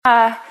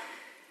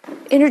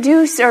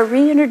Introduce or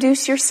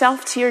reintroduce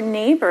yourself to your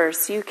neighbors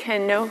so you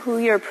can know who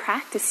you're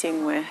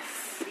practicing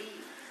with.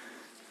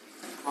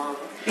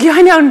 Yeah,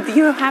 I know,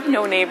 you have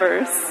no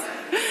neighbors.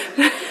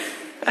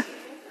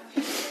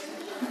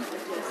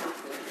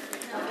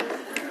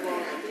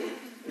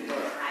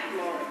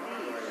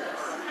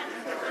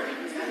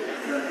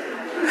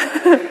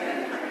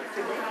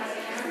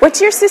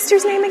 What's your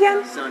sister's name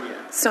again? Sonia.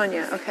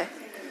 Sonia, okay.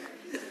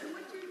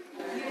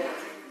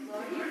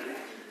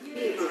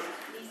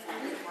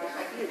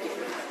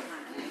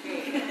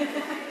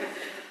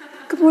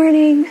 Good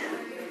morning.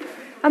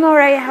 I'm all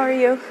right. How are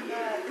you?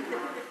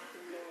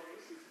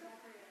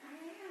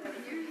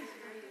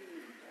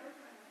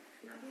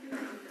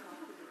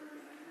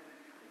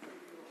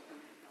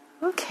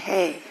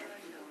 Okay.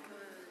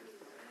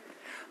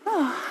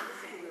 Oh.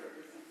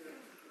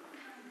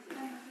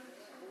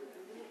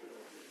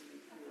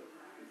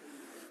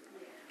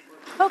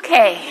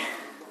 Okay.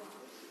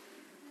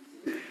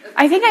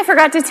 I think I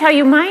forgot to tell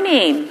you my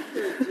name.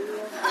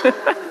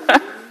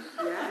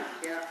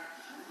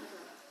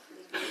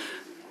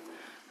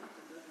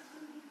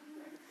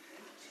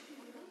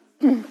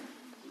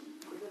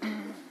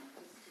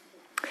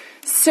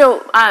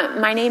 So,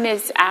 my name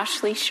is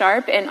Ashley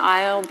Sharp, and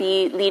I'll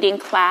be leading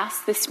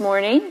class this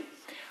morning.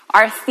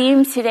 Our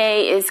theme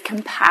today is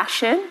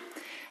compassion,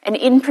 and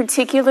in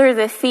particular,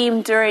 the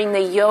theme during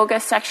the yoga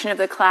section of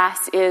the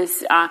class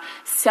is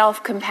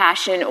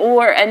self-compassion,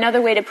 or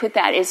another way to put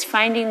that is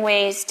finding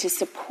ways to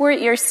support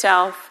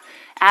yourself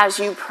as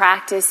you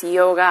practice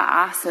yoga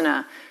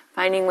asana,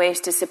 finding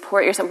ways to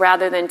support yourself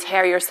rather than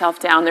tear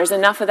yourself down. There's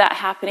enough of that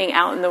happening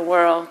out in the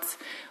world.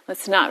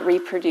 Let's not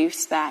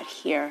reproduce that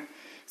here.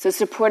 So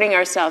supporting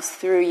ourselves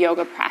through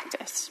yoga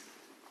practice.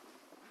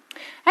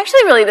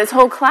 Actually, really, this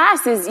whole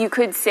class is, you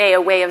could say,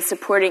 a way of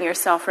supporting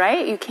yourself,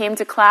 right? You came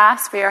to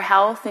class for your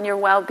health and your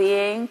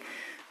well-being,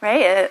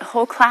 right? A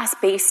whole class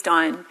based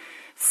on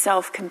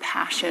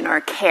self-compassion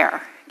or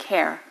care.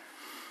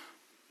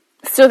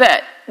 So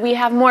that we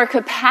have more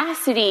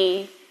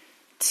capacity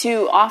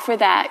to offer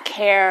that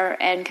care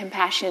and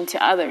compassion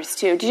to others,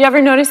 too. Did you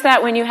ever notice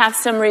that when you have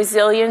some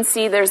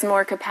resiliency, there's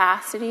more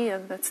capacity?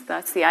 And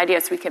that's the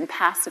idea, so we can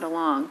pass it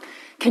along.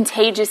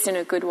 Contagious in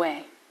a good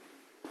way.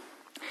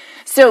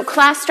 So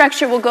class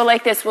structure will go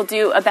like this. We'll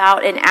do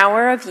about an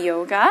hour of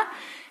yoga,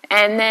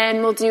 and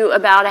then we'll do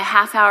about a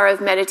half hour of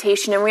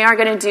meditation, and we are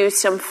going to do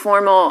some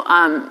formal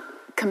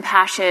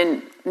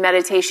compassion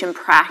meditation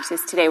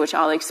practice today, which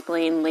I'll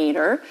explain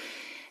later.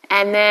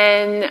 And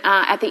then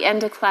at the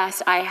end of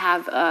class, I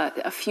have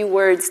a few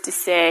words to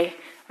say.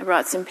 I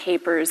brought some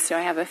papers, so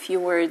I have a few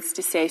words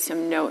to say,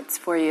 some notes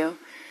for you.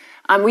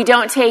 We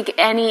don't take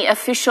any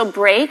official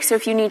breaks, so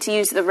if you need to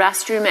use the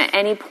restroom at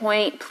any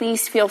point,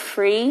 please feel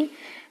free.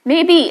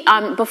 Maybe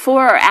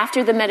before or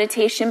after the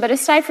meditation, but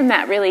aside from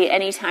that, really,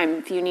 anytime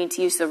if you need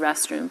to use the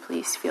restroom,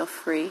 please feel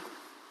free.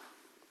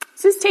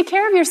 So just take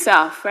care of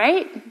yourself,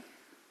 right?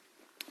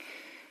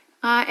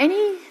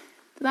 Any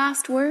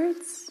last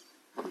words?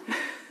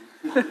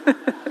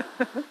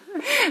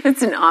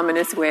 That's an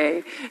ominous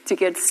way to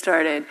get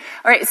started.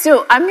 All right,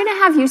 so I'm going to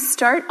have you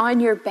start on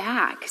your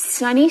back,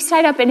 sunny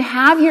side up, and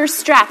have your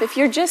strap. If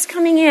you're just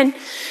coming in,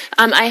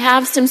 I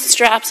have some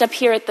straps up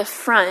here at the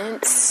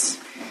front,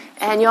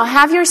 and you'll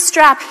have your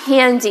strap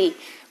handy.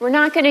 We're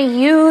not going to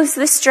use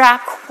the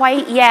strap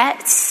quite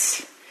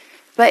yet,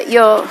 but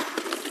you'll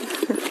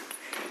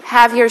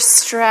have your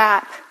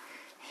strap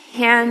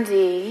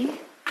handy.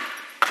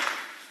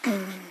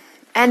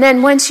 And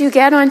then once you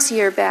get onto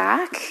your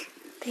back,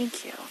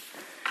 thank you.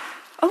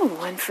 Oh,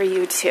 one for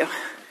you too.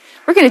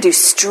 We're going to do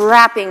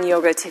strapping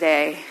yoga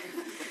today.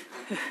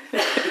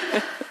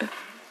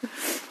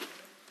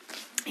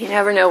 You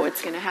never know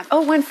what's going to happen.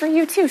 Oh, one for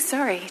you too.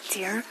 Sorry,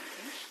 dear.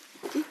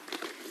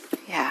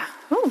 Yeah.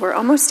 Oh, we're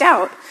almost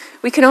out.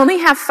 We can only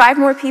have 5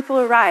 more people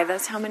arrive.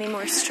 That's how many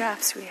more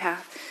straps we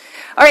have.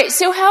 All right,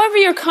 so however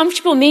you're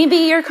comfortable, maybe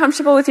you're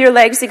comfortable with your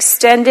legs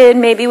extended,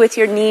 maybe with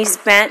your knees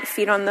bent,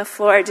 feet on the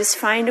floor. Just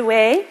find a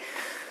way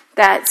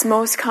that's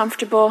most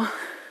comfortable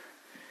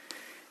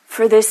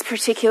for this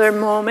particular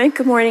moment.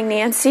 Good morning,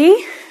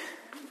 Nancy.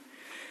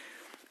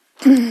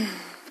 And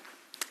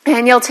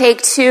you'll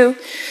take 2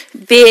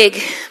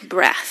 big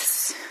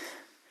breaths.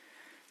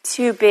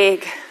 2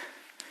 big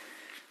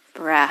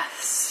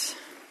breaths.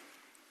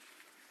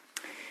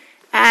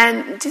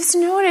 And just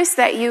notice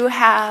that you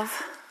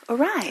have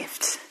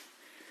arrived.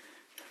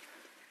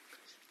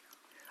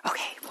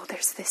 Okay, well,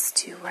 there's this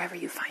too, wherever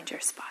you find your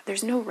spot.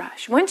 There's no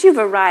rush. Once you've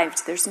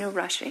arrived, there's no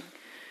rushing.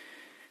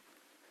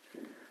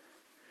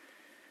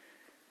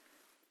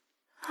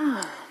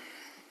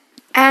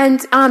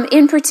 And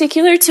in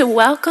particular, to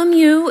welcome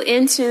you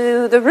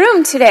into the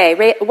room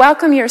today,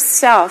 welcome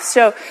yourself.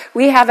 So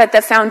we have at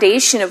the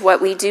foundation of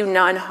what we do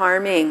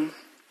non-harming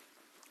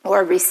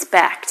or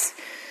respect.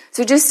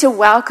 So just to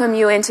welcome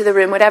you into the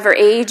room, whatever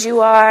age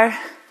you are,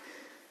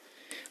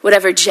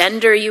 whatever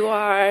gender you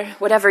are,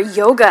 whatever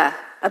yoga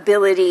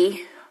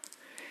ability,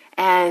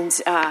 and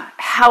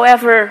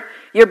however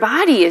your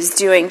body is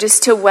doing,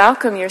 just to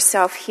welcome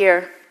yourself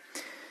here.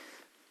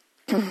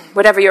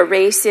 whatever your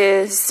race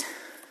is,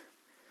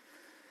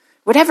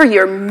 whatever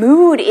your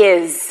mood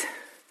is,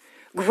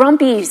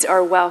 grumpies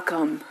are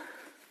welcome.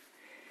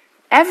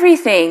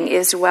 Everything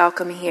is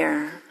welcome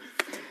here.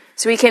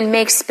 So we can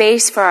make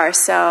space for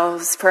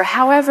ourselves for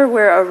however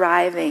we're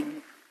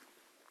arriving.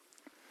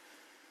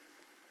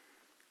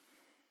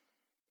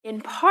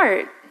 In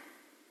part,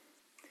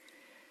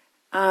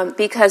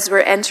 because we're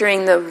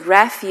entering the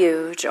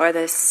refuge or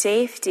the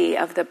safety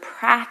of the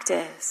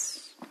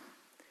practice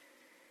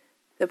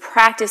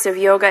of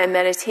yoga and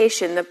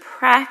meditation, the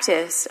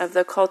practice of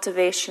the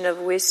cultivation of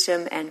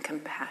wisdom and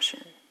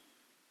compassion.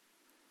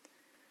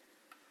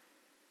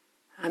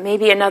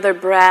 Maybe another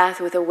breath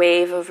with a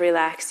wave of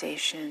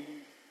relaxation.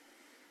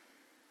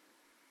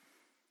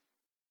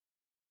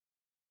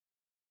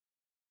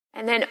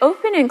 And then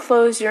open and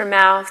close your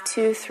mouth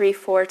 2, 3,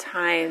 4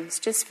 times,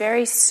 just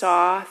very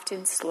soft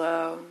and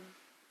slow,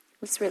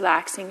 just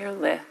relaxing your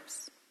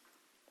lips.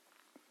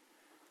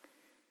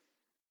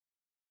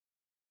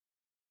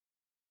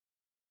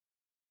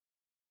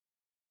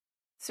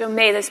 So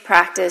may this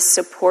practice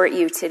support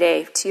you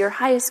today to your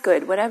highest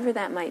good, whatever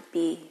that might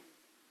be.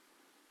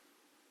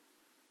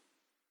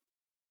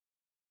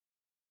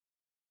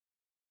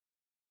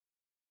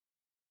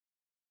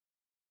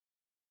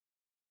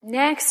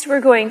 Next,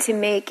 we're going to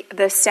make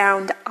the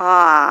sound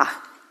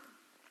ah.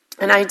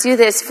 And I do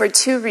this for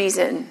 2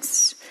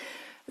 reasons.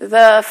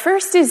 The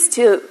first is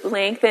to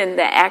lengthen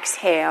the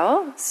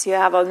exhale. So you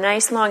have a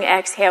nice long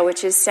exhale,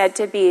 which is said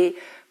to be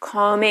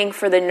calming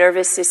for the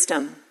nervous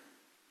system.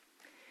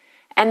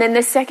 And then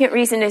the second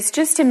reason is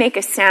just to make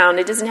a sound.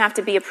 It doesn't have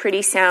to be a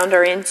pretty sound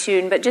or in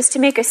tune, but just to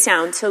make a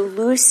sound, to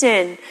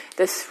loosen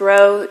the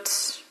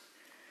throat,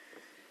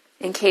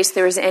 in case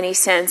there is any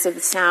sense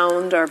of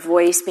sound or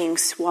voice being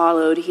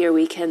swallowed here,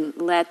 we can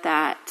let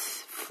that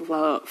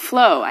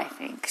flow, I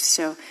think.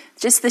 So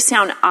just the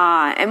sound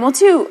ah. And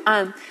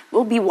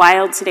we'll be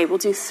wild today. We'll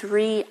do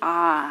 3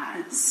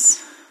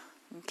 ahs.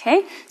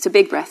 Okay? So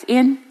big breath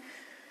in.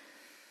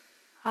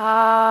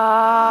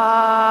 Ah.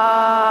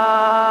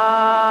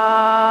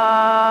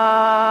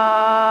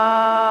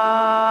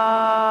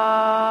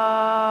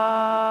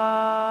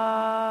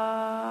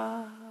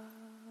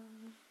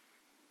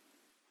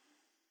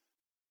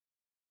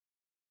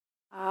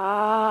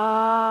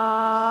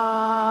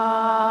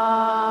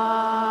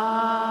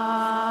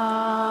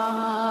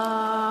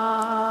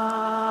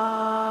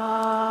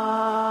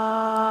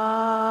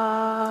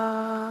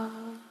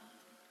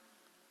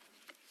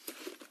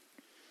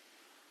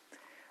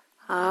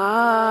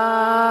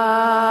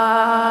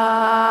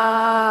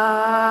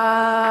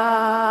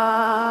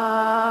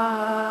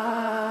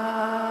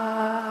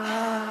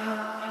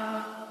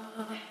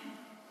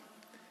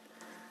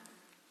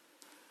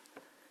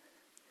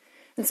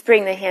 Let's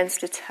bring the hands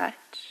to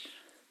touch,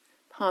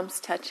 palms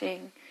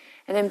touching,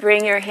 and then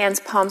bring your hands,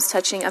 palms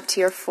touching up to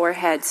your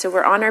forehead. So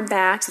we're on our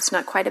backs. It's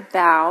not quite a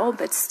bow,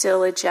 but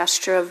still a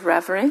gesture of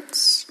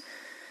reverence,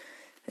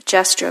 a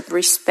gesture of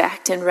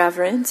respect and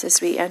reverence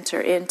as we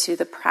enter into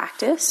the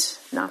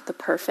practice, not the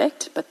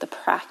perfect, but the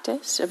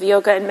practice of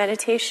yoga and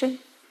meditation.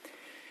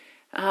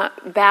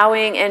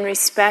 Bowing and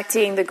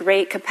respecting the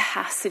great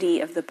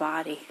capacity of the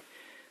body,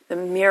 the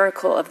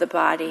miracle of the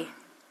body.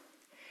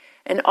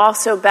 And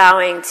also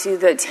bowing to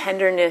the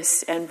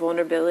tenderness and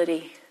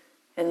vulnerability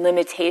and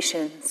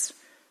limitations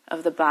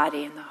of the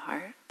body and the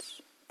heart.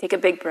 Take a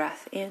big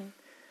breath in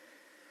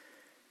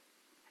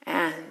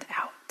and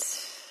out.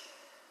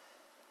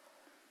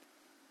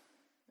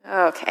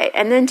 Okay,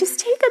 and then just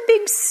take a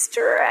big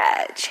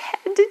stretch,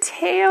 head to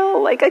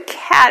tail, like a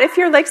cat. If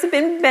your legs have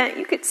been bent,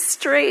 you could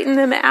straighten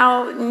them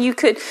out, and you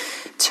could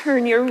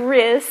turn your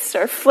wrists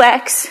or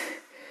flex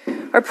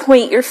or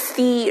point your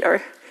feet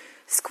or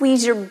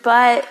squeeze your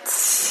butt.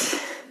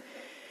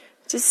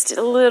 Just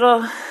a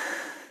little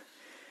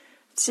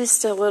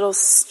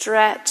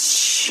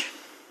stretch.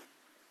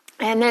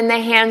 And then the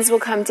hands will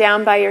come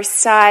down by your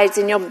sides,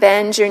 and you'll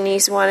bend your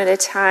knees one at a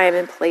time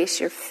and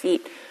place your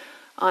feet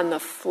on the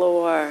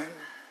floor.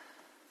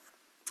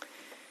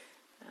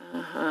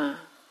 And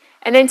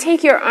then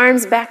take your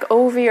arms back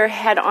over your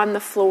head on the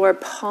floor,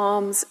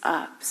 palms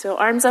up. So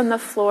arms on the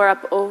floor,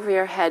 up over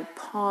your head,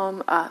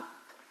 palm up.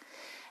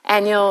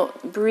 And you'll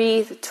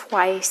breathe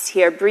twice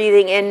here.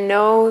 Breathing in,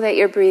 know that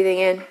you're breathing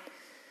in.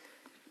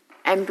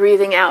 And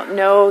breathing out,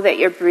 know that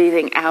you're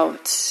breathing out.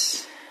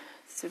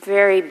 It's a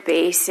very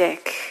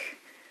basic,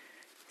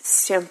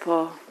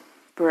 simple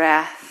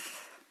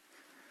breath.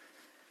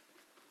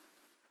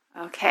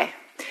 Okay.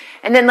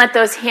 And then let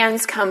those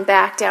hands come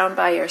back down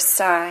by your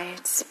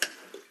sides.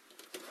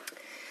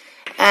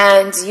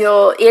 And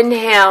you'll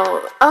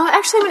inhale. Oh,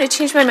 actually, I'm going to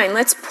change my mind.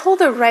 Let's pull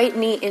the right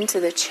knee into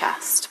the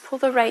chest. Pull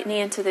the right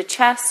knee into the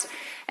chest.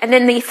 And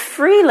then the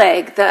free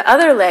leg, the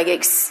other leg,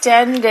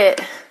 extend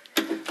it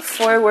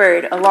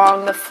forward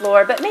along the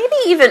floor, but maybe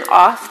even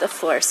off the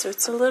floor. So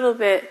it's a little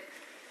bit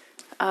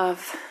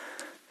of...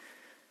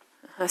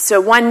 So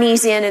one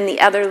knee's in and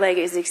the other leg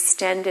is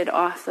extended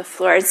off the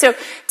floor. And so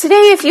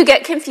today, if you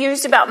get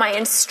confused about my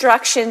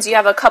instructions, you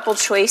have a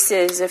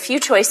few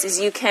choices.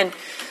 You can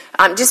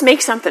Just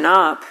make something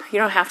up. You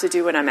don't have to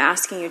do what I'm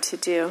asking you to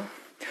do.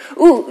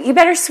 Ooh, you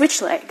better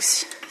switch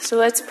legs. So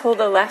let's pull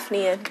the left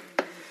knee in.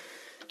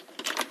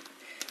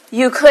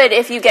 You could,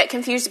 if you get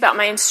confused about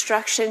my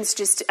instructions,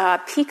 just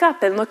peek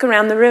up and look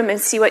around the room and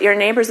see what your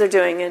neighbors are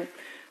doing and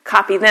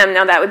copy them.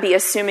 Now that would be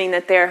assuming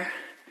that they're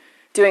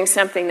doing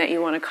something that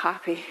you want to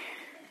copy.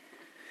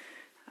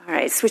 All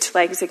right, switch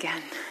legs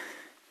again.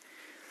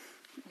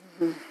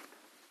 Mm-hmm.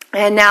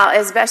 And now,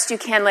 as best you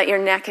can, let your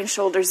neck and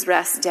shoulders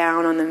rest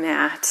down on the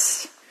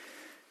mat.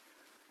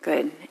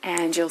 Good.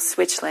 And you'll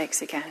switch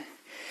legs again.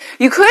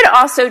 You could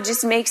also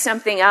just make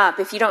something up.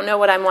 If you don't know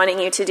what I'm wanting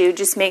you to do,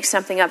 just make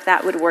something up.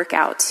 That would work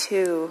out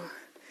too.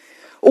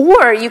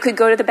 Or you could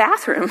go to the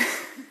bathroom.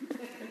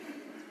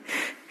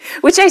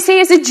 Which I say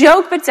is a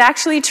joke, but it's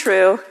actually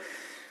true.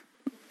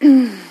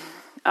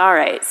 All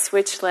right,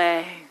 switch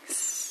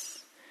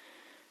legs.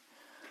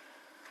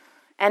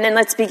 And then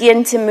let's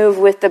begin to move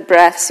with the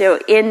breath. So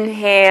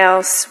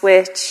inhale,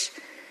 switch.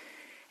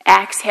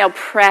 Exhale,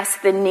 press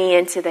the knee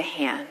into the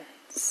hand.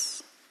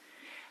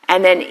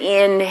 And then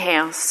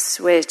inhale,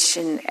 switch,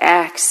 and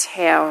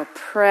exhale,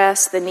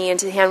 press the knee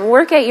into the hand.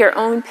 Work at your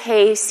own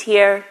pace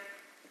here.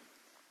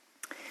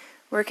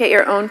 Work at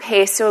your own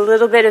pace. So a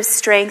little bit of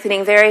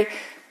strengthening, very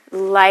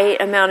light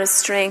amount of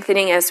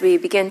strengthening as we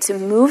begin to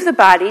move the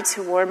body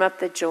to warm up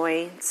the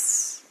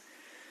joints.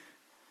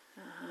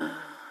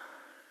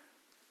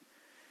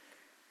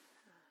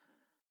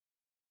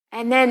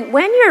 And then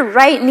when your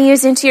right knee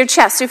is into your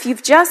chest, so if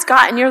you've just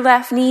gotten your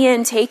left knee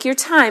in, take your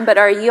time, but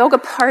our yoga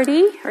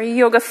party, our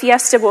yoga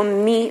fiesta will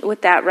meet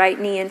with that right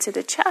knee into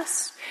the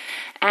chest.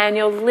 And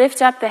you'll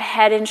lift up the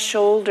head and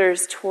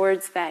shoulders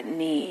towards that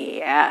knee.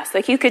 Yes,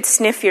 like you could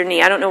sniff your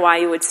knee. I don't know why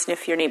you would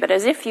sniff your knee, but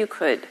as if you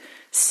could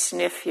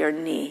sniff your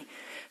knee.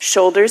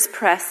 Shoulders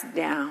press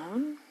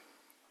down.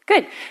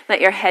 Good.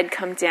 Let your head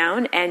come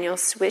down and you'll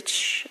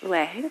switch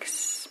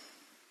legs.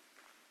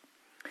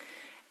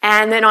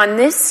 And then on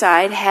this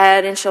side,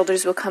 head and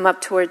shoulders will come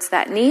up towards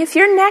that knee. If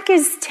your neck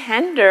is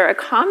tender,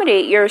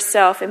 accommodate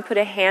yourself and put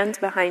a hand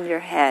behind your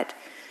head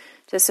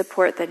to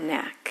support the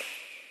neck.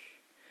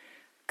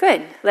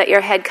 Good. Let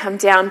your head come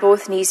down,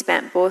 both knees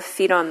bent, both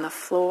feet on the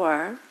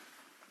floor.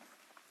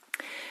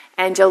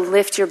 And you'll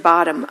lift your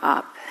bottom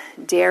up,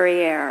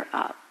 derriere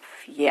up.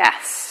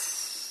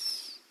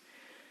 Yes.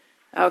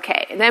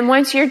 Okay. And then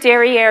once your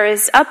derriere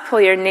is up, pull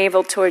your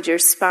navel towards your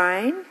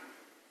spine.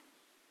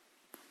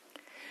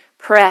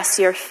 Press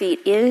your feet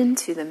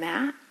into the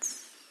mat.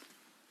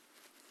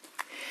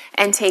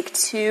 And take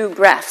 2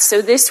 breaths.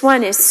 So this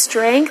one is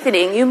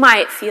strengthening. You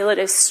might feel it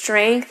as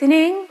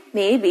strengthening,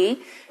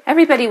 maybe.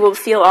 Everybody will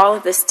feel all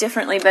of this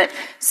differently, but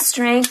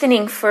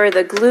strengthening for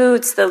the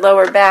glutes, the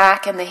lower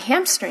back, and the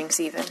hamstrings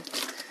even.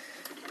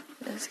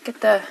 Let's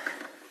get the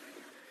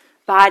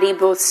body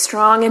both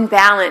strong and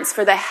balanced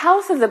for the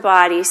health of the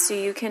body so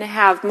you can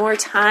have more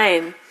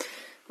time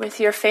with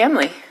your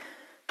family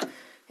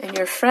and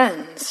your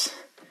friends.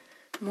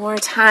 More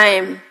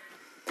time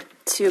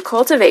to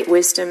cultivate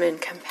wisdom and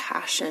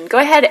compassion. Go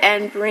ahead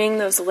and bring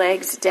those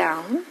legs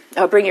down.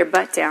 Oh, bring your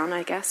butt down,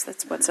 I guess.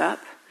 That's what's up.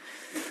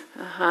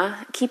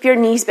 Keep your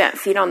knees bent,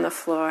 feet on the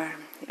floor.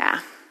 Yeah.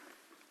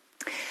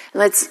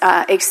 Let's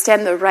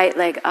extend the right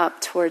leg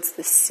up towards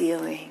the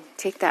ceiling.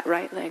 Take that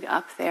right leg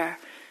up there.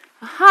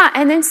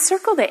 And then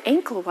circle the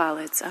ankle while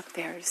it's up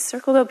there.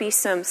 Circle, there'll be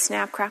some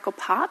snap, crackle,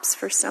 pops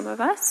for some of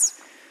us.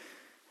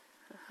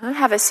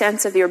 Have a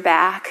sense of your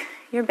back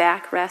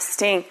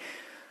resting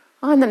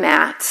on the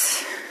mat.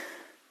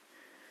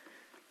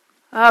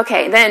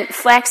 Okay, then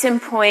flex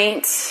and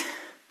point.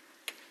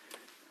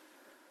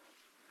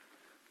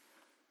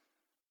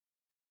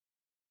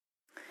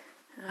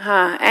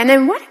 And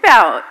then what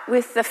about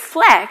with the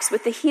flex,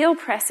 with the heel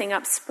pressing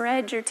up,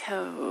 spread your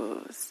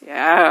toes.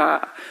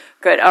 Yeah,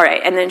 good. All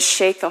right, and then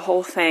shake the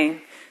whole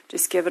thing.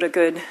 Just give it a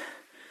good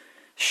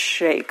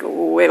shake,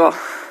 wiggle.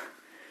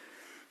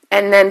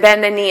 And then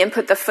bend the knee and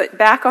put the foot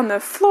back on the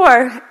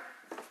floor.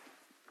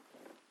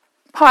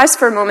 Pause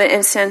for a moment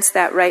and sense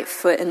that right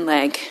foot and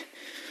leg.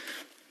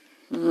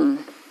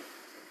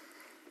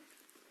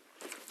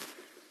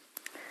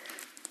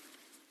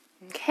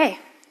 Okay.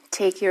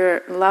 Take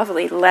your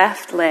lovely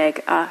left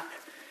leg up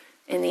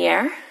in the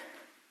air.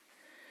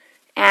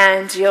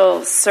 And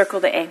you'll circle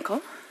the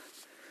ankle.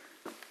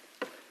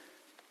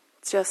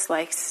 Just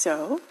like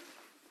so.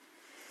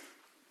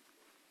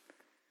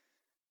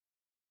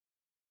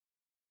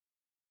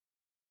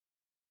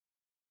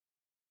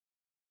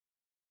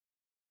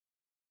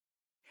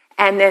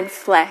 And then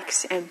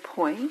flex and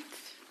point.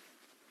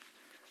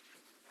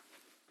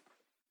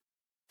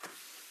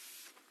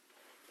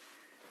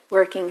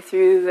 Working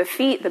through the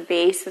feet, the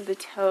base of the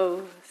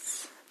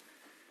toes.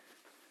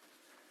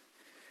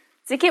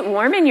 Does it get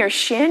warm in your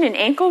shin and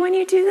ankle when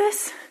you do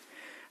this?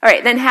 All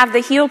right, then have the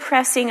heel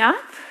pressing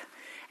up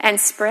and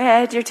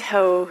spread your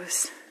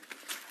toes.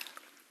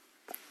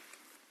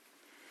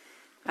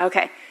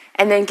 Okay,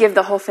 and then give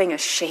the whole thing a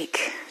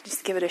shake.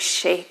 Just give it a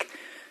shake.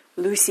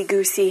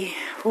 Loosey-goosey.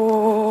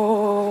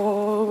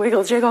 Oh,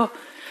 wiggle, jiggle.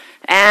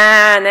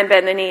 And then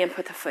bend the knee and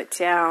put the foot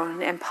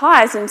down. And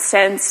pause and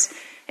sense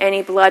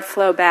any blood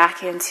flow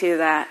back into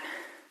that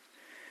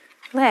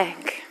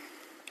leg.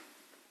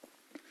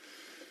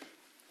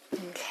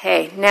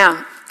 Okay,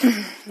 now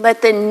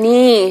let the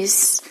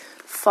knees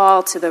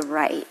fall to the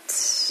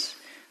right.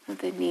 Let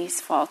the knees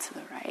fall to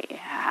the right.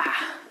 Yeah.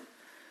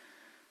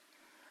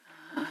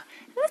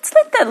 Let's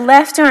let the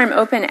left arm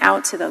open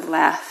out to the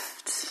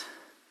left.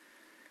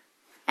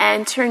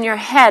 And turn your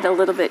head a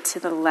little bit to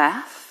the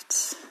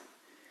left.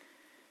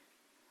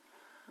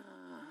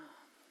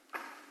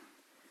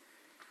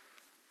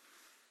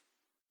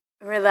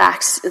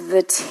 Relax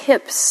the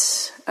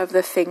tips of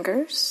the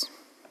fingers.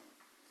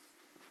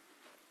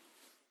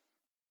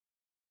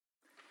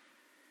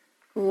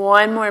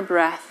 One more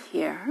breath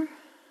here.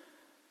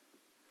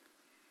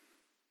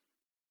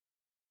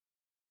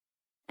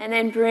 And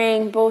then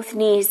bring both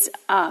knees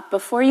up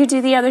before you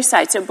do the other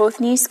side. So both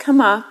knees come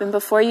up, and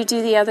before you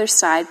do the other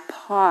side,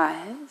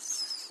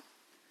 pause.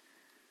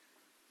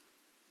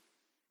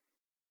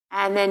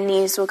 And then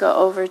knees will go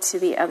over to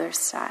the other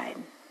side.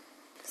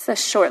 It's a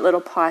short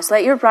little pause.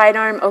 Let your right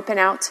arm open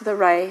out to the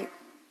right.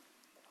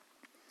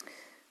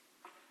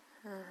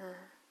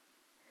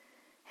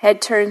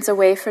 Head turns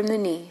away from the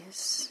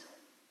knees.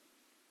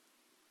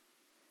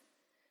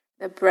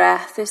 The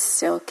breath is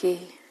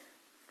silky.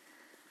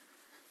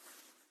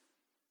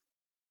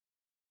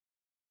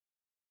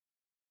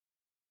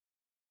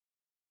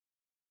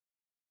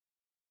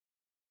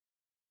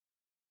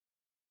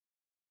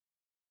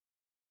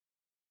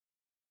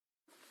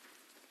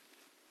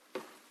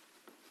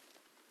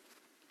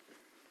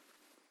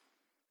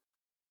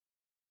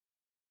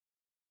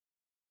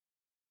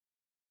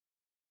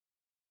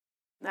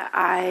 The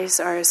eyes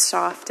are as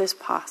soft as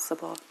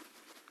possible.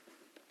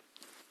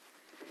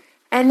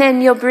 And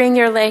then you'll bring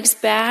your legs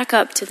back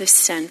up to the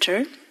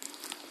center.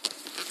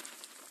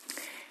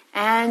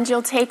 And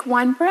you'll take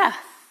one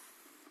breath.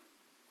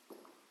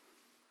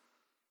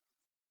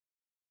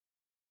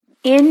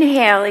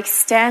 Inhale,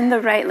 extend the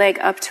right leg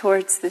up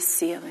towards the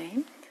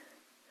ceiling.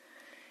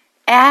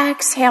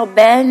 Exhale,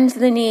 bend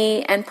the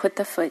knee and put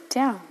the foot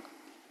down.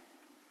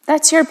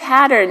 That's your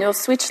pattern. You'll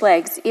switch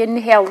legs.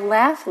 Inhale,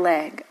 left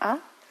leg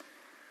up.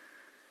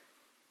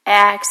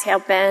 Exhale,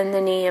 bend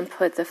the knee and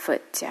put the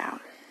foot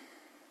down.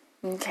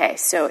 Okay,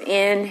 so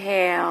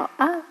inhale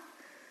up,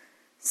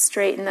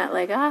 straighten that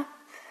leg up,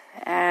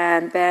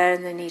 and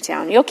bend the knee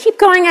down. You'll keep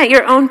going at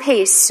your own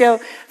pace, so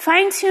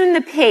fine-tune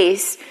the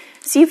pace.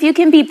 See if you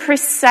can be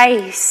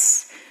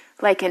precise,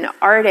 like an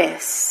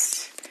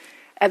artist,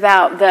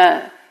 about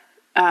the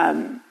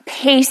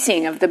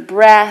pacing of the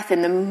breath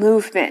and the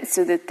movement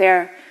so that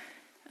they're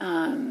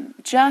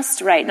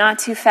just right, not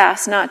too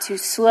fast, not too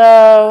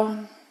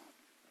slow.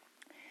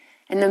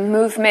 And the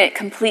movement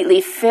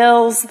completely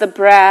fills the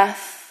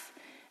breath,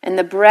 and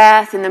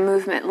the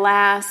movement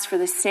last for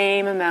the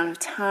same amount of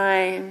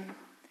time.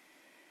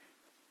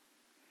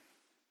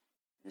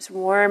 Just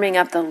warming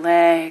up the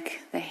leg,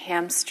 the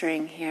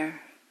hamstring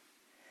here.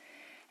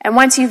 And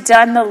once you've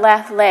done the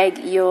left leg,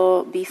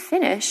 you'll be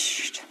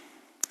finished.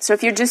 So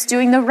if you're just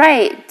doing the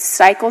right,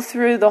 cycle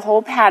through the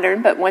whole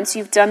pattern, but once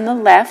you've done the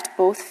left,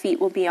 both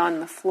feet will be on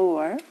the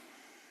floor.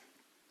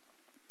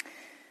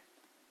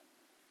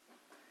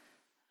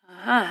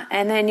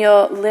 And then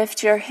you'll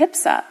lift your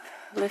hips up.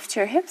 Lift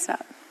your hips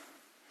up.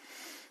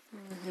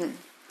 Mm-hmm.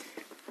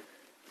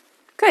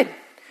 Good.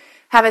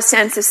 Have a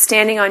sense of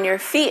standing on your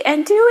feet,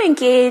 and do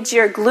engage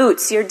your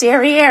glutes, your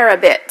derriere a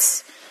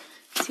bit.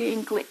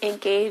 Do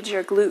engage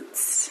your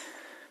glutes.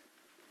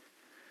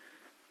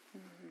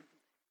 Mm-hmm.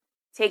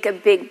 Take a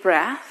big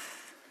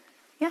breath.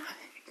 Yeah, there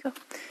you go.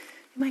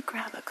 You might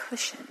grab a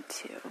cushion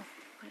too.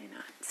 Why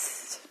not?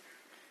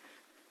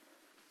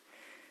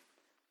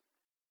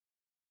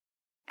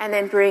 And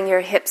then bring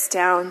your hips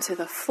down to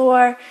the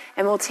floor,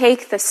 and we'll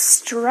take the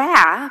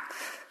strap.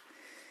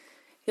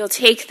 You'll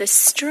take the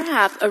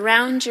strap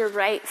around your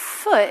right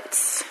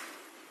foot.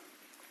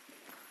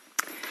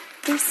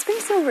 There's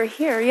space over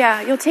here,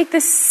 yeah. You'll take the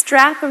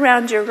strap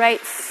around your right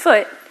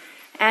foot,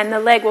 and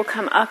the leg will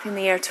come up in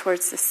the air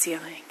towards the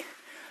ceiling.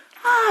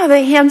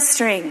 The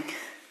hamstring.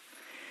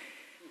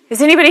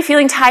 Is anybody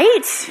feeling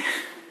tight?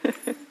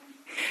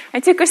 I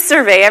took a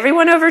survey.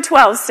 Everyone over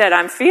 12 said,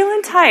 I'm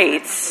feeling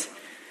tight.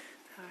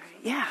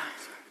 Yeah.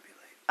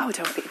 Oh,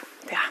 don't be.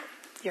 Yeah,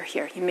 you're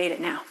here. You made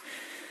it now.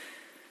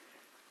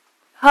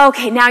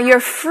 Okay, now your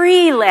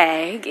free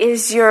leg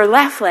is your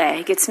left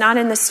leg. It's not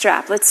in the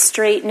strap. Let's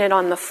straighten it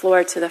on the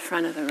floor to the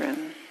front of the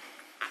room.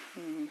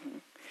 Mm-hmm.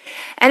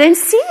 And then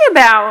see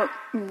about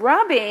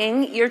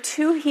rubbing your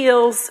two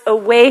heels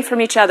away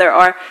from each other,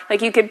 or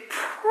like you could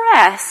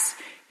press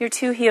your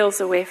two heels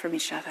away from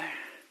each other.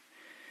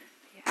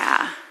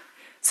 Yeah.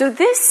 So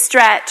this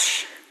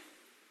stretch,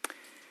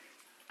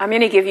 I'm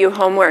going to give you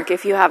homework.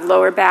 If you have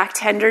lower back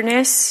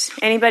tenderness,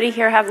 anybody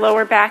here have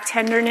lower back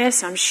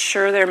tenderness? I'm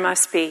sure there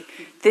must be.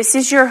 This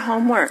is your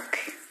homework.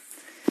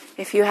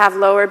 If you have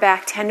lower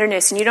back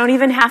tenderness, and you don't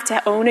even have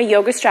to own a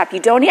yoga strap. You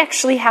don't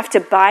actually have to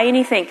buy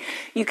anything.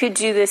 You could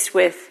do this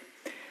with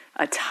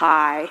a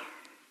tie.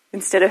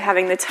 instead of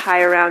having the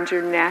tie around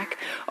your neck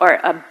or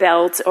a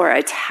belt or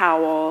a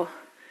towel.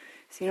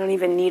 So you don't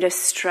even need a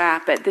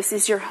strap, but this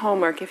is your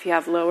homework if you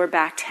have lower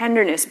back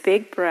tenderness.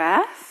 Big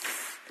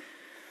breath.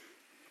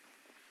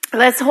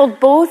 Let's hold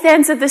both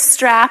ends of the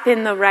strap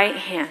in the right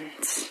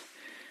hand.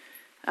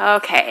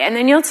 Okay, and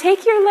then you'll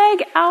take your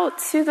leg out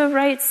to the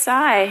right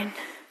side.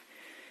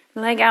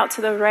 Leg out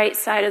to the right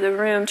side of the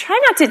room.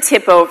 Try not to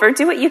tip over.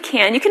 Do what you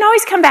can. You can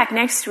always come back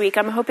next week.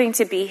 I'm hoping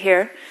to be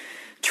here.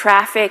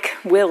 Traffic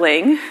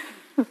willing.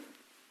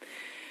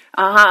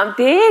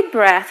 Big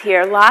breath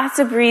here. Lots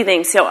of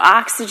breathing. So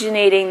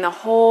oxygenating the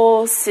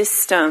whole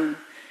system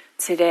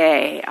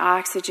today.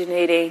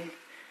 Oxygenating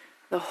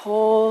the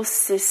whole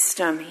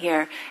system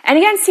here. And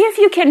again, see if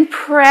you can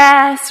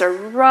press or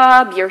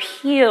rub your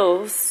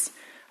heels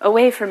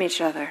away from each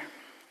other.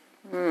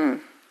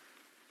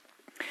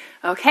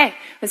 Okay,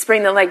 let's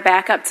bring the leg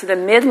back up to the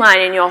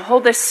midline, and you'll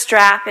hold the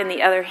strap in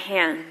the other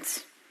hand.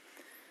 So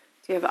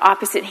you have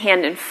opposite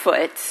hand and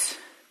foot.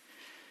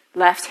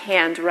 Left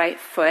hand, right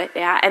foot,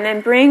 yeah. And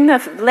then bring the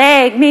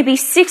leg maybe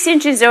 6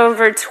 inches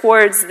over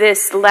towards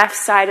this left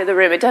side of the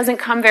room. It doesn't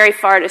come very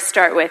far to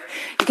start with.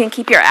 You can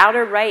keep your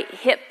outer right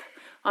hip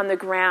on the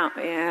ground.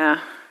 Yeah.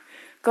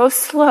 Go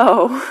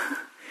slow.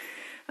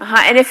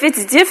 And if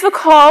it's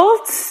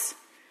difficult,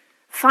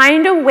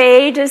 find a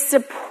way to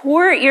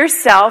support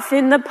yourself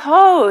in the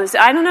pose.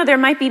 I don't know, there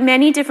might be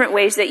many different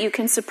ways that you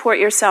can support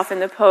yourself in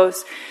the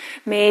pose.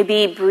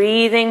 Maybe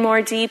breathing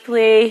more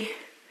deeply.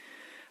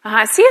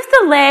 See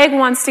if the leg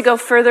wants to go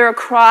further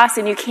across,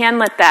 and you can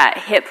let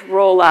that hip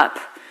roll up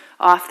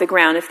off the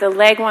ground. If the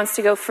leg wants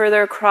to go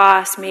further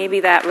across, maybe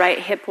that right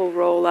hip will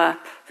roll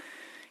up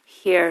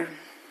here.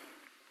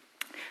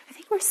 I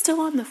think we're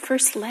still on the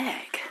first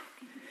leg.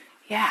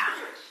 Yeah.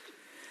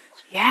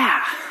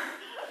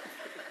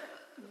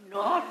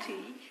 Naughty.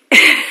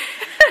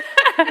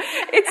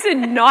 It's a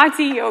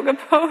naughty yoga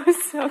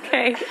pose.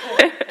 Okay.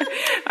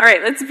 All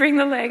right, let's bring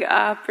the leg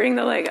up. And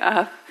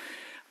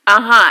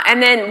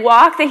then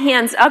walk the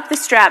hands up the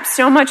strap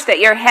so much that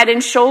your head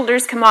and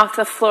shoulders come off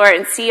the floor,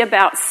 and see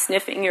about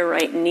sniffing your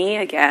right knee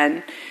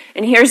again.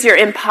 And here's your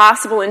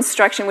impossible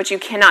instruction, which you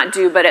cannot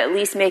do, but at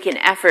least make an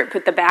effort.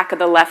 Put the back of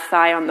the left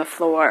thigh on the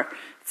floor.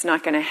 It's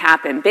not going to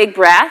happen. Big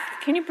breath.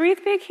 Can you breathe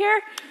big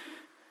here?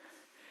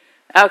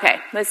 Okay,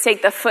 let's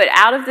take the foot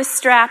out of the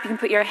strap. You can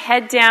put your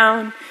head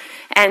down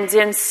and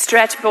then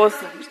stretch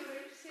both.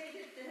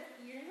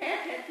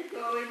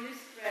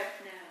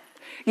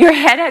 Your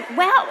head,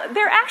 well,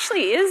 there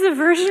actually is a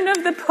version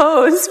of the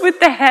pose with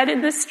the head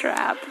in the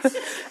strap.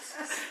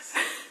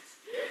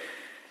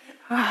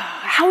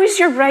 How is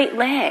your right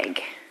leg?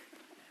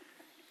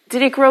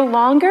 Did it grow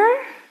longer?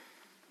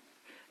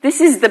 This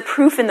is the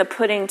proof in the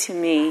pudding to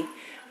me.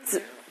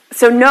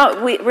 So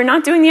no, we're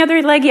not doing the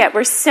other leg yet.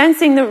 We're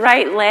sensing the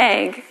right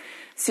leg.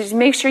 So just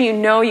make sure you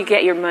know you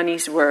get your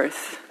money's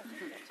worth.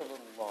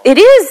 It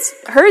is.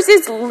 Hers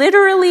is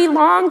literally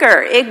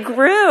longer. It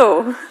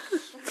grew.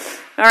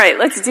 All right,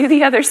 let's do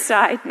the other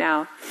side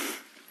now.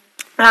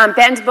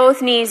 Bend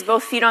both knees,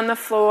 both feet on the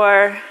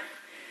floor.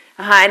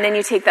 And then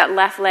you take that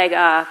left leg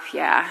up.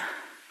 Yeah.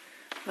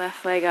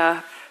 Left leg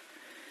up.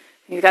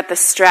 You've got the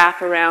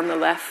strap around the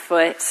left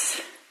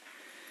foot.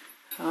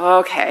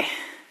 Okay.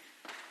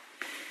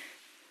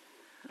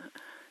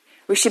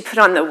 We should put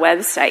on the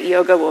website,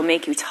 yoga will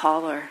make you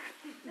taller.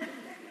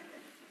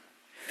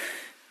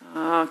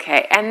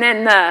 Okay, and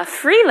then the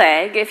free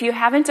leg, if you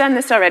haven't done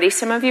this already,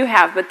 some of you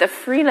have, but the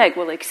free leg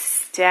will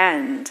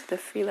extend. The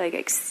free leg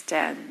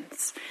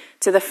extends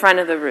to the front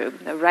of the room,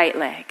 the right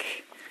leg.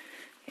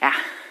 Yeah.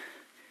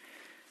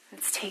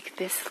 Let's take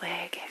this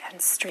leg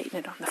and straighten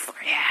it on the floor.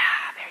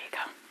 Yeah, there you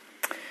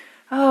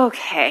go.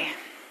 Okay.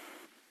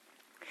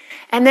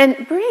 And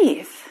then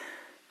breathe.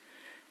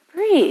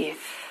 Breathe.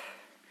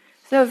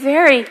 So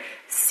very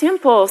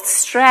simple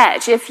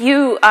stretch. If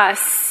you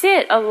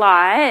sit a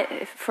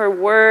lot for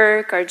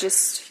work or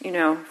just,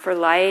 for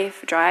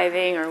life,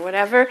 driving or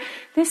whatever,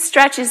 this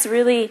stretch is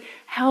really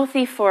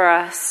healthy for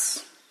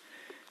us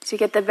to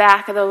get the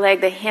back of the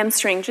leg, the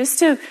hamstring, just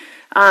to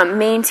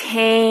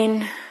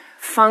maintain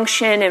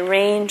function and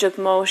range of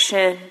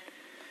motion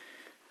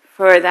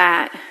for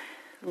that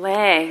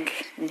leg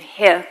and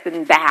hip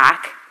and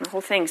back. The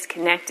whole thing's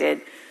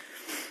connected.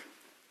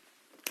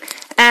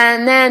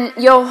 And then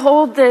you'll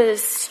hold the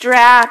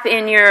strap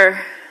in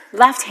your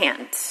left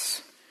hand.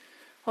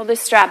 Hold the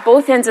strap,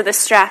 both ends of the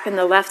strap in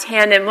the left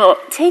hand, and we'll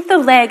take the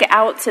leg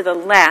out to the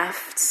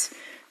left.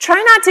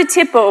 Try not to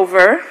tip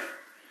over.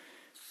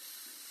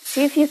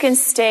 See if you can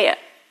stay.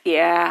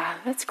 Yeah,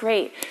 that's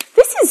great.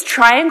 This is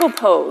triangle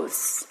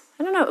pose.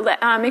 I don't know.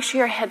 Make sure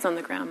your head's on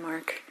the ground,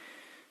 Mark.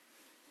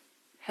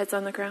 Head's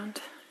on the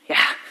ground?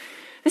 Yeah.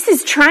 This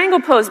is triangle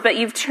pose, but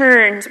you've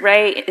turned,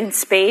 right, in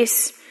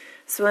space.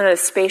 It's one of the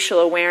spatial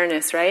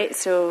awareness, right?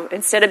 So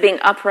instead of being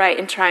upright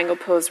in triangle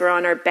pose, we're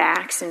on our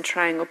backs in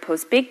triangle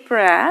pose. Big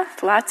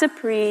breath, lots of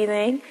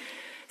breathing.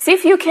 See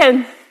if you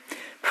can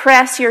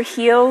press your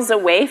heels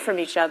away from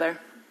each other.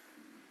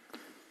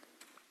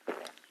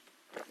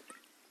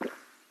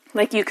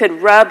 Like you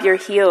could rub your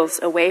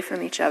heels away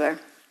from each other.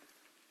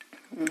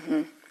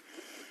 Mm-hmm.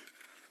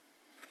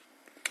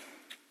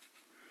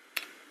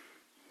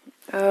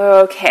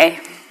 Okay.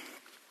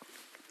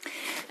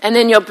 And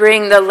then you'll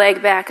bring the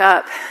leg back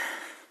up.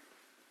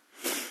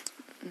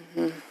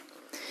 Mm-hmm.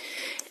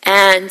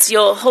 And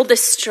you'll hold the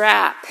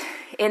strap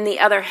in the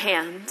other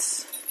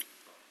hand.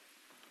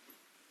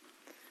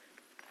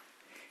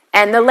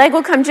 And the leg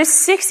will come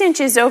just 6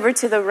 inches over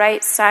to the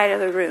right side of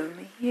the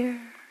room. Here.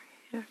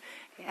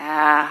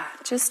 Yeah,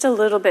 just a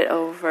little bit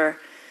over.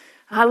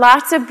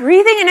 Lots of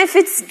breathing. And if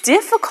it's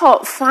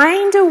difficult,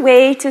 find a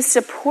way to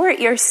support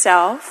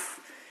yourself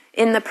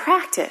in the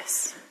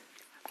practice.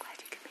 I'm glad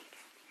you can make it.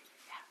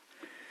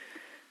 Yeah.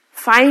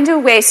 Find a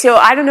way. So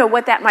I don't know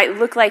what that might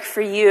look like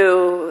for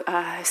you.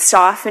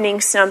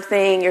 Softening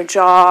something, your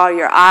jaw,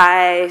 your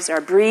eyes,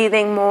 or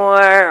breathing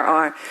more,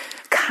 or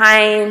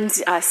kind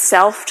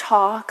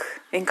self-talk,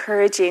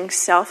 encouraging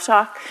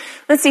self-talk.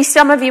 Let's see,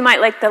 some of you might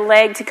like the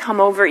leg to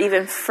come over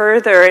even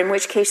further, in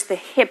which case the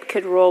hip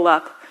could roll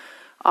up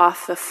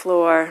off the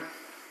floor.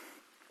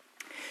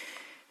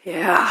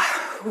 Yeah.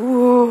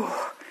 Ooh.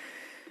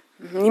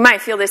 You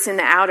might feel this in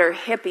the outer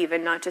hip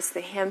even, not just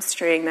the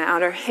hamstring, the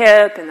outer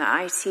hip and the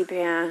IT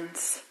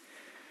bands.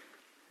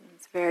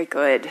 It's very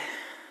good.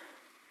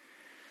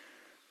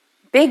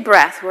 Big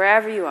breath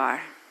wherever you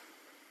are.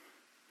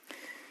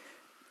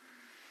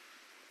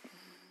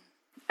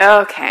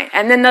 Okay,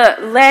 and then the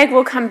leg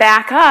will come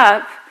back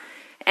up,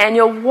 and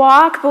you'll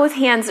walk both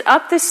hands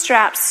up the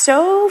strap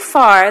so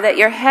far that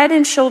your head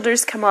and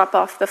shoulders come up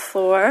off the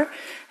floor,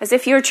 as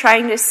if you're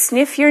trying to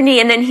sniff your knee.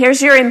 And then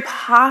here's your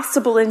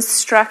impossible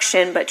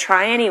instruction, but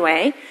try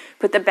anyway.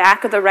 Put the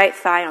back of the right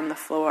thigh on the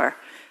floor.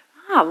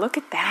 Ah, look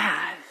at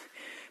that.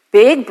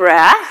 Big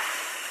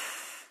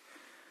breath.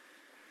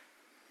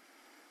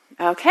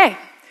 Okay.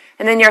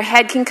 And then your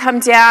head can come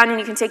down, and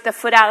you can take the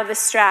foot out of the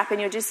strap, and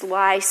you'll just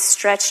lie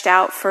stretched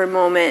out for a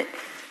moment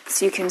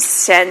so you can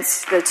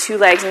sense the two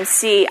legs and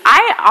see.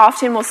 I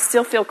often will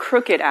still feel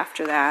crooked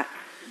after that.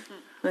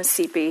 Let's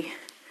see, B.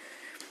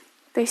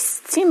 They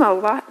seem a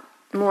lot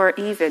more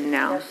even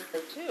now. Yes, they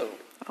do.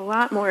 A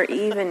lot more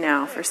even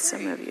now for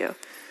some of you.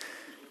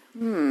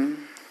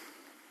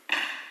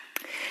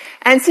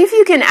 And see if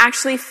you can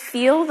actually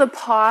feel the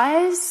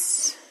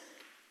pause,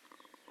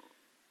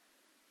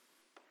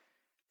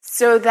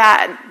 so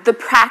that the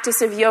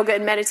practice of yoga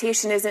and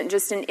meditation isn't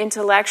just an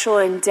intellectual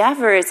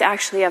endeavor, it's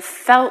actually a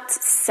felt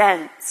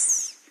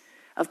sense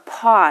of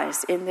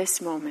pause in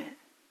this moment.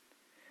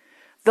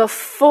 The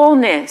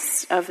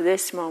fullness of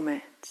this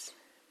moment.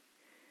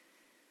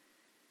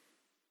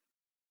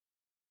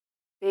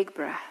 Big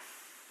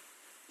breath.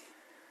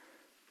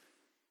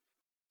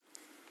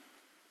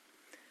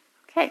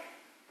 Okay.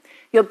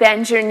 You'll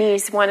bend your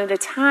knees one at a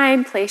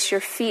time, place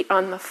your feet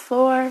on the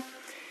floor.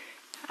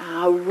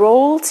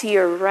 Roll to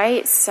your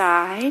right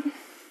side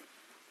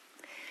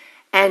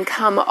and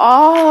come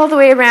all the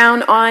way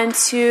around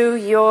onto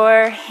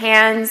your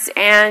hands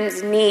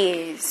and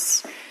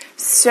knees.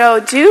 So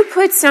do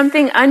put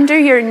something under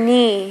your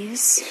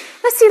knees.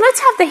 Let's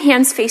have the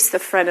hands face the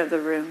front of the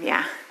room.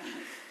 Yeah,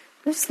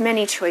 there's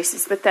many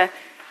choices, but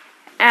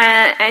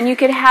and you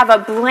could have a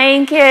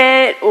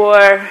blanket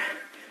or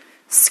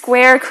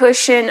square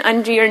cushion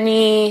under your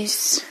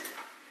knees.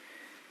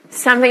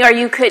 Something, or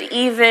you could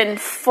even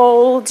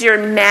fold your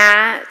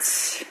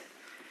mat.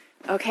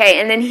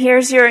 Okay, and then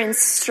here's your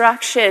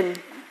instruction.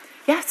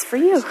 Yeah, it's for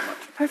you.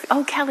 Perfect.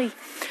 Oh, Kelly.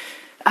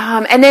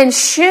 And then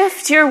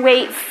shift your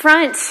weight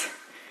front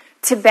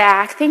to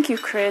back. Thank you,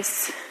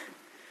 Chris.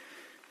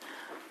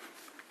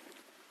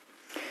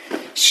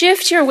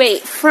 Shift your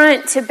weight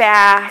front to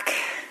back.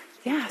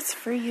 Yeah, it's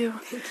for you.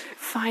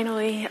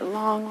 Finally, at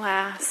long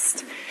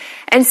last.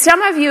 And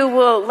some of you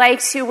will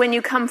like to, when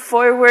you come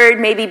forward,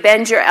 maybe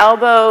bend your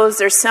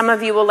elbows, or some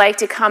of you will like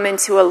to come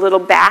into a little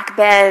back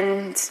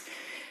bend.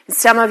 And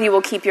some of you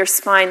will keep your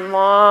spine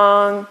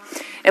long.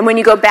 And when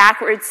you go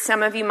backwards,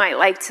 some of you might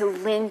like to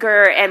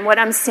linger. And what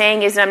I'm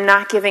saying is I'm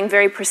not giving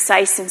very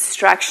precise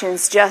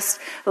instructions.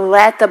 Just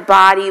let the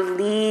body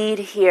lead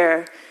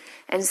here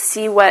and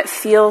see what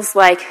feels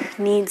like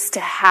needs to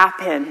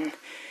happen.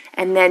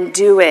 And then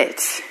do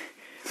it.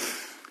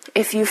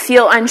 If you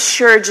feel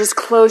unsure, just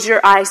close your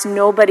eyes.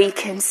 Nobody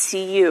can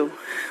see you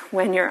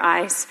when your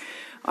eyes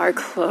are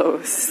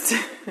closed.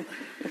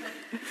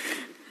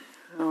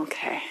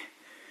 Okay.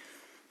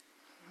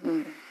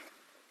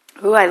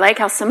 Ooh, I like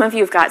how some of you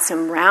have got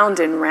some round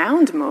and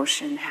round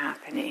motion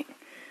happening.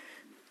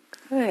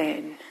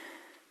 Good.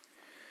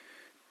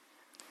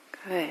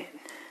 Good.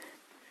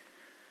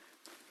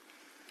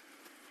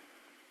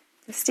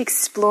 Just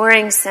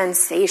exploring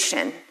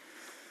sensation,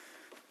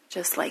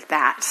 just like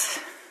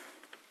that.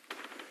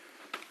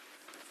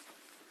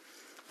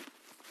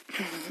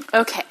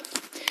 Okay,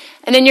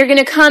 and then you're going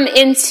to come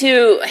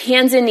into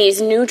hands and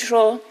knees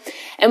neutral,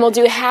 and we'll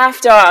do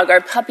half dog or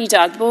puppy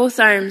dog. Both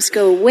arms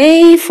go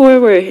way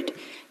forward.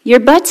 Your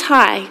butt's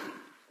high,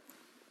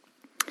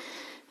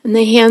 and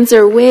the hands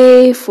are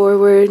way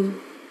forward.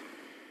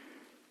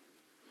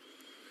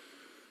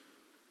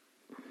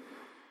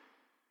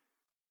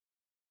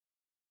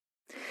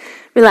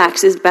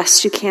 Relax as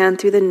best you can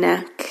through the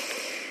neck.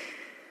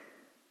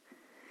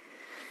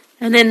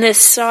 And then this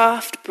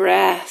soft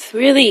breath.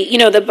 Really,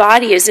 the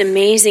body is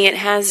amazing. It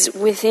has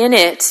within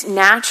it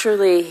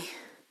naturally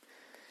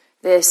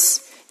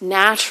this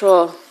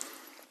natural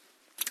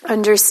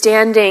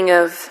understanding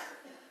of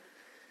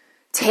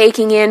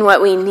taking in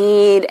what we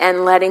need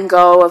and letting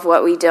go of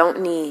what we don't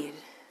need.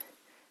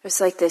 It's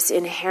like this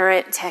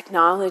inherent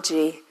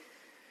technology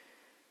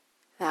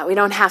that we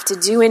don't have to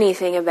do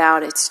anything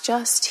about. It's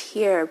just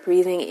here,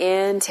 breathing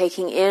in,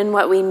 taking in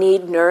what we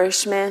need,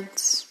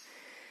 nourishment,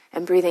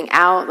 and breathing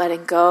out,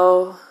 letting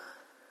go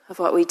of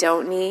what we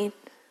don't need.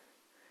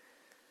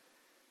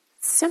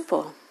 It's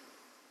simple.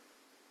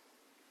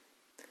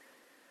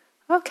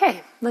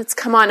 Okay, let's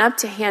come on up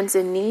to hands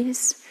and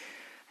knees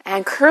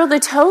and curl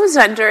the toes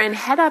under and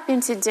head up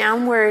into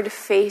downward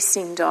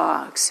facing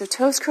dog. So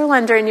toes curl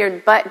under and your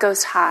butt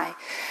goes high.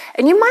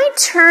 And you might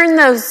turn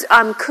those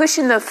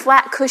the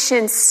flat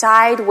cushion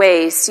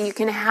sideways so you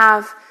can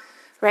have,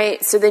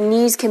 right, so the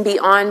knees can be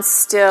on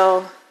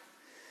still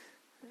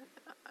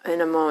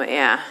in a moment.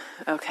 Yeah,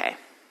 okay.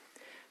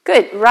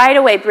 Good. Right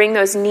away, bring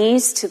those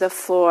knees to the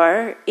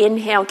floor.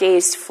 Inhale,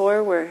 gaze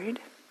forward.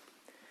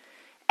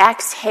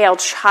 Exhale,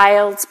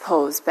 child's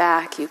pose.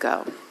 Back you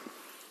go.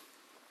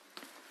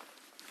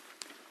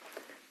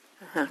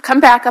 Come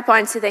back up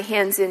onto the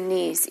hands and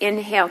knees.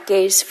 Inhale,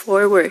 gaze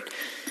forward.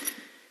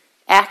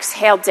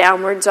 Exhale,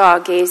 downward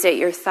dog. Gaze at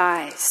your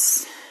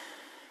thighs.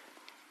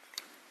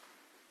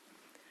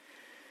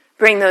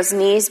 Bring those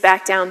knees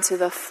back down to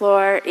the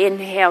floor.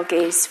 Inhale,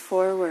 gaze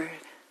forward.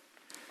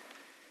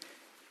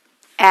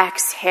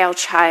 Exhale,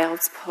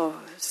 child's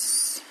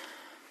pose.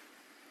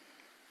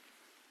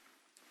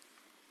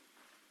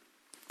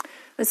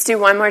 Let's do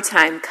one more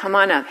time. Come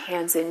on up.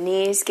 Hands and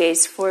knees.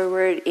 Gaze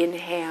forward.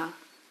 Inhale.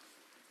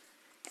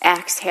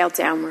 Exhale,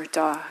 downward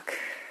dog.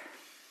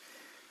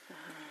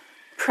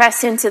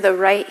 Press into the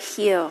right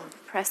heel.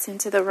 Press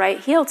into the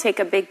right heel. Take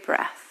a big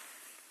breath.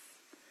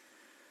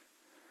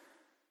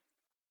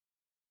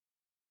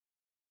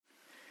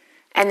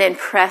 And then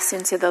press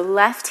into the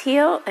left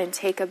heel and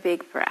take a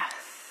big breath.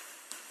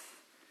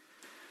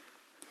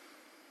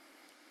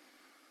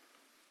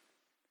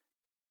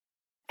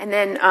 And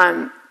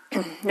then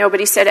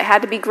nobody said it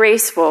had to be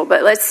graceful,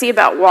 but let's see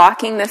about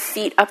walking the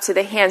feet up to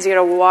the hands. You're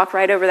going to walk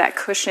right over that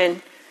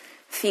cushion.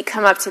 Feet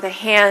come up to the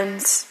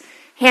hands.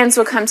 Hands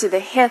will come to the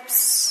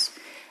hips,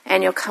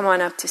 and you'll come on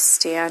up to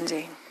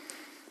standing.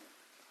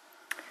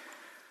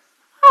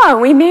 Oh,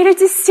 we made it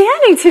to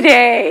standing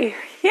today.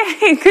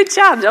 Yay, good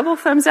job. Double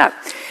thumbs up.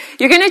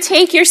 You're going to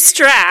take your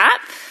strap.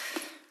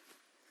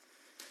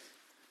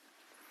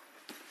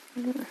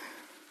 I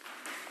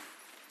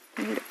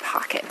need a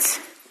pocket.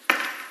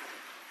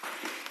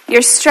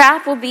 Your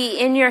strap will be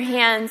in your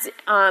hands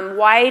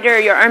wider.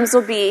 Your hands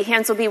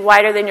will be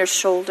wider than your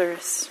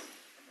shoulders.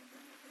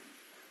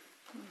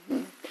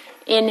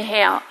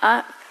 Inhale,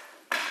 up.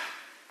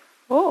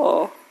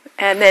 Oh,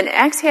 and then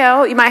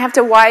exhale. You might have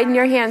to widen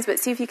your hands, but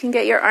see if you can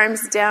get your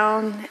arms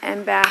down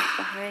and back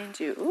behind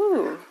you.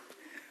 Ooh,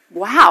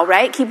 wow,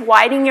 right? Keep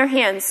widening your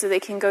hands so they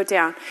can go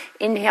down.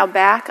 Inhale,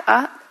 back,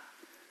 up.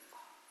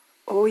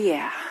 Oh,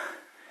 yeah.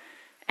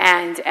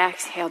 And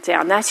exhale,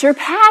 down. That's your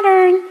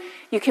pattern.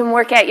 You can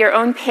work at your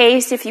own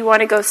pace. If you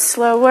want to go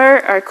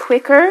slower or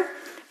quicker,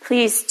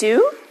 please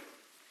do.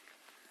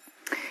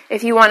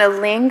 If you want to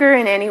linger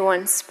in any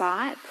one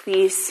spot,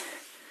 please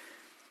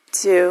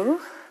do.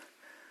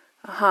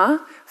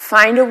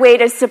 Find a way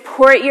to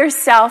support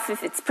yourself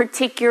if it's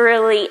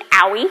particularly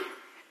owie.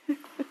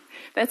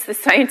 That's the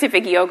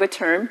scientific yoga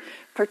term,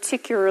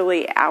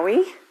 particularly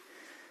owie.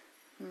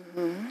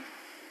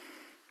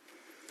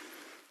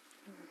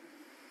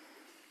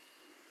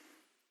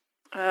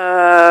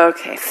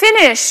 Okay,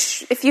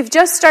 finish. If you've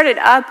just started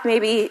up,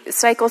 maybe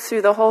cycle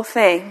through the whole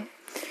thing.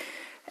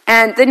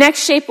 And the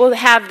next shape will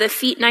have the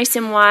feet nice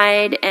and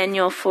wide, and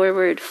you'll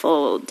forward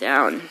fold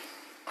down.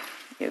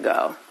 You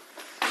go.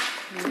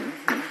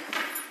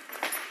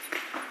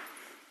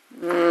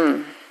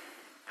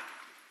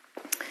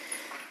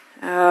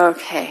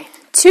 Okay,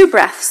 2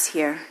 breaths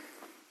here.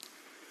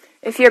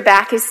 If your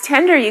back is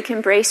tender, you can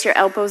brace your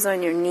elbows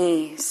on your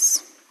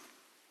knees.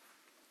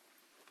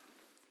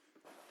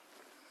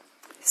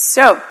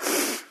 So,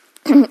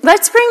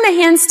 let's bring the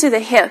hands to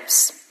the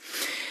hips.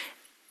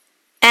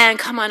 And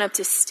come on up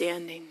to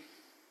standing.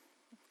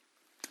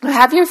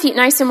 Have your feet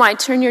nice and wide.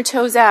 Turn your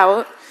toes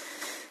out.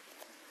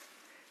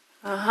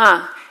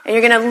 And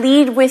you're going to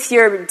lead with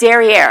your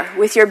derriere,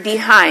 with your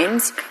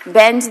behinds.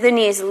 Bend the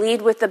knees.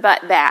 Lead with the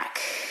butt back.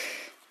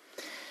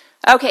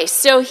 Okay,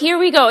 so here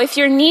we go. If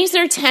your knees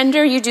are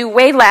tender, you do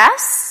way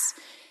less.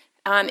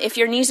 If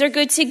your knees are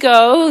good to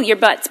go, your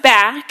butt's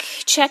back.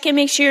 Check and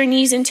make sure your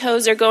knees and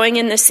toes are going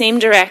in the same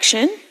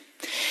direction.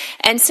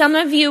 And some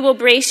of you will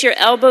brace your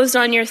elbows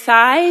on your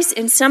thighs,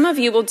 and some of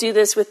you will do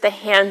this with the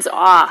hands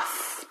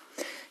off.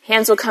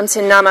 Hands will come to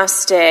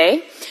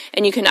namaste,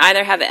 and you can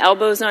either have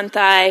elbows on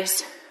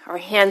thighs or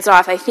hands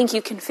off. I think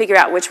you can figure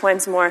out which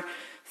one's more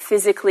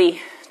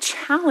physically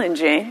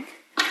challenging.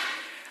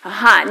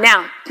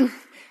 Now,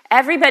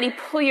 Everybody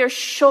pull your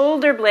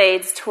shoulder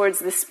blades towards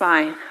the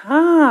spine.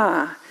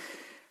 Are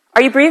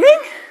you breathing?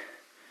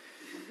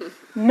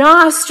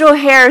 Nostril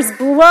hairs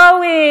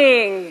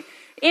blowing.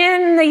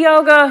 In the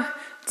yoga,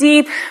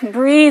 deep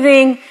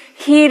breathing,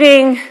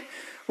 heating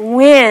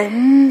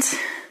wind.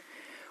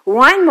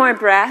 One more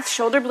breath,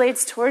 shoulder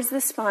blades towards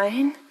the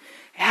spine.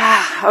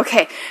 Yeah,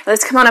 okay,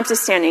 let's come on up to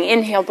standing.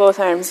 Inhale, both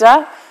arms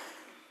up.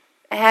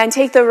 And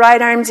take the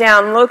right arm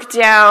down, look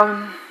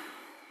down.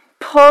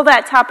 Pull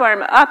that top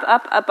arm up,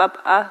 up, up, up,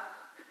 up.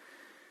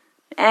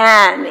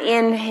 And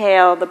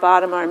inhale, the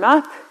bottom arm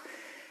up.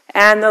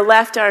 And the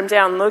left arm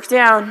down, look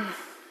down.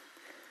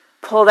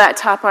 Pull that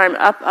top arm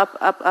up, up,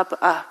 up, up,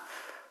 up.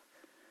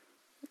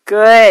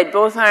 Good,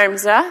 both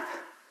arms up.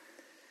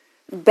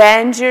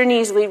 Bend your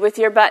knees, lead with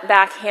your butt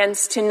back,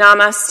 hands to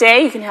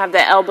namaste. You can have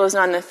the elbows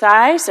on the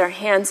thighs or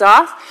hands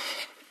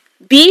off.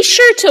 Be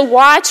sure to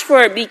watch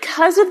for it.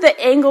 Because of the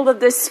angle of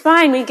the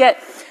spine, we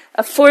get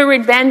a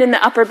forward bend in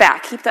the upper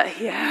back. Keep that,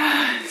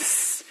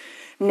 yes.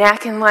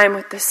 Neck in line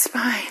with the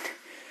spine.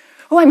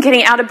 Oh, I'm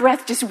getting out of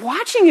breath just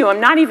watching you. I'm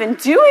not even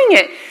doing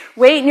it.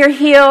 Weight in your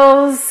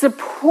heels.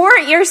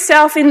 Support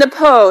yourself in the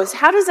pose.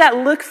 How does that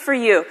look for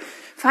you?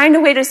 Find a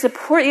way to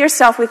support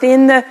yourself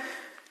within the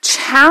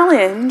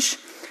challenge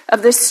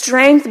of the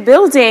strength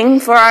building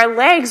for our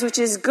legs, which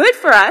is good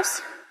for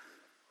us.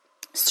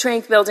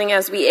 Strength building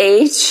as we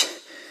age.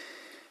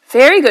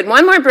 Very good.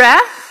 One more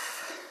breath.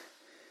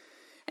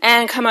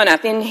 And come on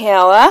up.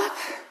 Inhale up.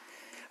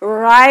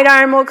 Right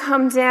arm will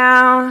come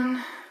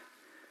down.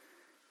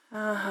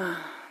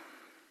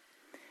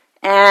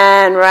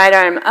 And right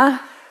arm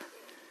up.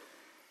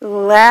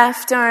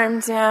 Left arm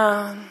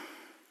down.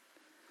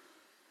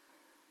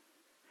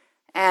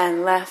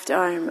 And left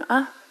arm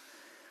up.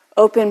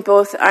 Open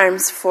both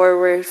arms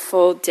forward,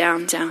 fold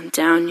down, down,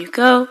 down you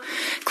go.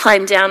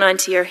 Climb down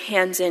onto your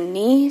hands and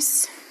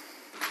knees.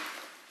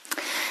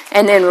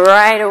 And then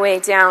right away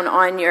down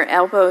on your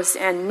elbows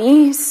and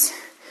knees.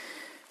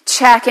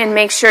 Check and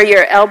make sure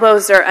your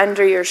elbows are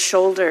under your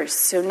shoulders,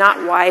 so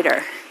not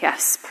wider.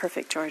 Yes,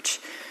 perfect, George.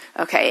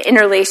 Okay,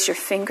 interlace your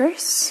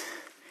fingers.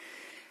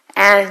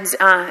 And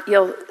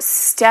you'll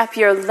step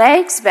your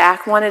legs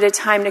back one at a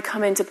time to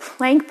come into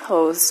plank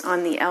pose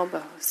on the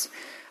elbows.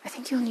 I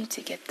think you'll need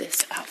to get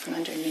this out from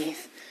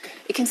underneath.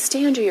 It can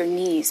stay under your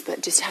knees,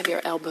 but just have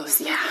your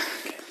elbows, yeah.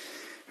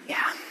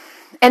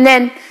 And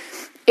then,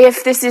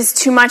 if this is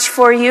too much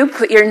for you,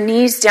 put your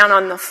knees down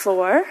on the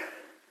floor.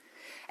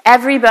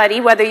 Everybody,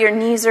 whether your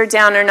knees are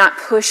down or not,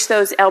 push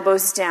those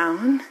elbows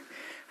down.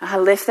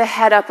 Lift the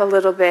head up a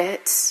little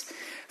bit.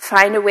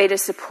 Find a way to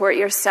support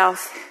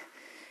yourself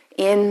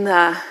in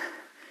the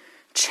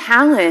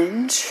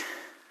challenge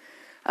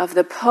of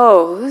the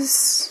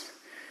pose.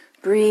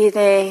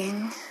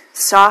 Breathing,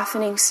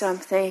 softening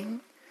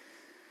something.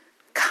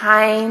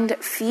 Kind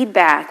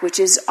feedback, which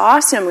is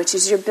awesome, which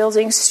is you're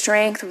building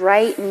strength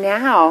right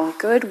now.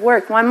 Good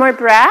work. One more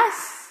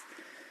breath.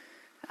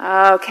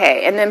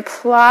 Okay, and then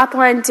plop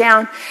on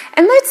down.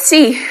 And let's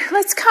see,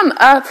 let's come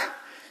up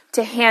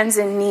to hands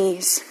and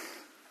knees.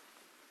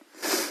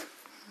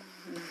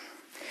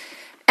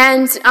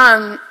 And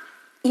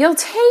you'll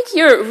take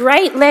your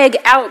right leg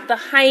out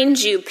behind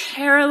you,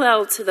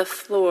 parallel to the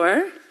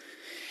floor.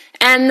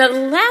 And the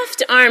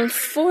left arm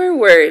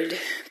forward,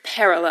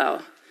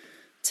 parallel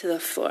to the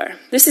floor.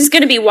 This is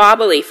going to be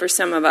wobbly for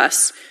some of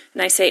us.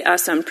 And I say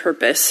us on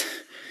purpose.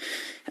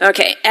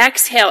 Okay,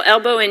 exhale,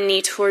 elbow and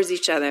knee towards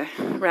each other.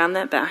 Round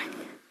that back.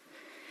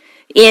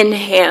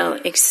 Inhale,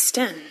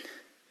 extend.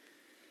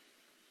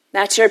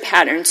 That's your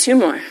pattern. Two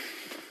more.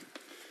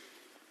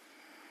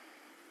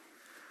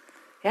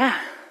 Yeah.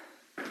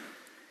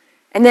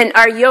 And then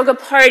our yoga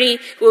party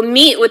will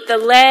meet with the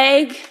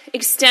leg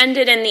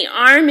extended and the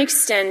arm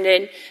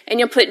extended, and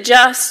you'll put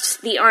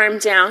just the arm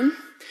down.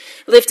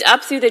 Lift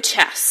up through the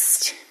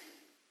chest.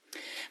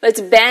 Let's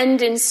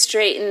bend and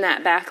straighten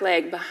that back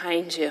leg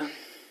behind you.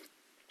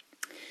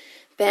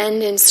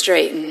 Bend and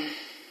straighten.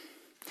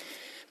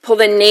 Pull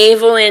the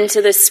navel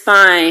into the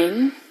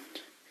spine.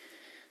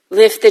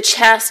 Lift the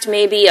chest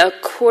maybe a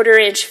 1/4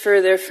 inch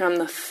further from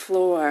the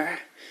floor.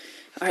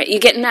 All right, you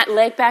getting that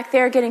leg back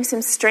there? Getting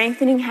some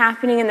strengthening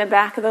happening in the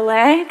back of the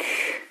leg?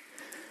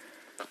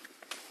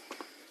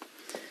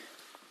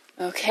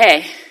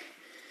 Okay.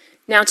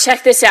 Now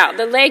check this out.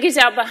 The leg is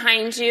out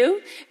behind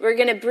you. We're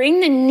going to bring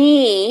the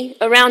knee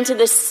around to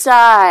the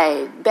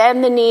side.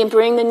 Bend the knee and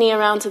bring the knee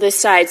around to the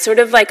side. Sort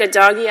of like a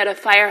doggy at a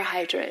fire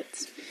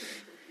hydrant.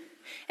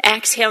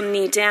 Exhale,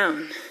 knee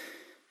down.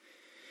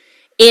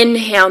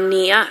 Inhale,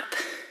 knee up.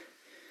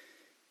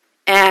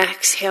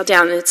 Exhale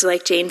down. It's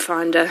like Jane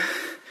Fonda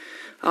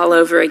all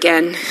over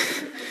again.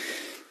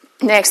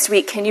 Next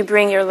week, can you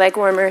bring your leg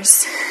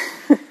warmers?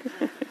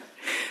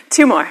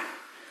 2 more.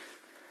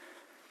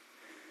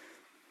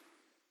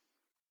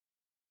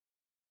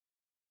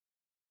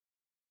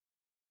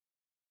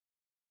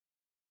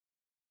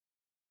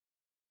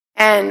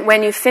 And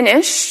when you've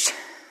finished,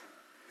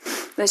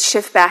 let's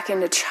shift back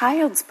into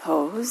child's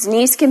pose.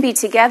 Knees can be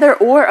together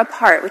or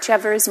apart,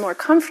 whichever is more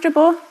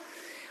comfortable.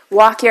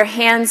 Walk your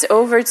hands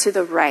over to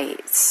the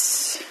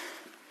right.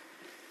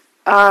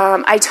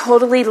 I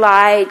totally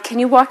lied. Can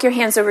you walk your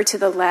hands over to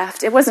the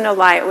left? It wasn't a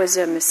lie, it was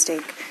a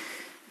mistake.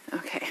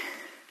 Okay.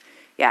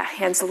 Yeah,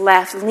 hands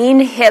left. Lean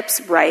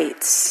hips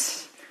right.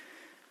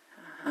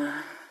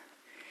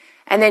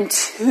 And then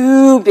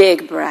 2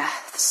 big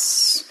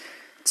breaths.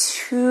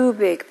 2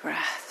 big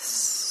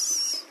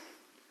breaths.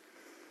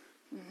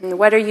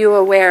 What are you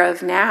aware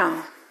of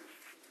now?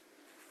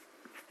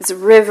 It's a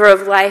river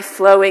of life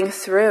flowing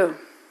through.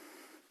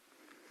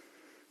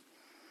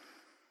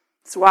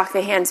 Let's walk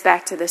the hands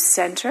back to the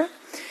center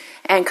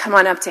and come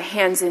on up to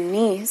hands and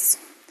knees.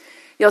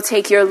 You'll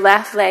take your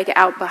left leg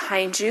out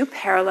behind you,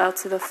 parallel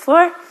to the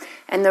floor,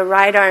 and the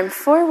right arm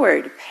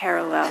forward,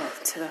 parallel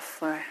to the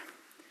floor.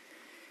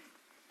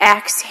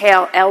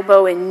 Exhale,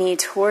 elbow and knee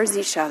towards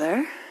each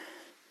other.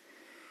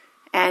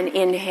 And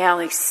inhale,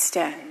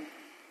 extend.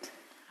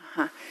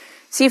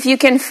 See if you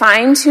can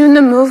fine-tune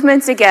the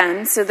movements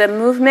again. So the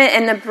movement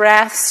and the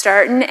breath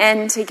start and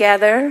end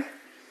together.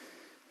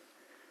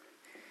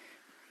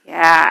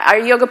 Yeah, our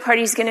yoga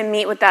party is going to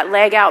meet with that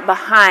leg out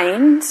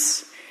behind.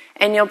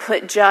 And you'll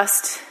put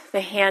just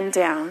the hand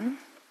down.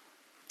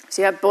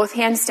 So you have both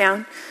hands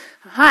down.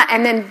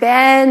 And then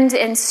bend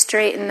and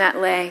straighten that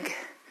leg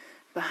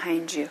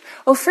behind you.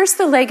 Oh, first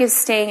the leg is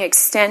staying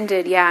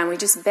extended. Yeah, and we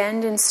just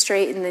bend and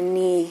straighten the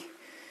knee.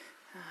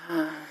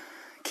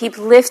 Keep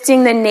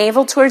lifting the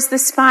navel towards the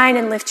spine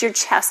and lift your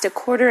chest a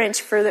 1/4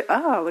 inch further.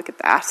 Oh, look at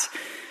that.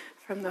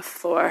 From the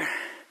floor.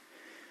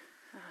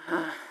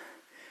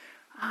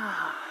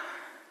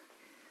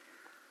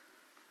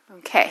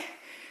 Okay.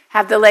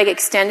 Have the leg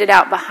extended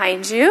out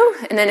behind you,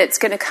 and then it's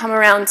going to come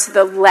around to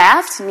the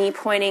left, knee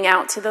pointing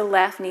out to the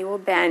left, knee will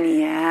bend.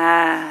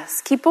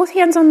 Yes. Keep both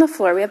hands on the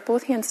floor. We have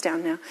both hands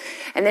down now.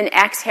 And then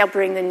exhale,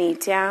 bring the knee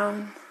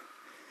down.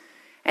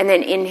 And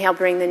then inhale,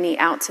 bring the knee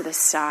out to the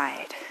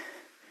side.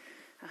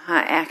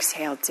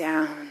 Exhale,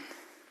 down.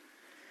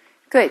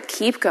 Good.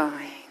 Keep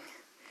going.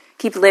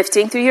 Keep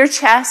lifting through your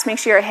chest. Make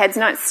sure your head's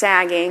not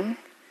sagging.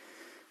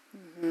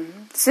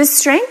 This is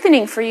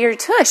strengthening for your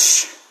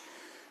tush.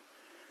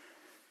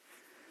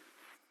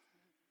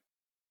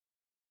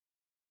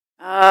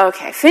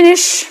 Okay,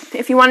 finish.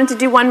 If you wanted to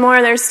do one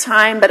more, there's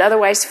time, but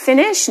otherwise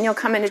finish, and you'll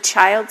come into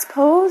child's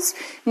pose.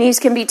 Knees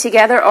can be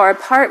together or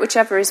apart,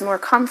 whichever is more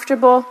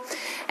comfortable.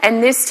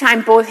 And this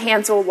time, both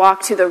hands will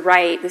walk to the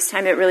right. This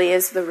time it really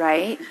is the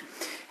right.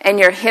 And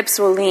your hips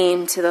will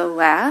lean to the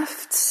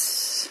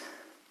left.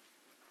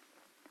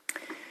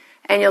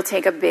 And you'll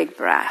take a big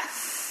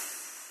breath.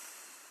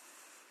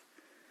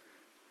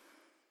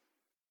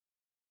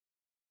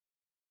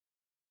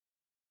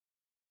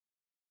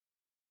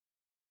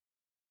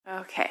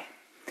 Okay,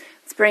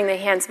 let's bring the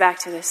hands back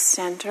to the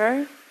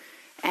center.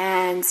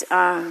 And,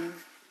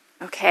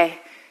 okay,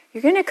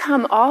 you're going to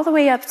come all the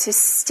way up to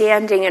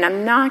standing, and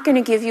I'm not going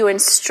to give you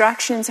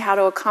instructions how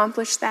to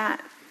accomplish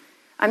that.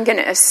 I'm going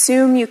to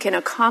assume you can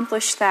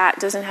accomplish that.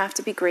 It doesn't have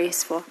to be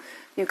graceful.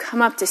 You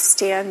come up to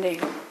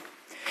standing.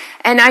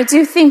 And I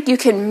do think you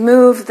can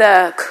move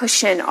the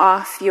cushion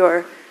off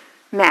your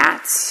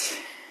mat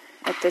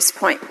at this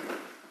point.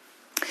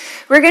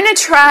 We're going to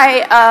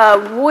try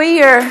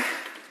warrior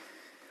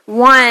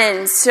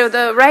 1. So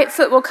the right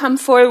foot will come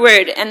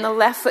forward and the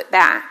left foot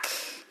back.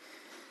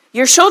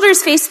 Your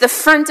shoulders face the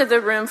front of the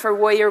room for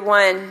warrior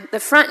 1. The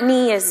front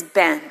knee is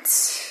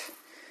bent.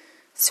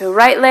 So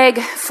right leg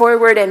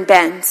forward and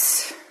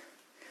bent.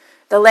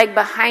 The leg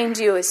behind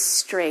you is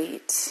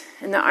straight,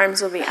 and the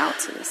arms will be out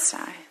to the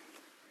side.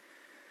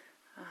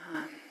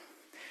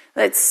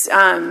 Let's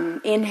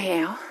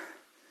inhale.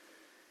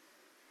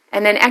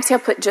 And then exhale,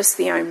 put just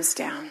the arms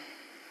down.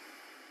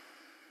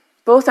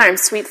 Both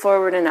arms sweep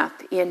forward and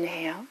up.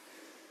 Inhale.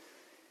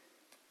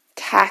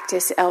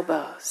 Cactus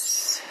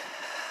elbows.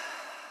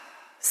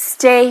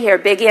 Stay here.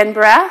 Big in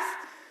breath.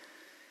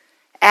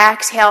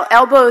 Exhale,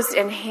 elbows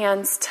and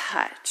hands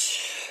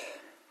touch.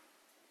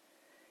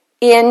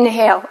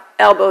 Inhale,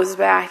 elbows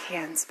back,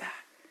 hands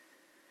back.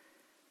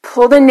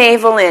 Pull the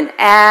navel in.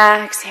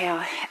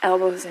 Exhale,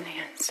 elbows and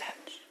hands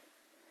touch.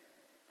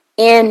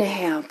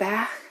 Inhale,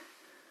 back.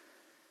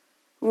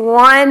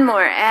 One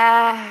more.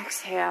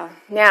 Exhale.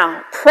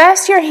 Now,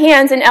 press your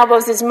hands and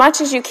elbows as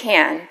much as you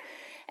can.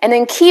 And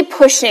then keep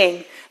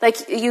pushing.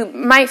 Like you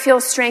might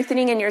feel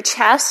strengthening in your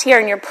chest here,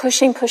 and you're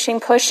pushing, pushing,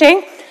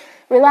 pushing.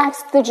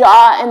 Relax the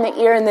jaw and the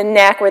ear and the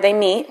neck where they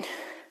meet.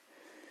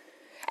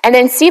 And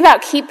then see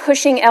about keep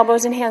pushing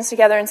elbows and hands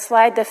together and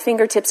slide the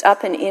fingertips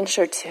up an inch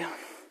or 2.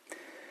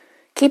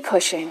 Keep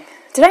pushing.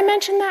 Did I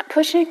mention that?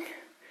 Pushing?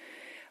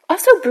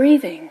 Also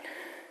breathing.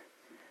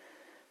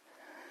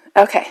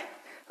 Okay.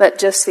 Let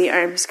just the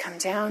arms come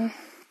down.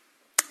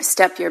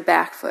 Step your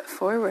back foot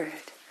forward.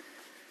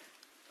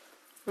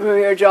 Roll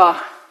your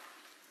jaw.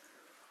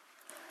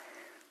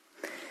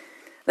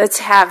 Let's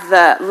have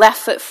the left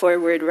foot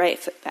forward, right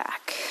foot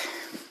back.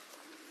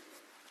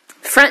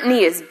 Front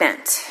knee is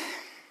bent.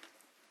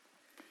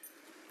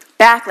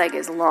 Back leg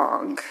is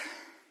long.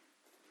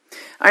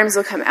 Arms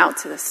will come out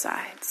to the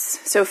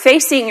sides. So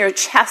facing your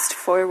chest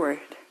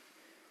forward.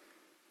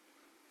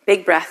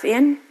 Big breath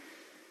in.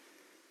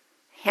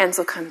 Hands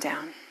will come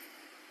down.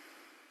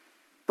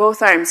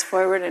 Both arms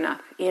forward and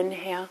up.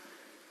 Inhale.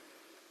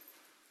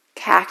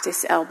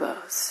 Cactus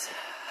elbows.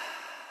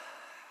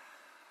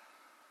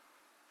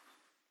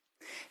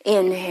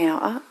 Inhale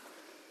up.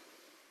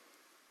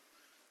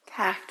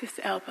 Cactus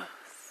elbows.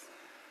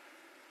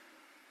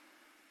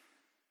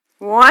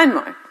 One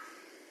more.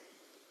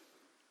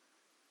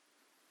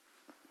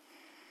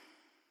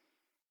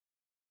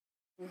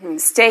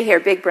 Stay here.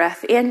 Big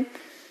breath in.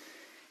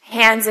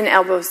 Hands and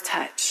elbows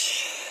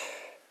touch.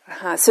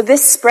 So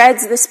this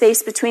spreads the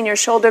space between your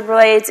shoulder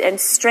blades and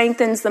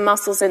strengthens the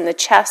muscles in the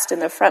chest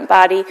and the front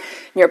body.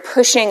 And you're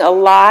pushing a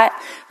lot,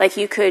 like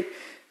you could,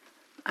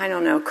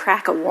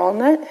 crack a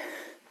walnut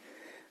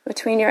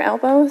between your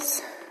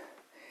elbows.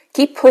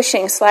 Keep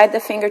pushing. Slide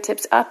the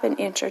fingertips up an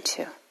inch or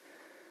two.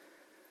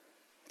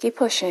 Keep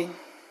pushing.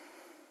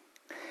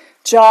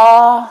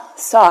 Jaw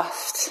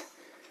soft.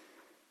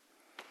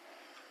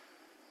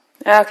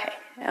 Okay,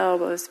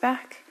 elbows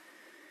back.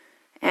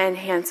 And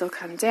hands will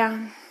come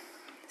down.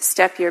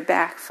 Step your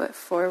back foot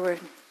forward.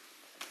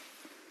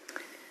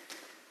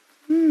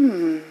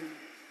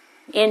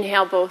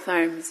 Inhale, both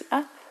arms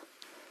up.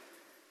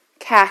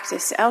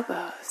 Cactus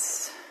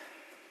elbows.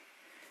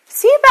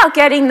 See about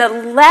getting the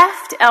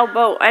left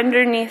elbow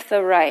underneath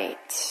the right.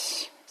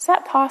 Is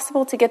that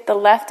possible to get the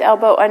left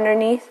elbow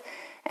underneath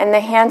and the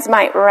hands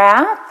might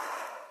wrap?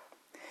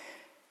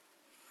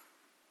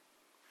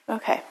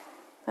 Okay,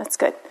 that's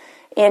good.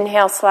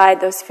 Inhale,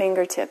 slide those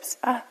fingertips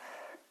up.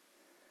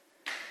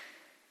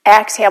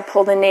 Exhale,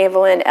 pull the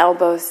navel in,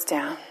 elbows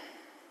down.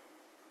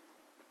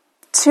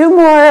 2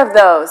 more of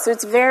those. So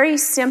it's very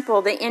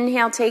simple. The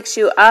inhale takes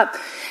you up,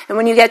 and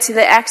when you get to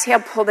the exhale,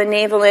 pull the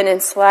navel in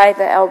and slide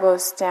the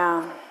elbows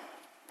down.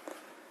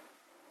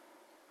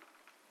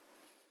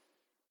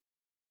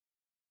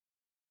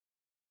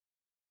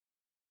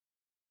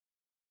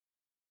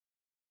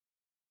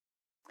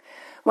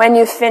 When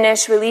you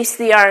finish, release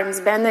the arms,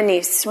 bend the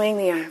knees, swing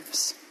the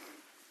arms.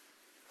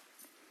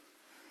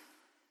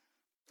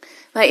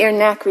 Let your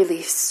neck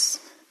release.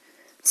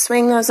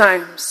 Swing those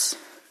arms.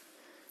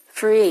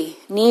 Free.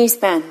 Knees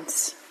bend.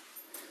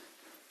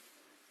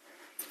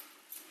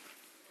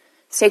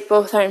 Take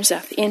both arms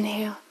up.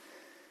 Inhale.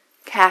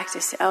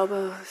 Cactus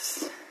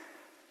elbows.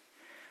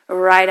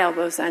 Right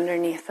elbows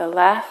underneath the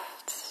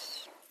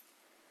left.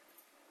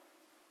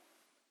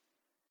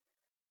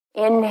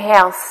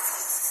 Inhale.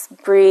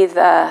 Breathe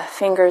the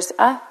fingers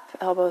up,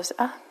 elbows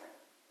up.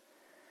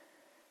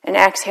 And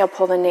exhale,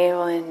 pull the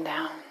navel in,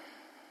 down.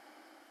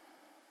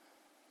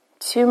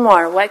 2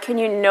 more. What can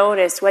you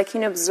notice? What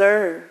can you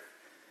observe?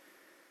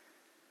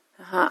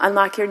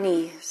 Unlock your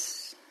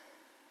knees.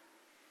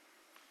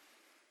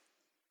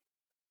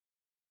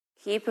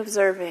 Keep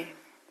observing.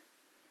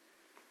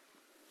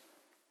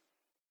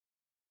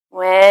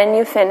 When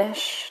you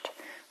finished,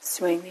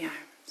 swing the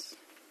arms.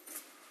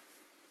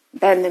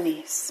 Bend the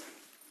knees.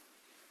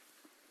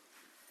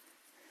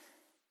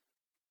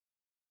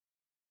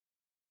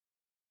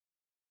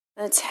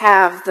 Let's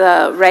have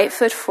the right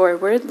foot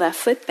forward, left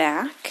foot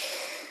back.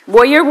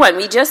 Warrior 1,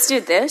 we just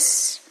did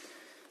this.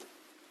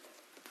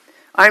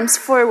 Arms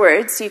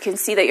forward, so you can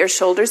see that your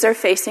shoulders are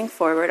facing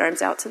forward,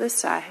 arms out to the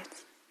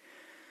sides.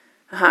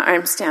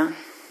 Arms down.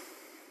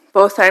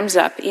 Both arms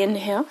up.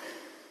 Inhale.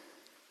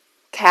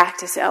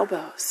 Cactus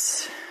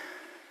elbows.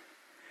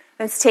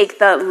 Let's take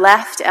the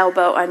left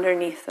elbow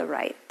underneath the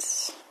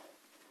right.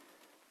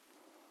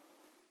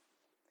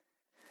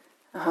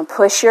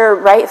 Push your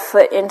right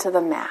foot into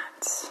the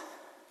mat.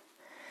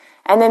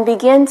 And then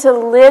begin to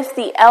lift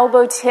the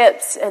elbow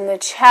tips and the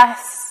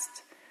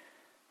chest.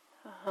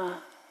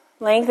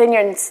 Lengthen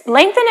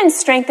and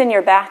strengthen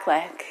your back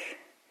leg.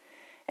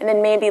 And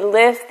then maybe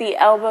lift the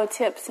elbow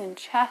tips and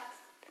chest.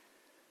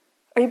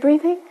 Are you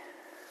breathing?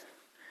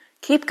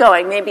 Keep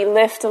going. Maybe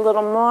lift a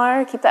little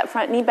more. Keep that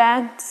front knee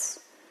bent.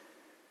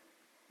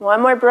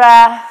 One more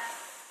breath.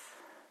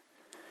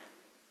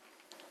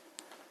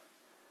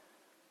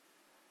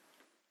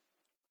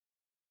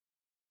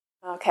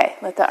 Okay,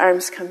 let the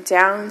arms come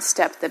down.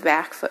 Step the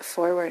back foot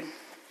forward.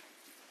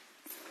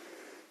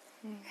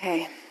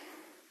 Okay.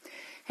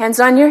 Hands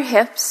on your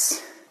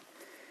hips.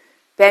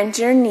 Bend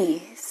your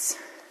knees.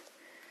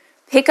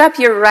 Pick up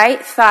your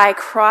right thigh,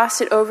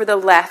 cross it over the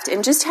left,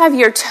 and just have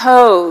your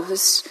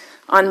toes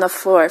on the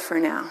floor for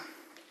now.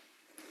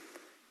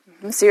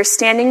 So your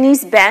standing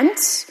knees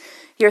bent.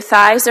 Your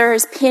thighs are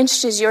as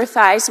pinched as your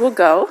thighs will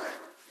go.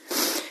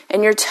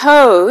 And your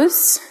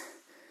toes,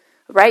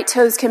 right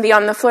toes can be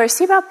on the floor.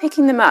 See about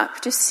picking them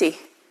up. Just see.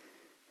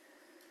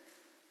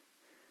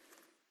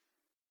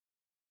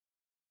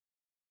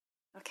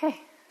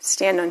 Okay,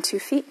 stand on 2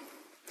 feet.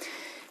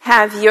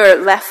 Have your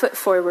left foot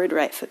forward,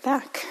 right foot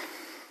back.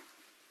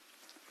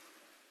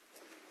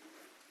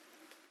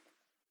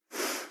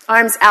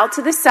 Arms out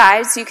to the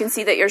sides so you can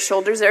see that your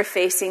shoulders are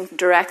facing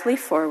directly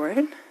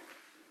forward.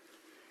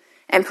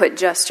 And put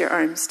just your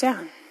arms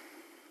down.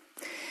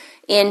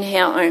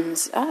 Inhale,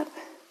 arms up.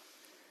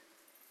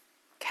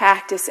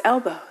 Cactus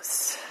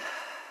elbows.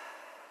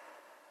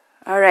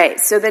 All right,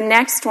 so the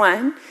next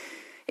one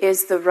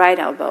is the right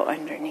elbow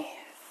underneath.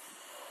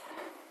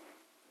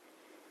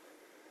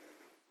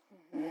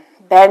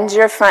 Bend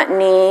your front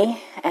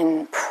knee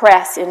and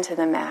press into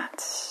the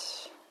mat.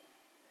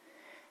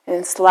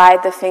 And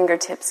slide the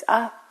fingertips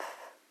up.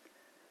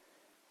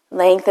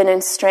 Lengthen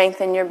and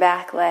strengthen your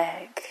back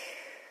leg.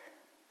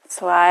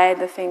 Slide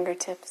the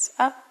fingertips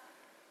up.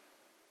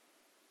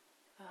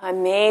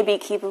 Maybe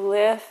keep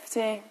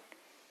lifting.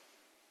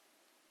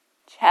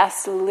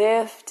 Chest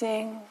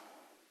lifting.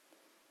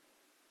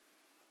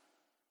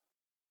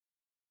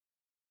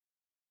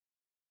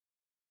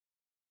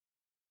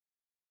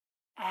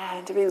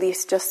 And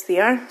release just the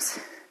arms.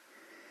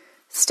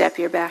 Step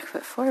your back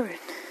foot forward.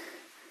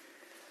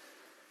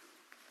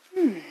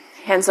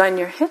 Hands on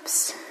your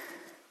hips.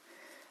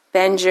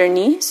 Bend your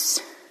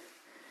knees.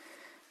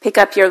 Pick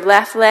up your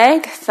left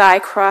leg. Thigh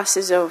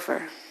crosses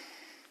over.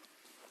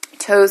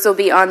 Toes will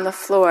be on the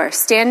floor.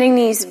 Standing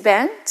knees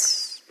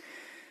bent.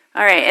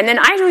 All right, and then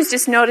I was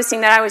just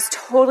noticing that I was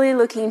totally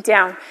looking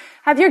down.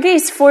 Have your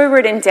gaze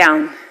forward and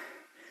down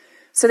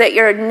so that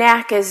your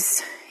neck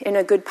is in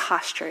a good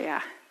posture,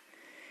 yeah.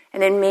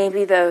 And then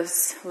maybe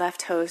those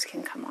left toes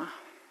can come off.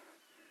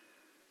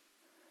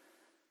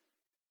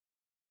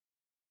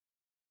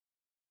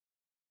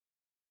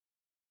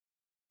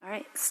 All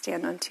right,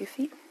 stand on 2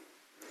 feet.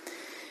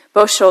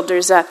 Both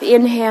shoulders up.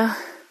 Inhale.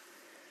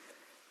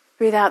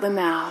 Breathe out the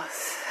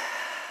mouth.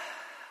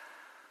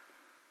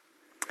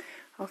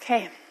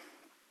 Okay.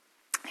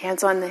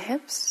 Hands on the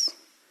hips.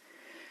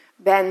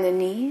 Bend the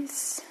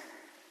knees.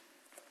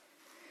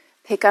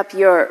 Pick up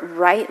your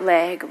right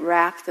leg,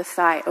 wrap the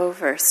thigh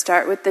over.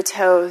 Start with the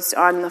toes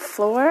on the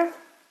floor,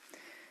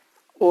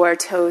 or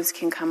toes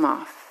can come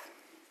off.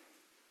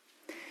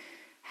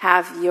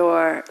 Have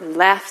your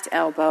left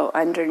elbow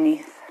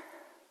underneath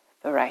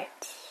the right.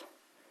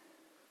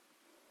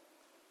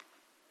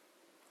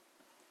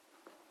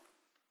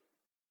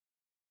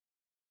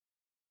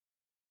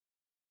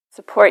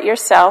 Support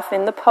yourself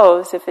in the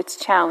pose if it's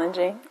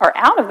challenging, or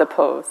out of the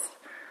pose.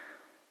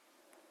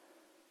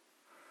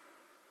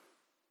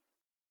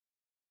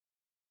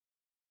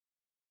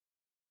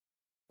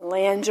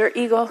 Land your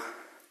eagle.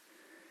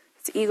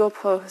 It's eagle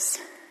pose,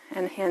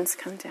 and hands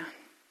come down.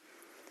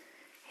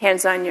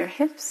 Hands on your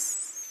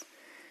hips.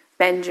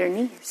 Bend your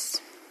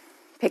knees.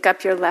 Pick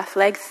up your left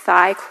leg.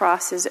 Thigh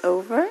crosses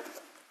over.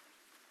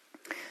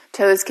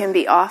 Toes can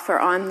be off or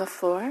on the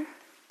floor.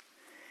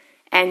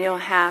 And you'll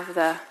have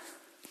the,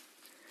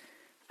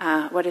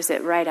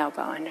 right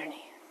elbow underneath.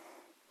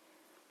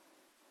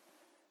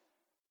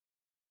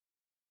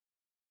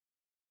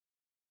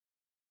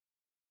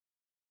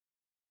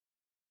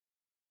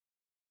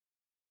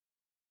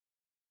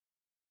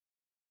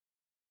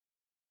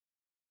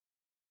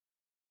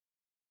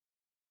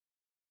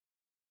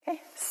 Okay,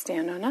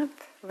 stand on up,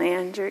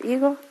 land your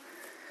eagle.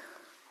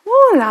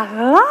 Ooh la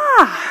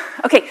la!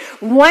 Okay,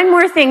 one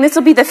more thing. This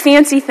will be the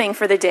fancy thing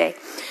for the day.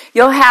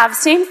 You'll have,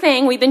 same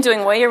thing, we've been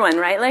doing warrior one,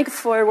 right leg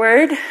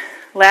forward,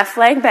 left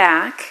leg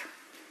back,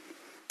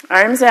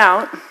 arms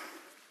out,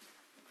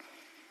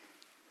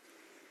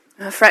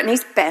 front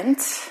knees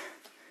bent.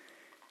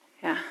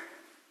 Yeah.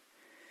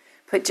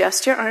 Put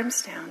just your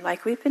arms down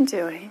like we've been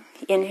doing.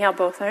 Inhale,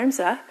 both arms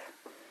up.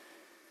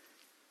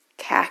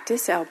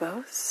 Cactus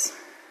elbows.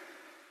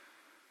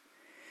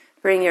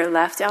 Bring your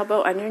left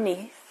elbow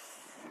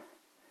underneath.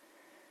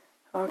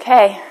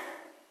 Okay.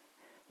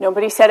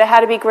 Nobody said it had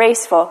to be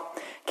graceful.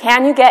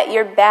 Can you get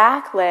your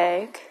back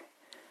leg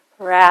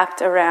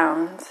wrapped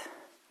around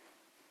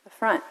the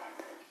front?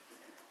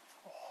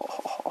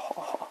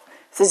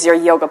 This is your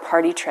yoga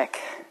party trick.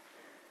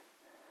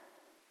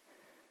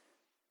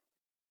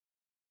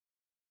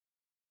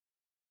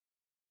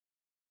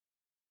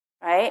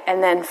 Right?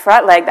 And then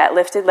front leg, that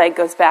lifted leg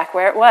goes back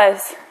where it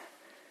was.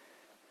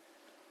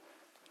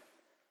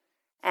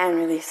 And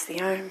release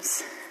the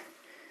arms.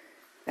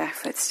 Back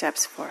foot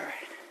steps forward.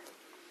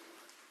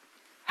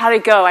 How'd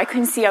it go? I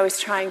couldn't see. I was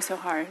trying so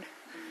hard.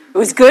 It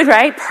was good,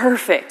 right?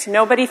 Perfect.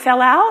 Nobody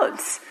fell out?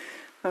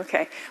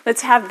 Okay.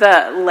 Let's have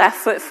the left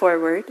foot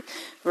forward,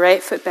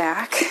 right foot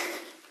back.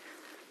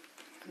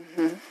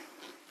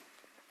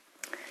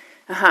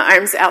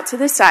 Arms out to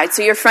the side.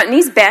 So your front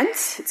knee's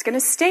bent. It's going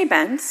to stay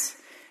bent.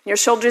 Your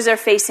shoulders are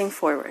facing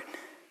forward.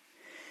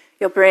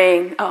 You'll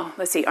bring,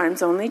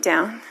 arms only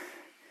down.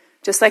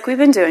 Just like we've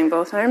been doing,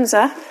 both arms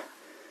up.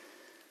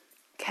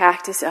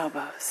 Cactus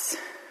elbows.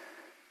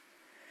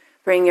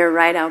 Bring your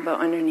right elbow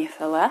underneath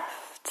the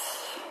left.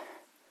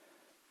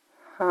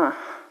 Okie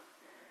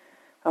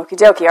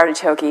dokie,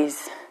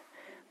 artichokes.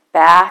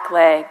 Back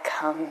leg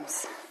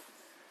comes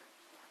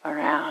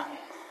around.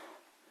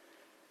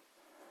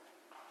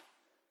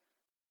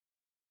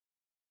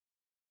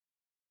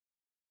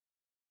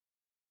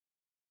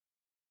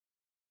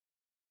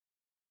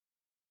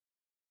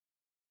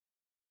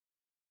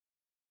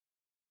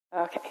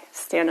 Okay,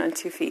 stand on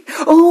 2 feet.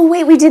 Oh,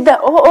 wait, we did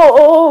that.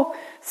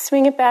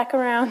 Swing it back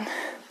around.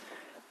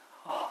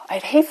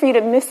 I'd hate for you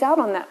to miss out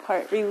on that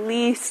part.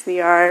 Release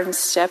the arms,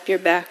 step your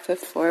back foot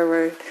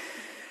forward.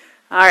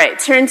 All right,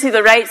 turn to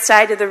the right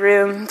side of the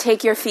room.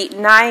 Take your feet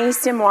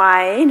nice and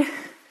wide.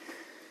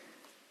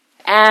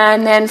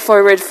 And then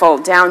forward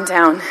fold. Down,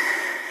 down,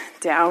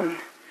 down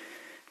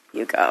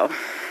you go.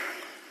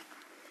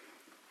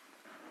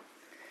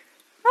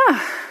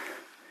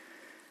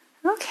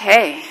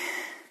 Okay.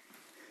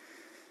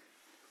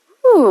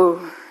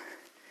 Ooh.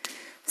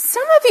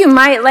 Some of you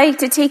might like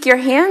to take your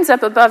hands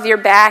up above your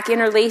back,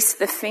 interlace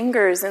the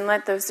fingers, and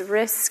let those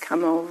wrists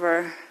come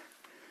over.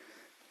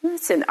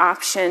 That's an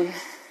option.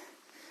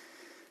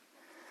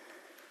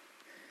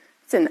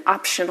 It's an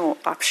optional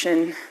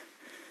option.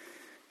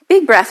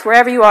 Big breath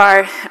wherever you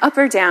are, up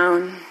or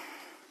down.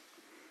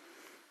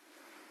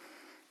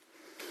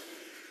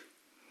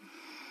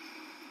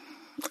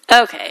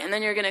 Okay, and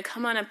then you're going to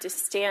come on up to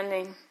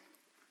standing.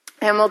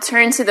 And we'll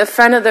turn to the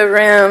front of the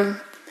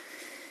room.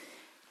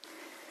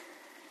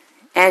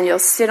 And you'll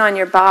sit on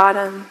your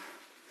bottom,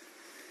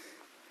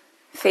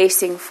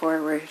 facing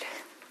forward.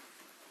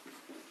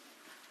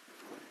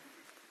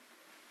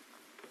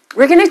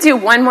 We're going to do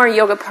one more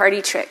yoga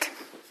party trick.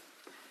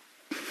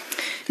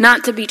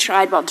 Not to be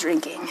tried while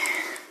drinking.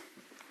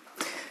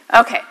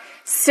 Okay,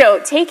 so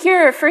take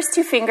your first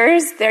two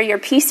fingers, they're your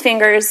peace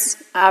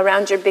fingers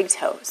around your big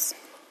toes.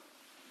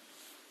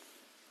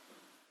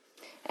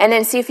 And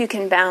then see if you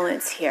can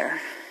balance here.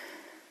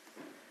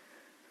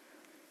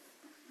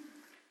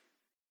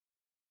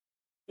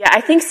 Yeah,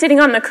 I think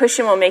sitting on the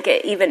cushion will make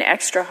it even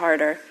extra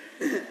harder.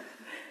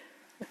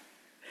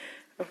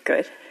 Oh,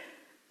 good.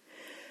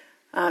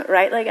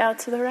 Right leg out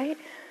to the right.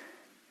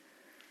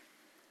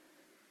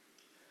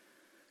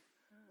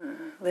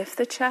 Lift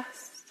the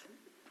chest.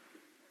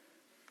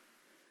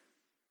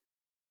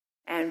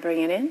 And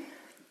bring it in.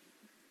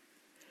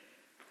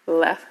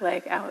 Left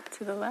leg out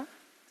to the left.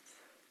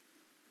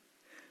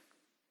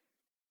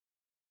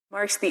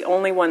 Mark's the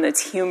only one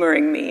that's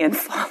humoring me and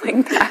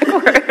falling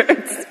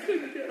backwards.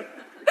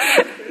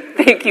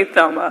 Thank you,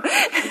 Thelma.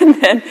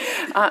 And then,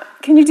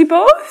 can you do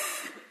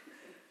both?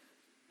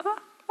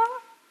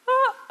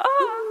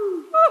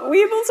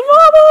 Weebles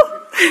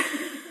wobble.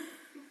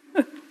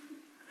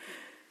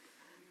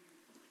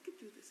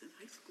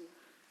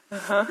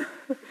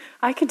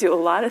 I could do a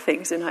lot of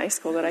things in high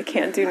school that I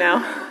can't do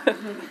now.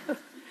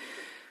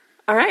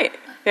 All right.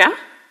 Yeah?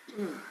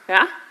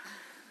 Yeah?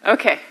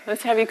 Okay.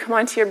 Let's have you come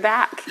onto your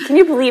back. Can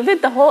you believe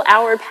it? The whole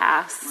hour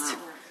passed.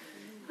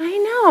 I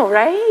know,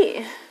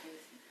 right?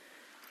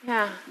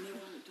 Yeah.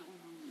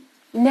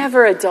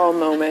 Never a dull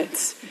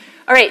moment.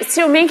 All right.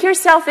 So make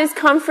yourself as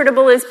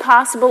comfortable as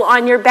possible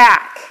on your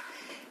back.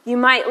 You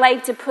might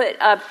like to put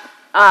a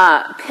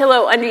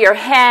pillow under your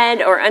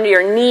head or under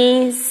your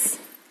knees.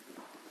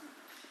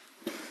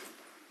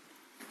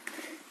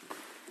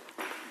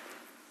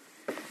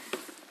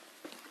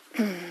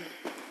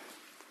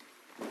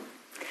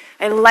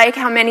 I like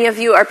how many of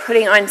you are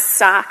putting on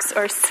socks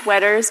or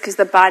sweaters because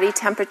the body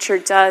temperature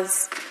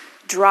does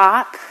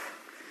drop.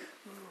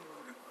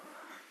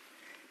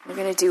 We're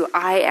going to do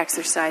eye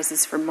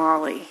exercises for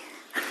Molly.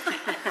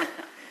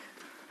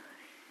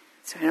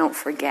 So I don't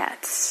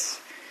forget.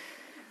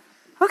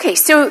 Okay,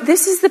 so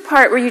this is the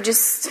part where you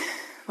just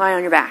lie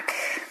on your back.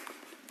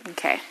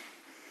 Okay.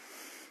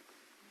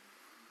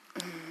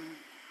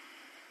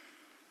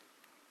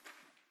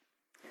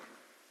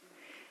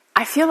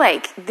 I feel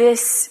like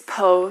this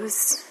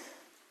pose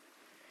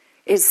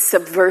is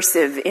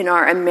subversive in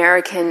our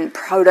American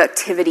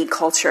productivity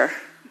culture.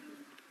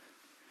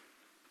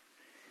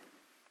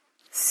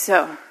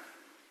 So,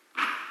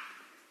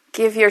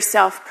 give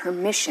yourself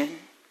permission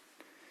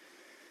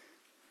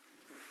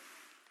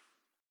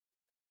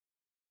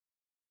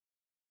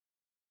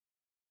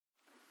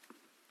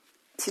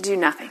to do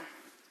nothing.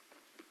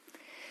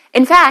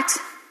 In fact,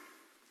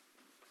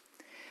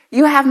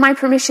 you have my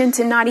permission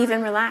to not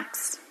even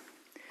relax.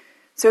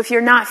 So if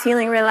you're not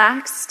feeling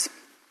relaxed,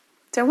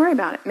 don't worry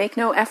about it. Make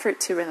no effort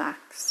to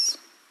relax.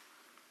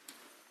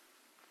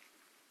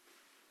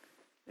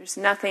 There's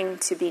nothing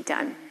to be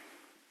done.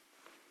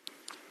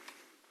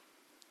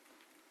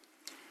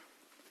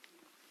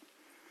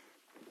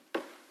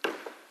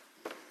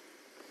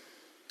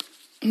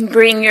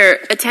 Bring your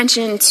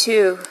attention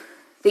to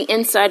the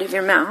inside of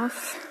your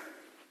mouth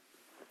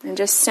and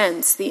just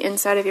sense the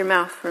inside of your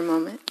mouth for a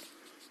moment.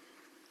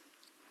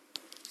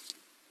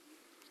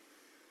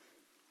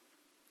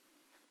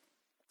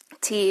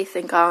 Teeth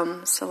and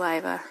gums,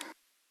 saliva.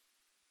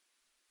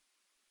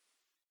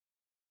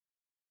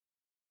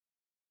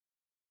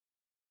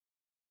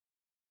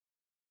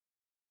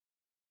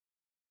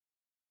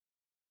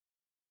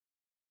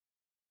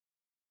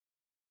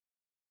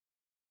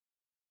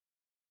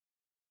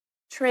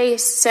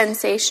 Trace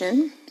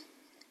sensation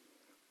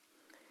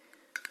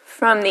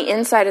from the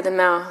inside of the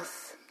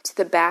mouth to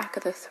the back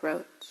of the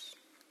throat,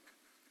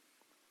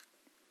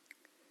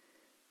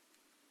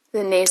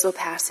 the nasal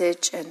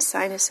passage and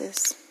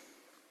sinuses.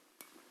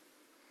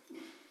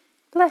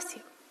 Bless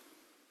you.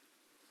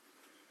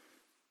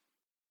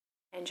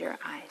 And your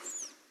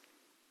eyes,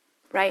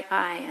 right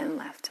eye and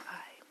left eye.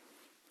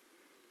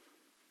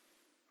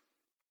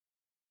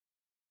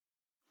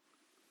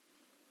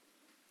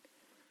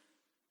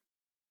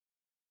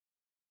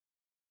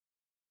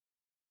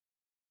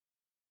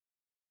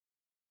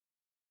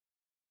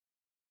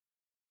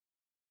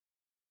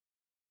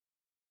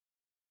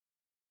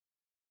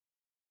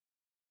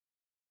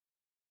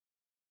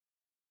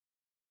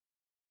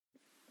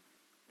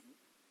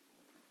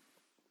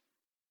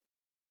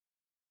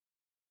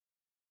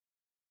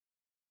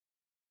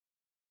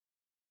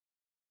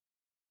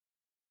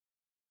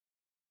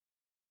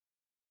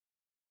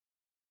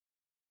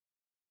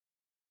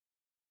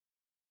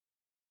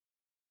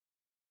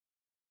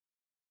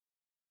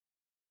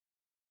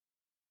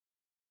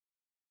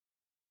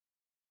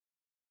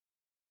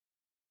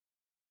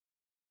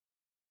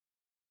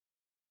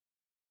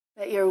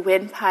 Let your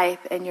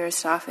windpipe and your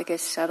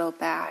esophagus settle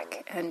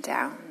back and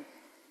down.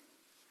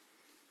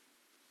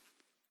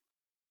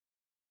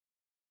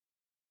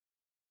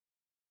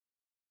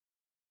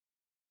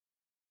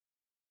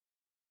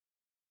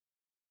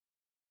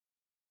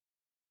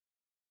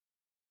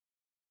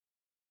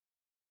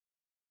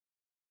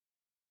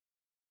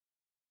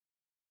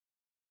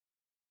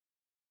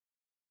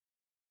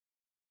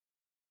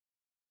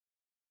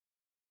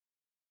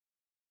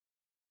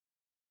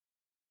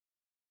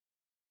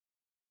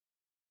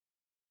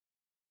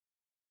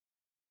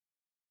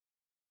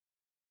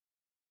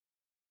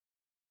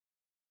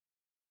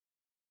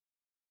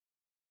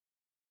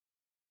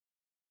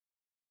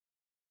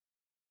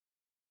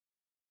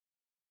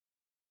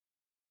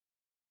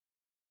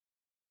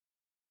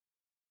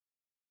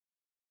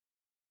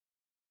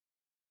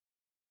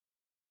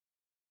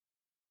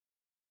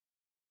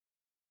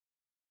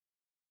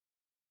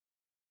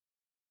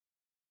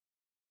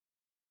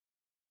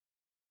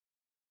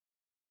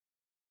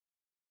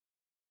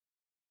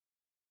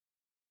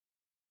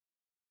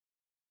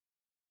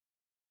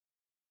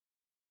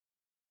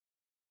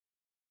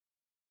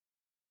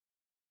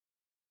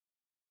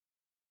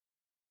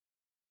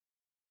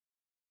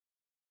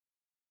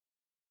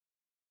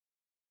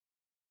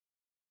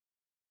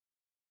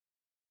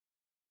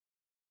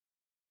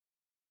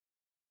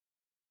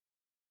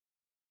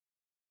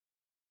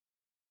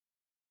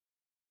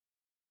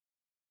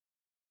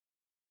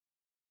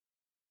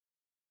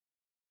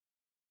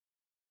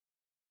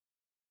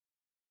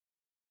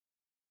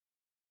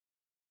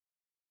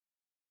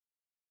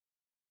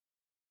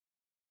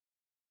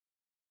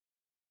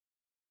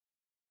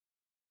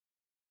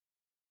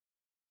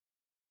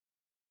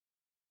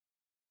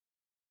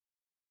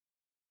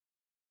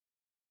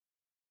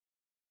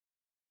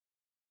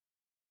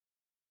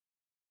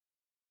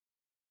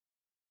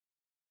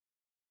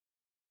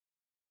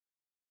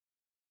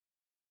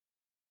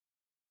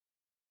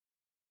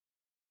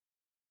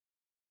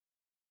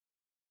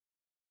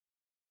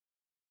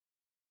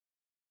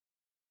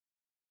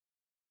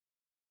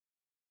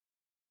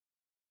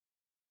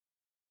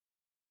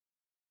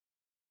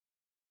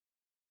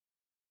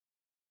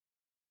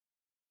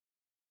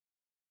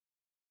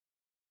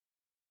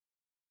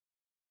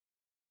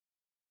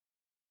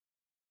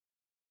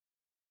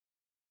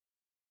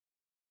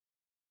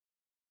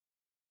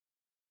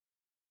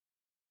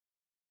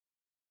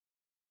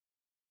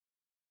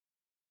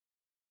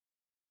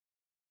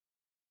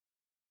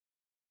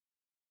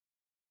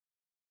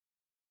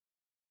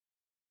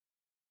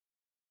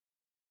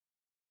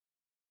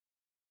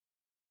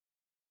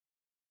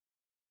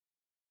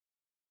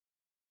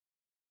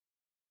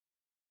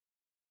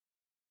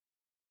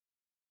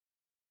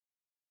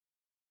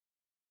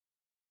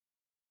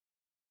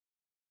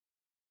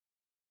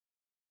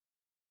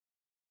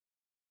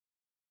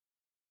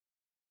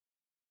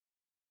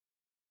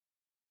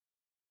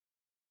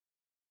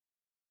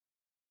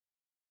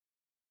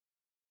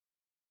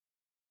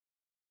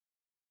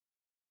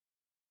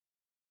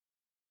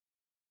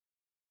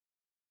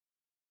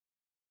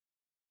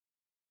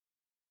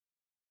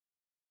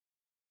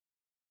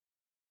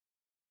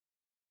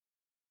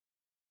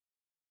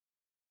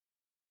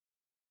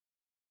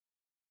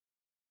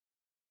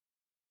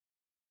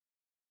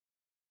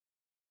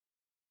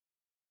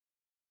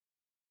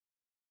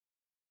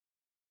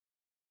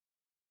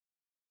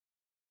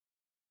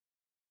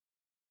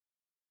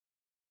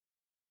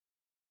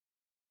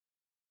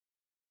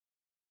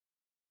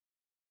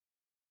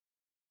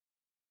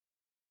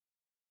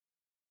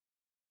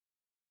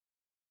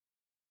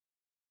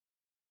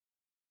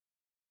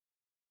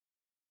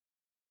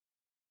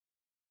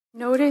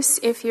 Notice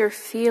if you're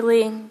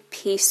feeling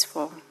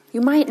peaceful.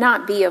 You might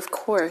not be, of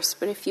course,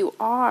 but if you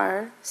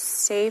are,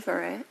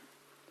 savor it.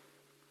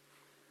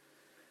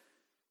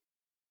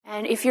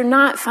 And if you're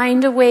not,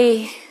 find a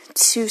way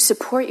to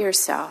support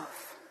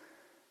yourself.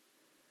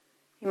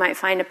 You might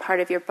find a part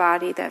of your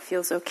body that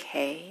feels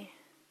okay.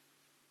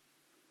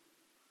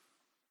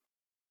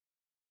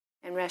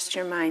 And rest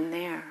your mind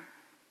there.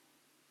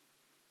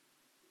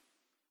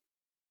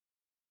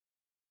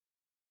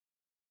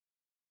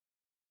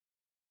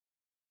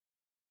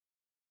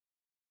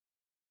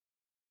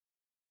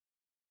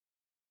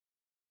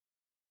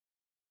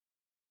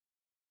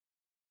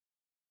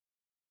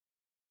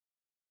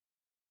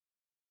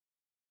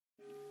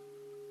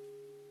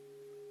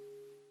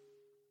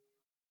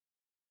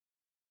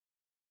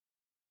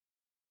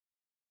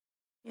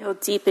 You'll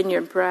deepen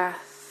your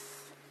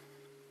breath.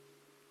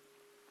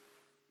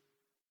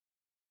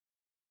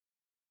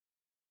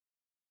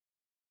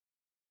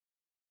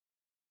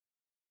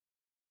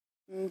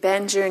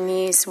 Bend your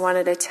knees one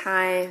at a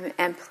time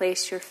and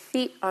place your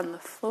feet on the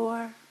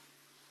floor.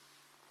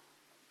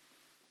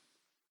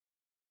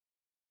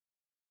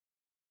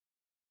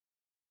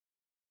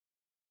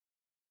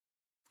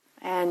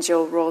 And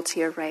you'll roll to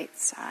your right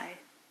side.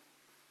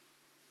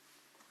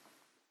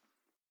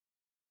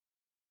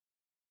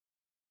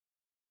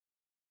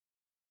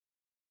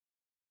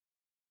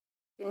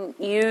 You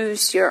can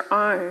use your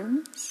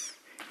arms,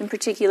 in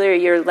particular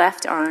your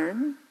left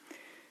arm,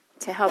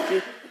 to help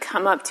you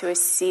come up to a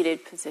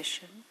seated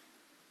position.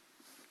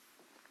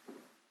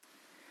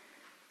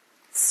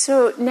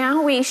 So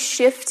now we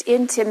shift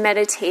into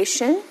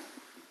meditation.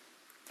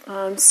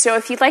 So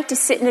if you'd like to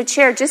sit in a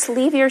chair, just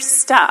leave your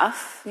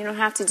stuff. You don't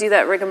have to do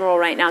that rigmarole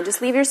right now.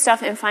 Just leave your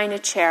stuff and find a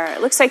chair.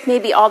 It looks like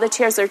maybe all the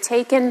chairs are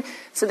taken,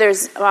 so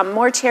there's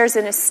more chairs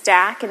in a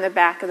stack in the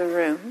back of the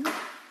room.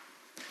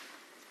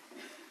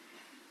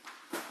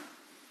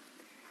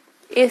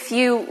 If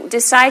you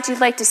decide you'd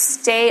like to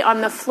stay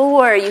on the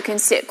floor, you can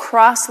sit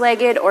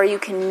cross-legged or you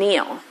can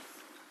kneel.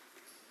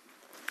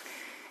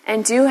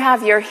 And do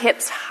have your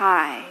hips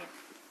high.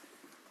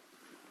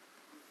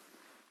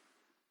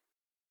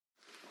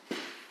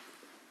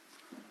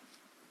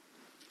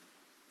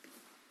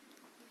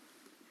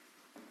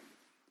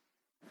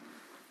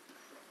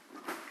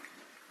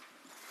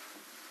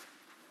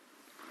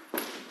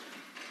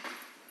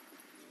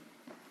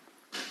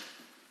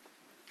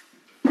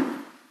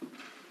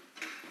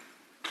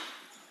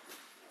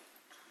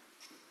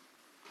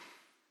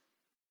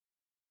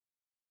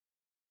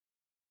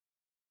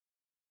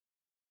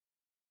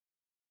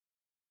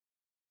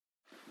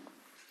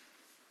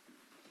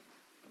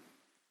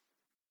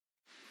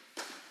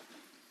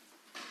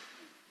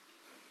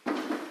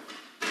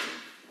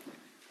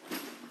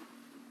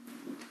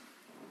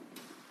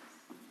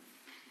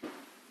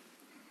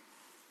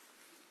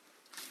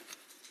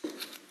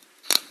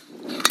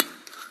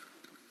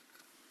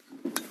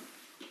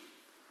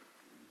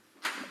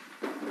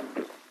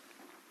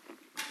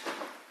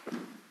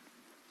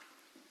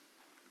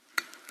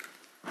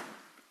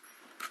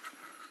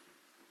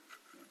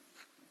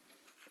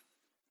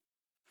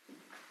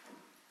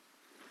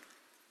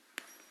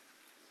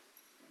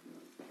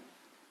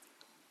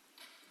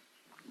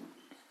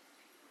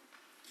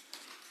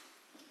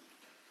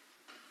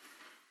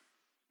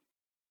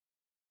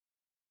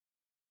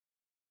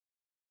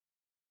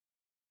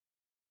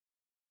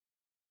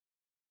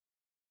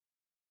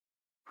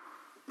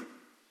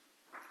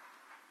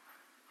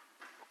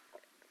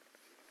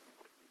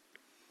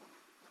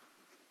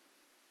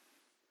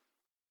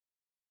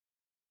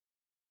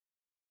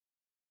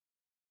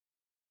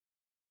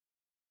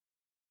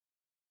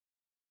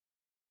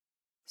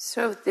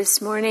 So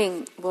this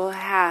morning we'll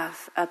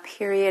have a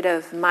period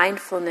of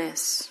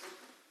mindfulness,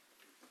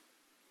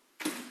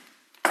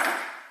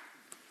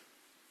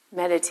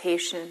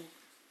 meditation,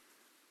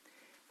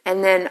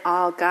 and then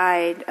I'll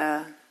guide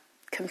a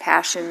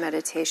compassion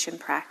meditation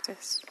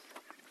practice.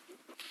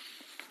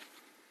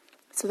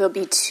 So there'll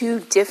be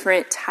two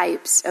different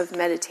types of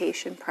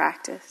meditation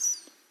practice.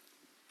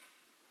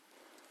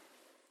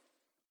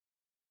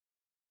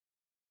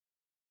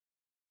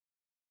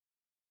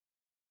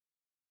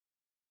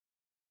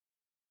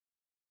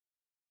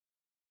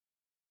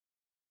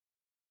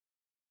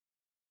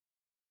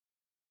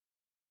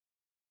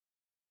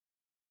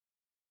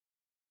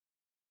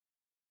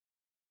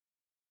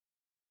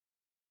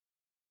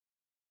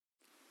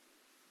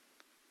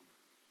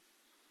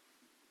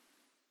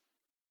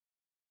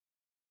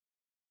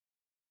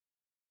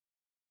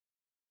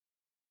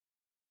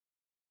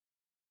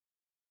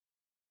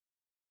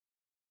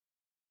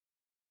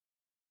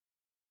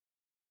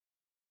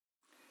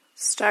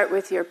 Start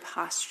with your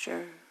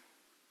posture.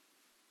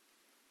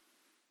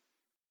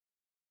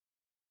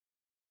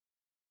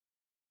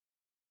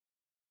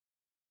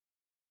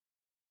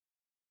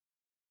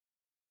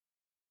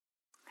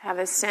 Have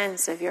a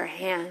sense of your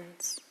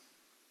hands.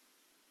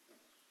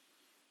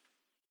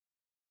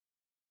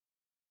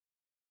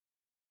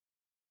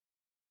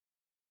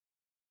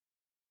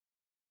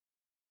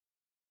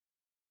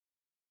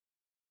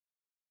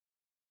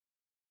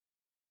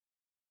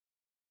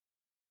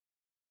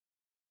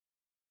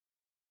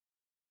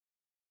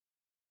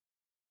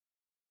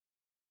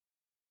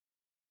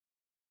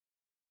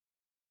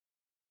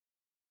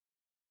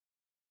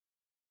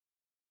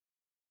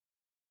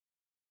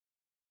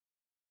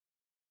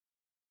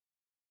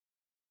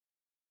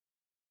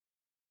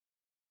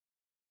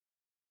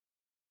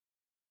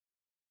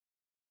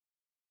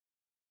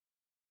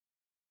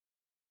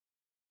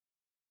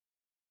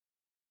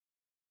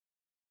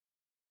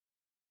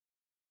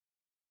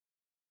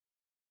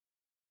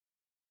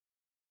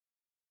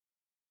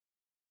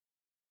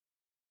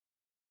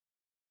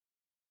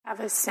 Have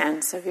a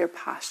sense of your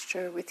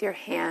posture with your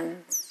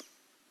hands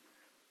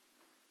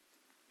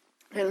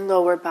and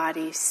lower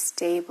body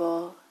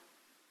stable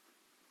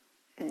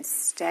and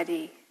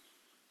steady.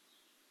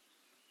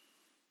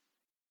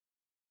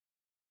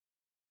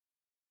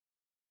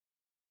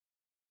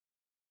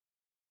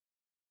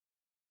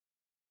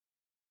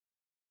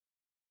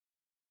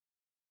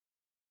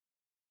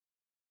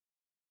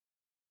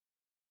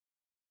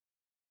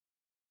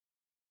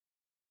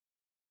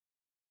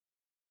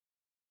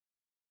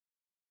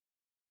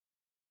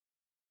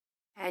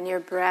 And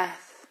your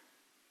breath.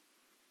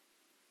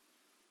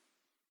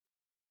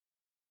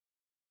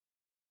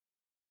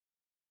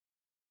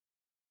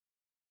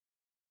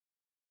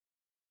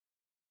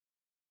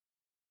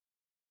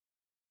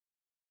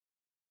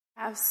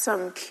 Have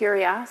some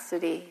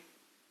curiosity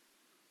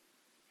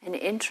and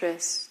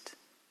interest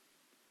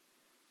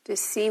to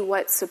see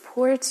what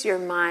supports your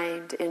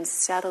mind in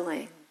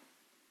settling.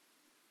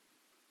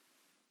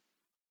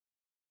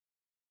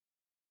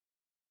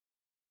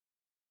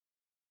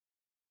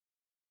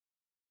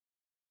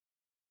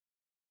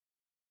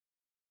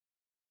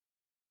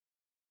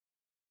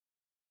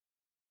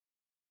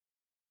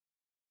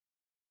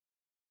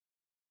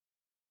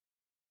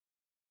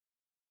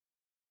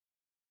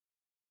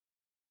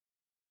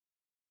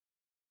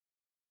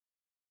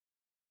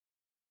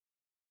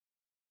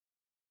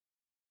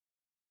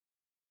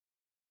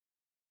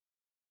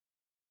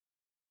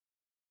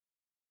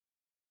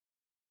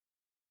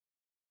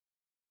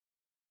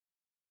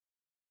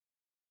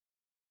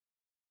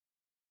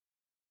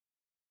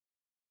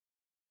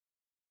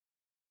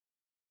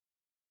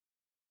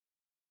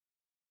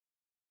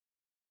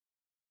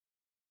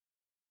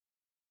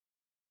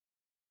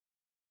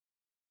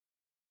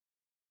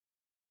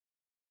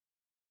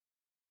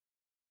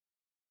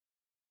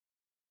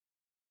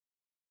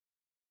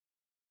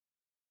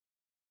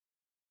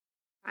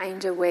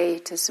 Find a way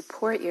to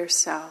support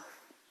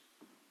yourself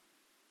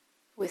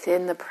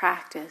within the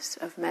practice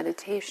of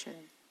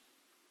meditation.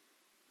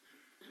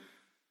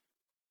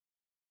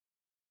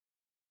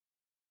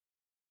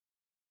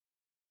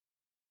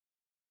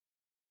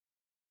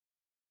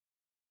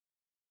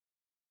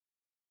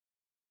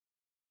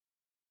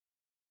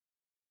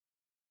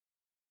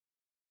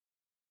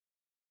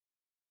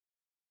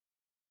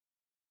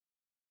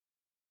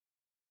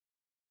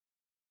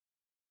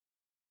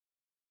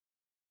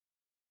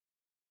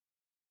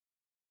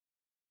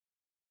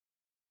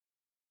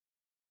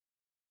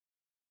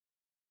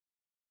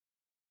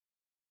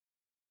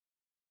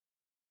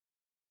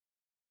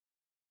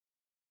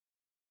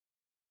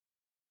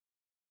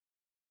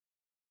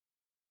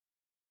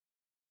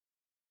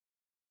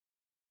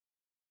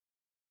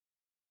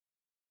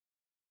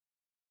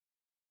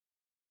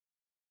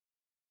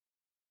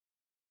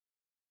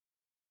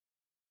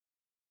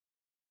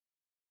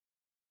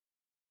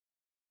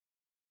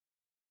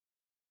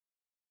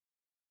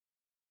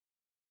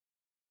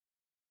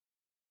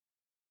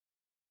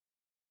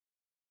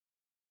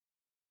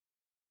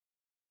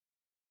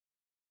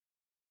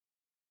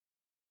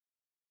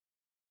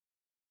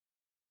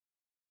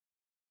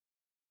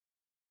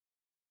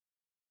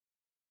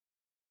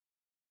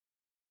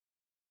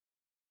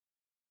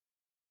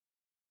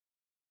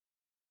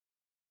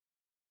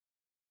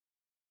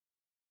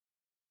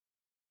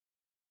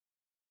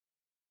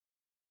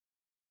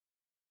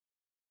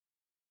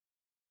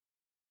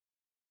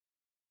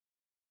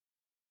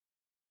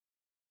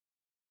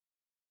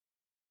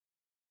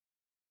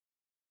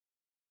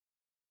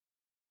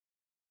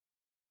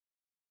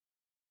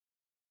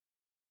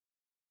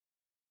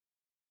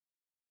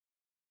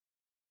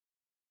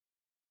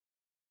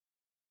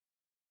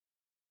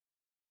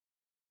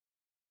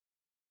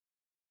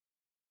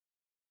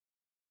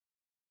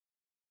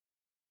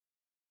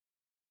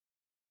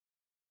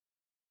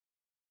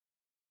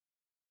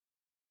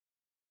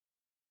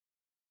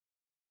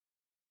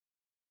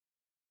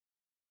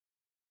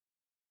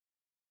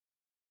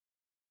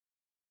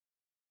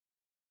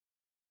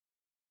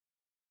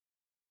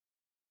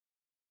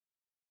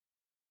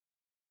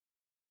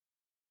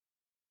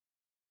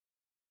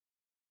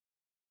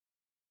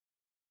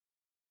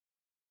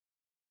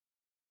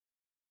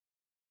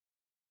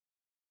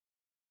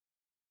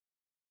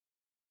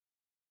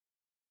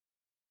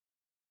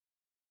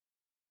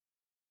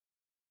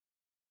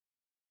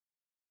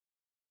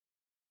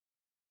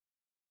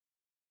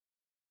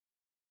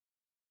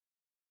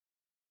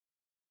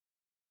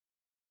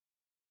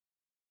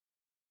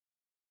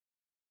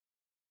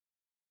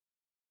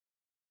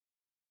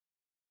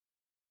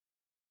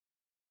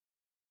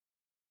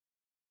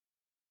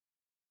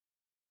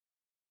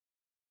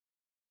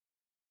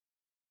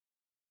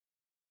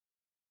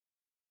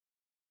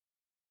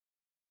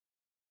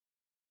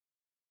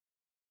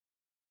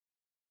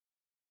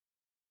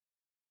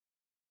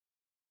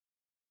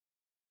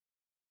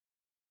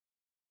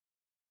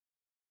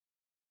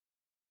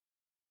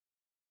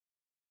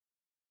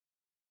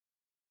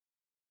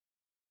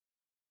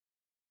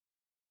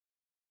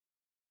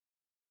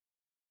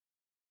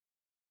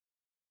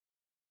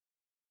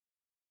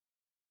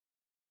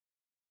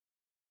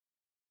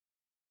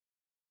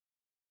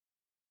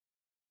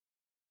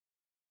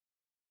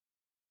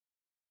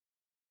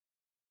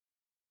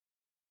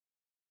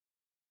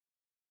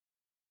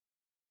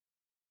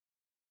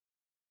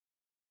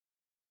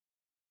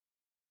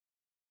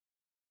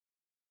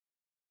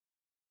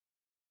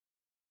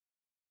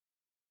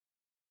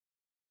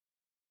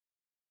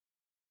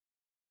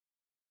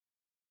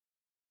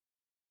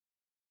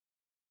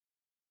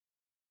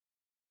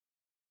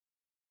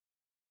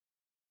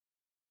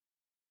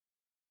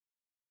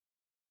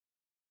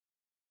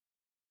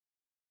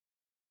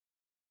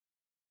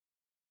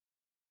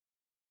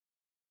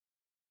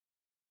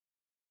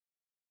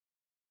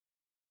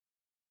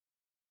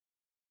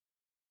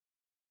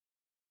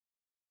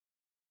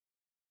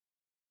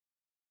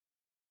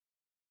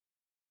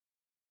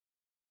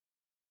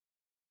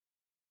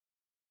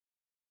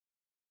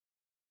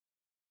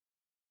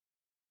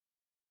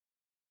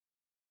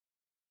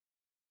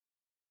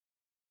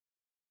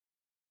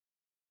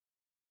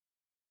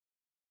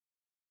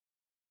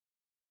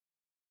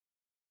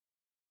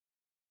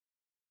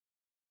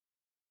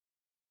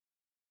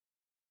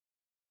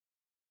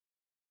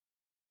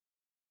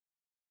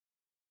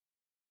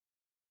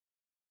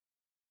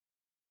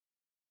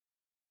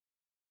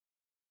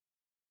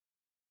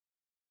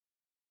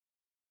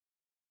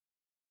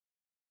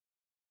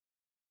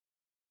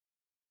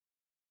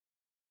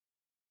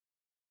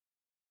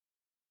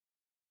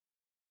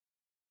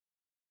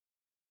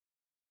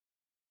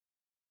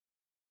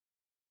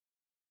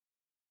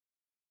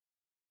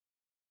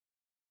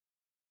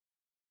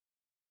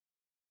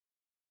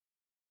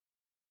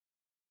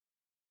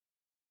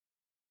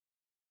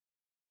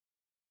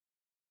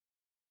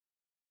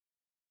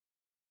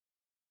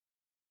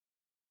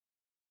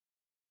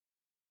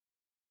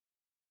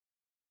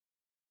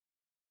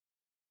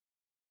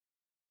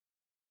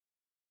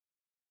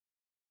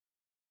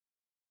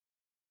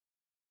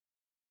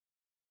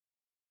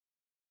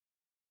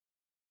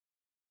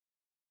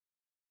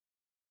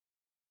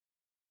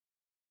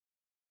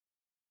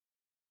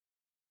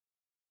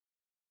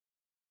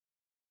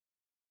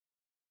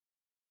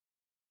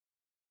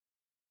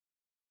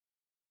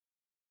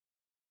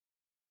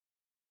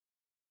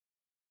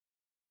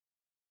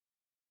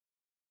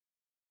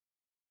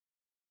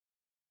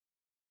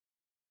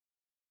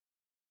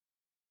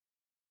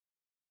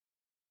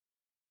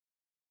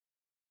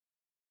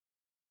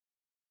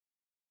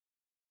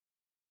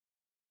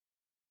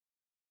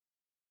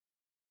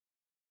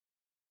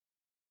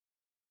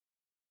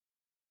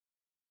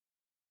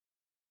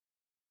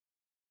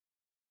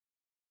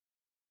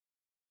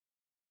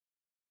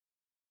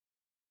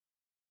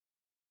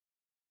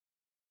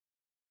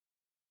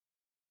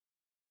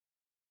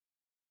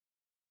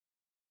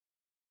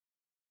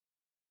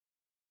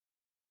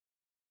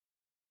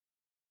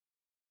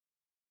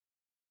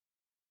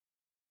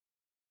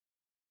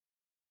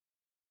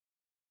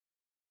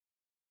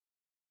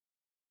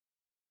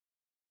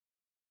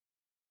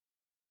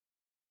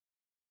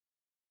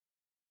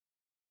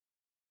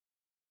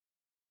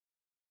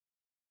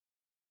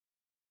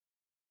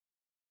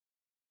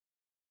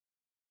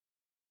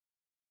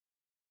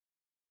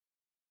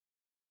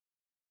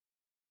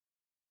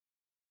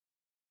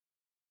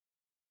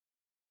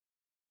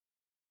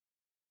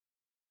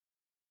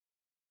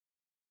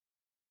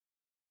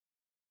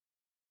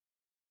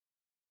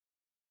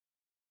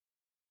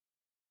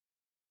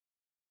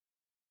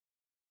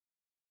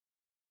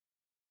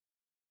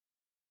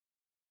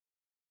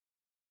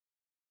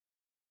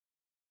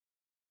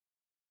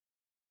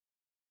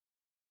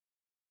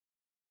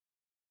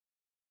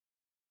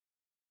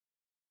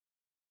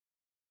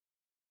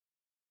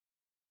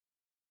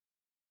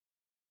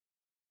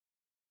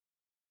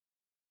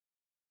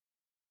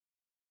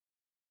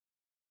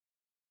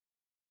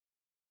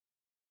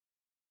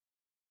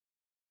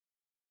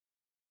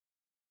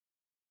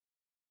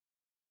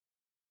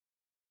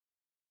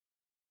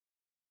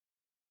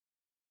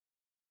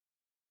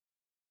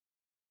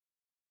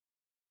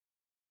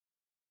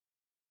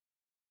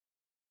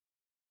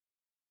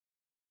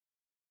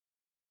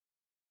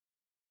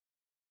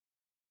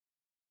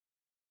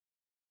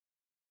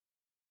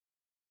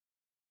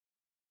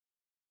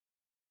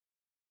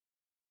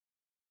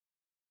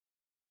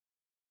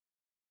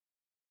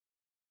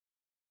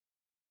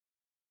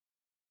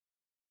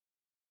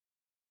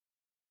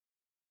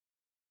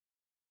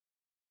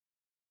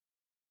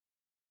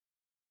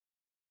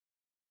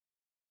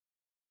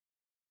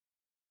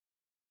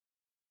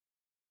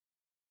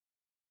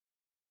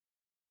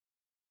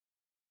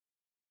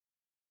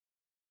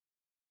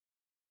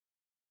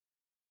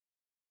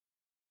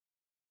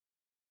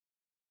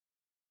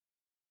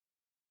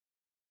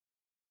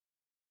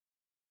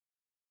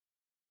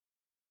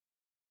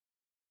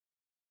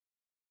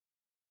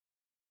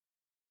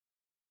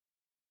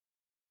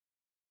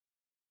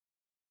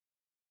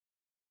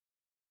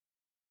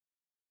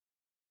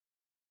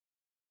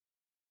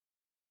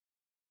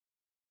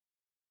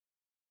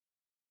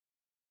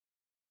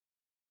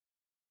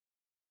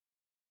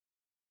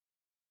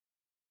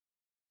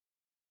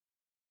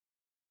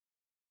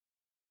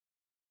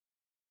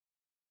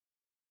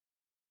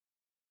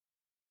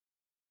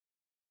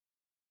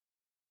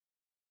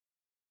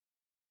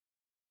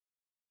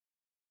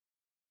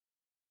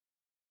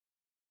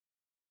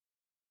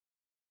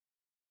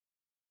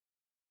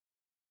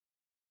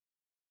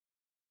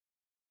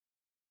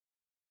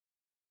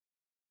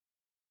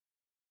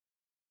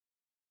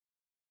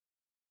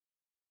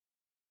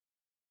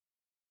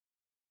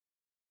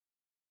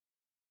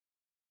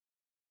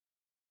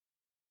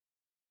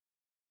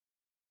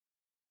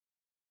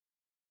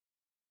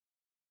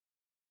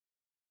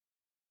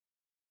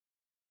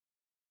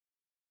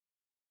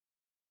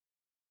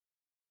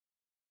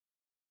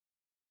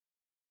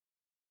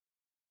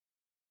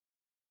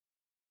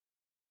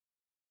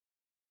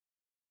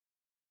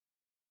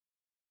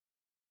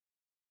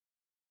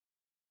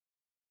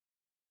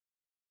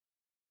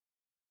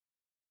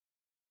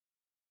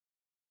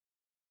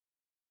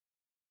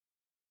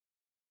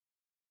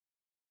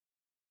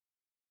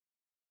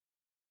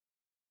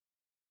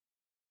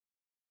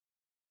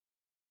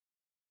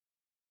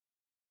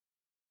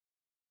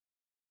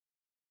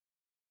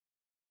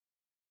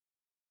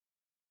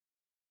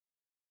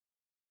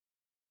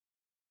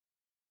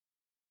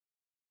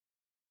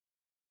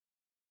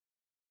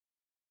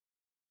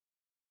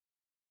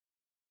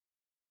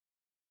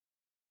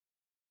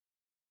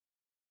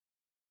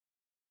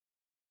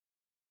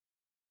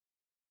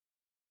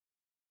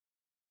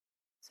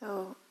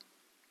 So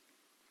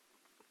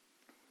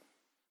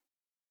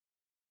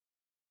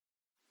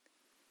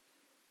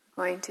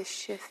we're going to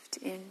shift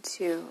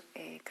into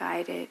a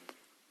guided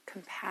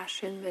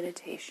compassion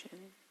meditation.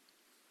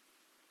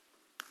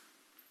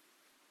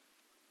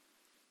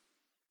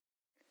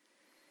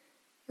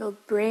 You'll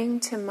bring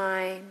to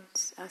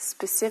mind a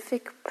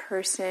specific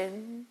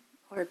person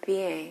or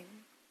being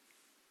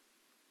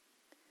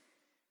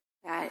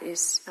that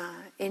is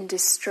in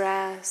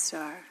distress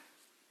or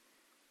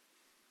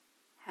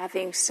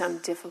having some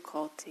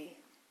difficulty.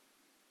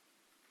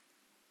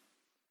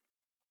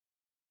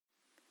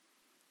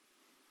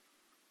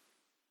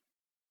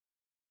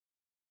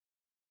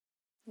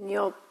 And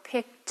you'll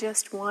pick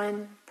just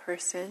one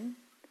person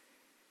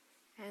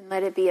and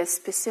let it be a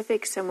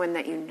specific someone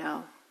that you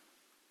know.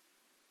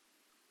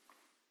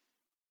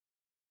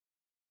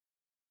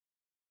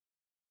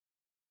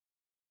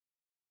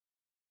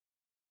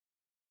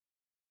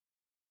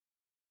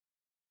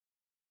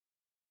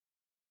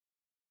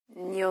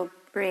 And you'll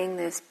bring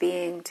this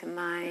being to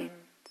mind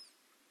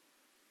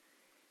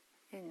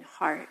in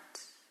heart.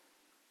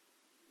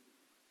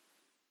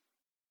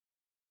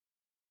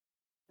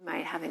 You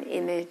might have an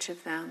image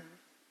of them.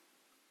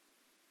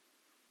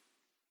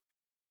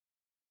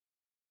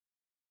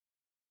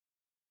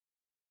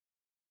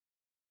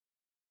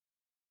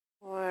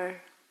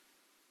 Or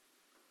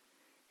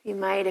you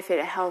might, if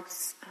it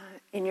helps,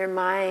 in your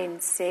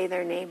mind, say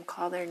their name,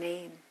 call their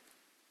name.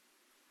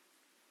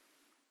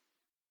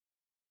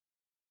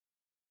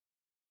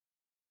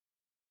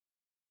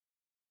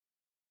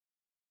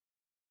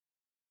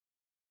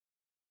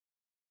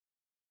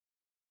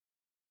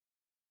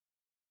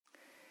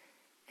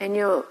 And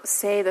you'll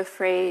say the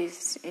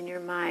phrase in your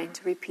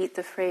mind, repeat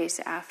the phrase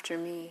after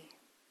me.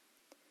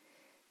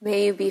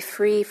 May you be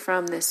free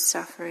from this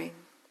suffering.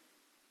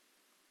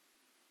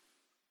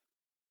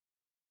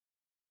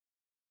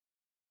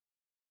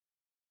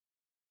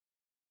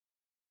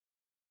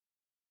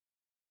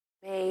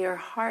 May your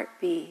heart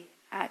be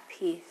at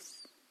peace.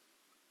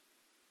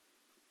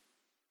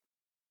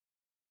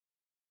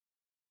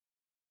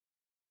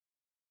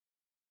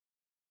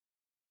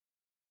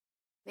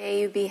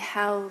 May you be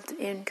held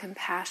in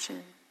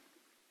compassion.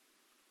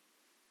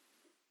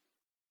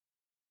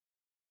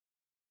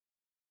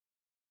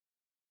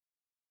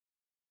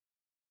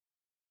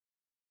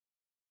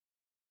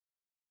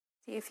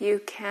 See if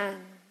you can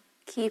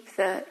keep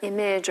the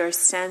image or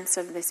sense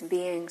of this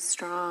being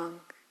strong.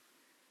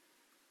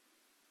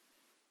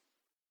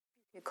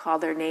 You call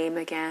their name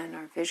again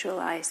or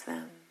visualize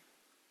them.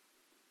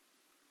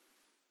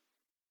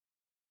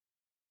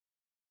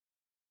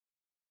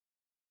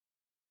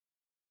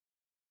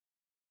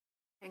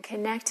 And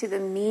connect to the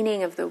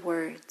meaning of the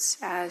words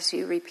as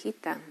you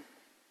repeat them.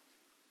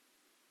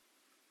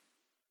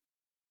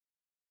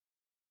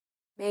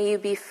 May you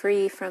be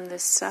free from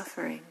this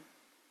suffering.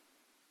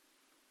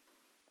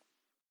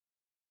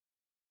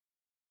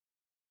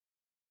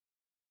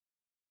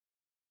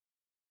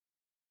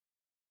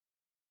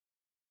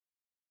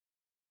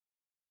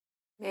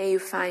 May you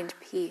find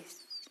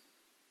peace.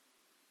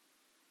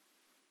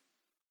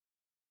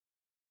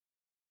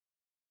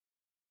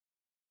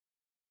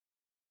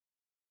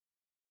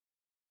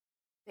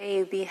 May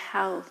you be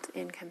held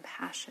in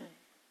compassion.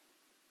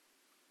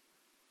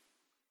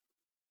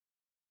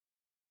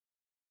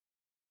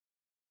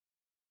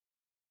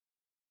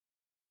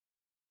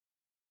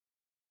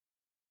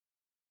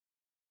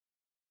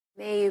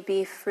 May you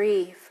be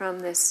free from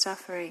this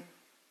suffering.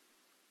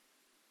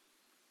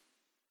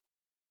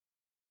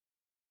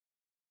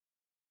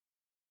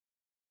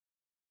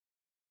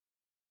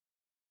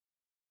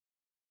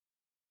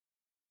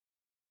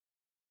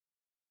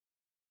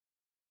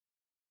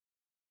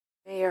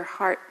 May your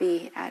heart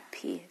be at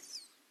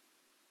peace.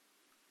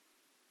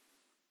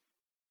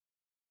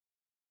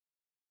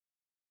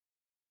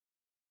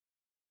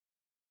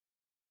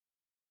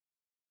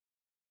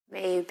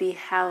 May you be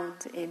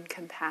held in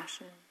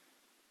compassion.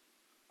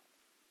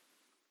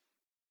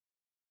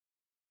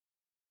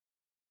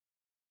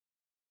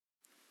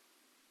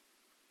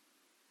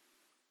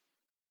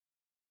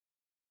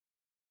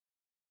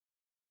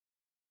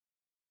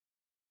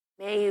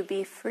 May you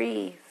be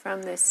free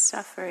from this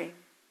suffering,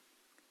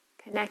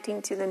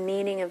 connecting to the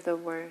meaning of the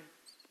words.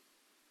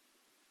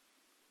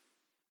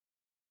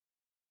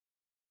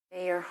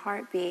 May your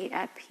heart be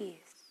at peace.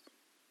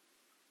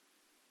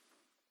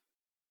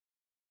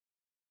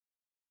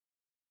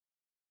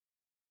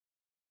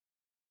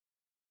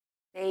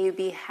 May you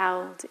be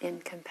held in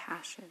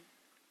compassion.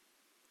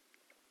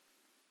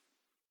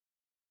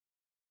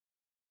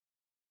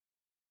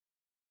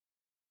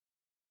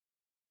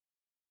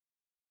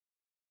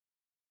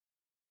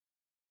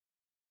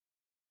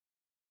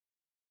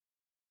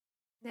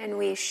 Then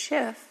we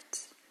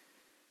shift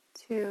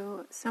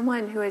to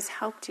someone who has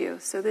helped you.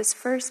 So this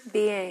first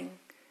being,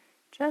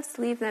 just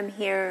leave them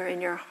here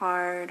in your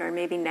heart or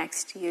maybe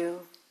next to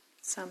you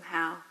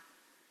somehow.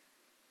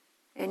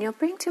 And you'll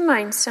bring to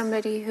mind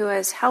somebody who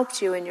has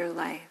helped you in your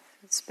life.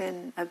 It's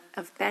been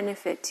of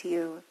benefit to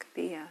you. It could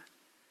be a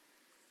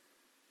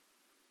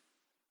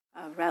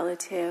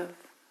relative,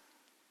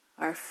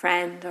 or a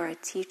friend or a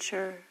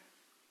teacher.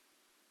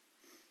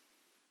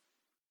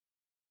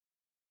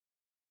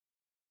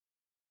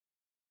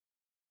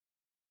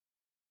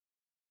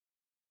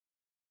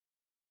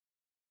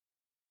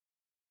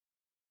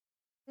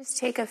 Just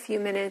take a few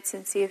minutes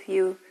and see if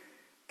you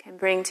can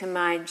bring to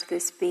mind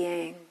this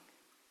being. You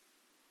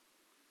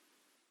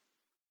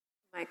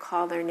might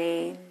call their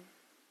name.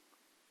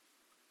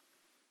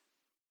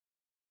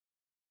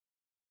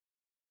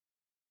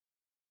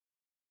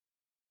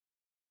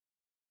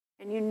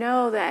 And you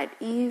know that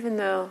even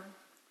though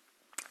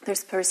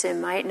this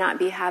person might not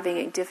be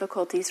having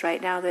difficulties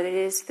right now, that it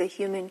is the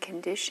human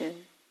condition.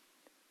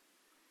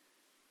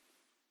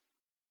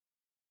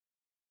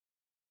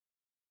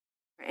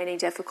 Or any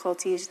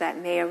difficulties that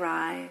may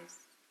arise.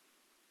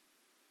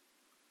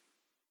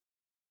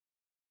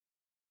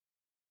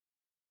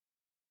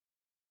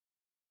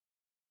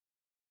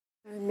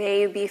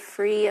 May you be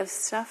free of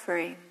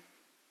suffering.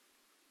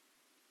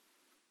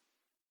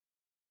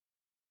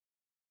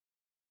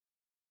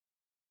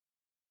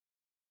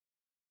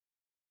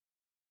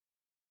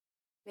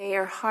 May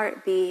your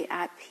heart be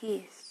at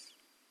peace.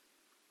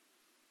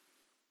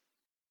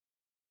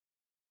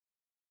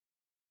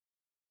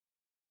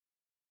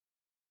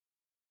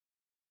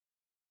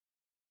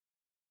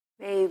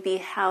 May you be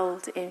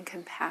held in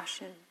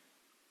compassion.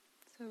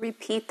 So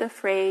repeat the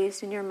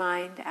phrase in your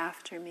mind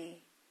after me.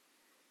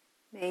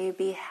 May you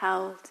be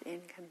held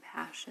in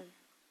compassion.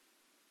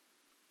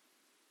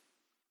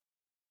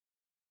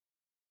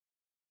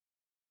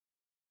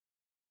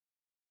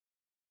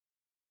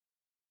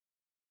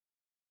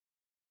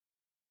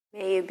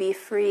 May you be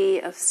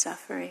free of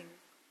suffering.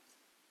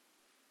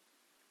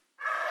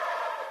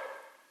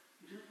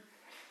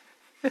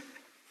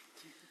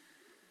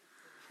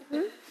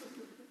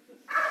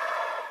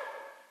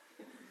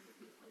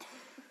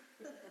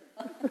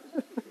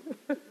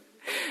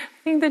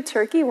 I think the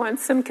turkey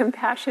wants some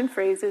compassion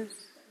phrases.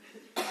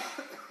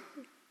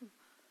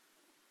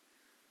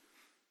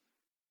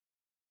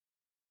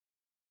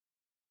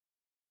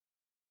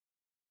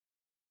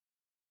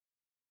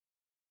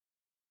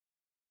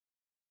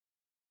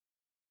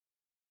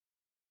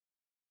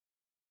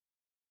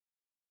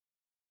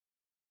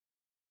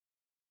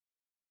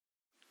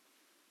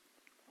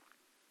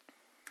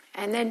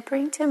 And then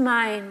bring to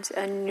mind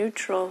a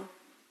neutral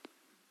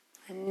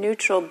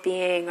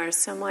being or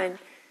someone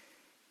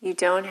you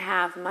don't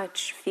have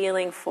much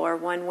feeling for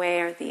one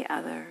way or the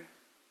other.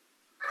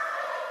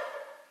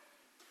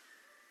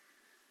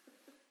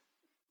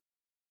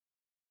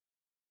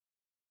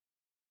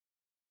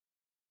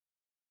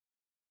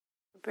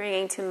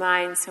 Bringing to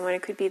mind someone,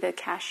 it could be the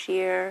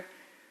cashier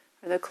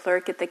or the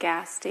clerk at the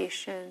gas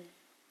station.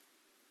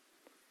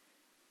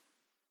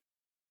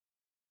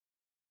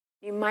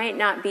 You might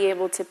not be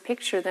able to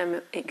picture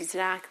them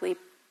exactly,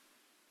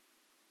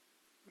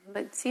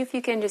 but see if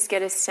you can just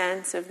get a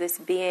sense of this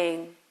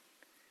being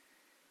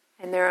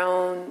and their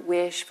own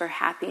wish for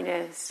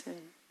happiness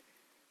and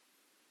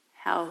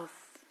health.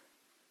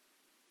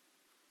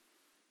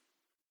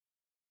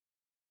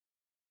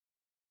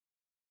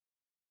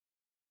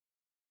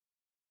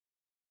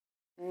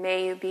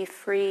 May you be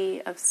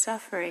free of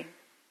suffering.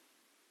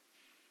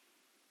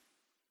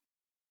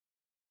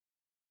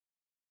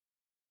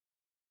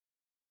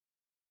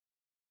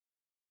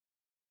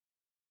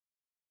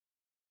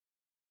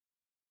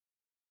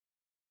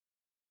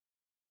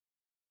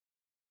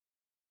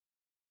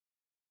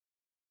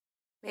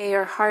 May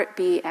your heart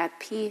be at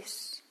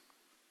peace.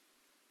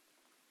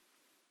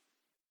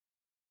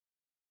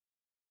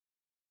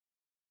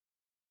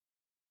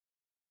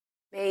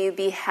 May you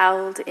be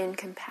held in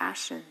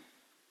compassion.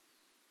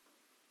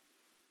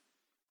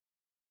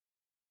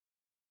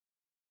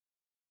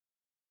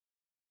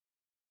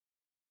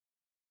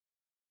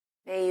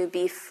 May you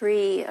be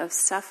free of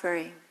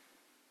suffering.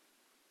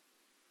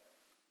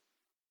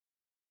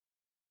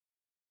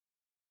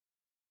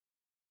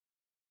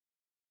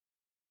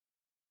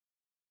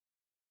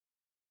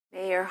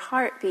 May your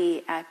heart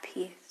be at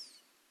peace.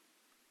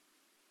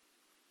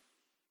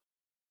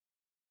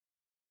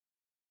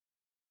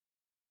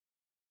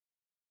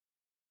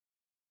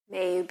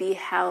 May you be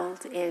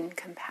held in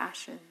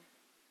compassion.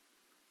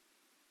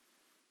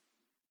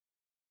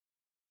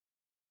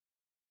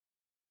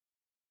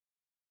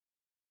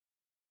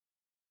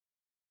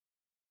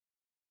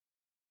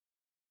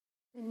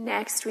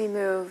 Next, we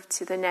move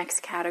to the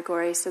next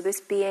category. So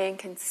this being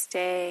can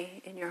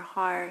stay in your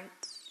heart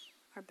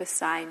or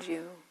beside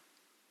you.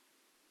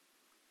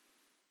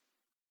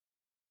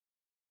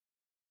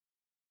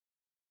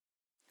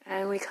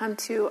 And we come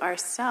to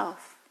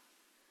ourself.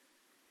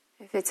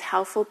 If it's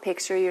helpful,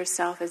 picture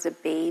yourself as a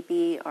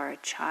baby or a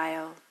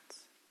child.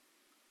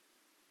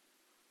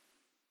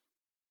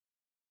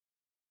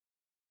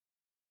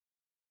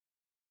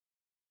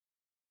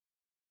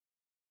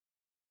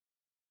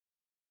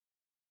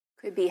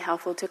 Could be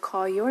helpful to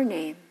call your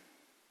name.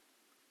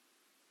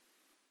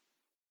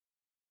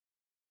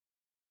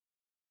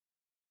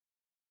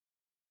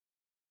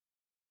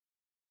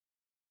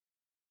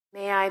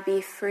 May I be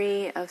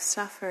free of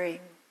suffering.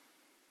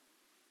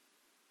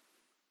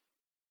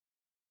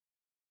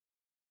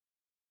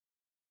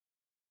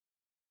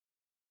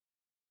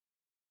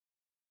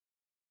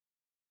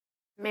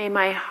 May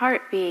my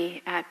heart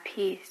be at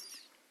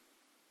peace.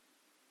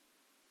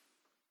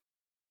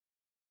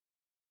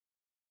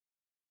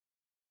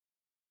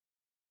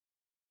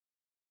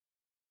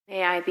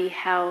 May I be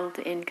held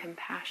in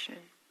compassion.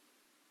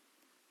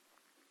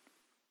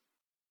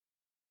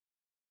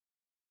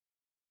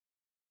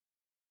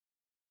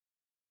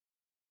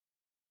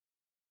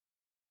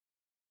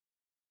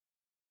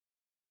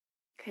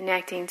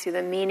 Connecting to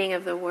the meaning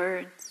of the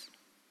words,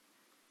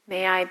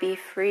 may I be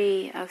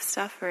free of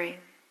suffering.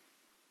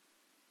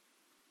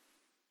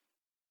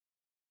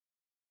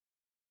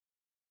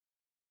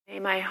 May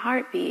my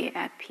heart be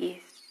at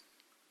peace.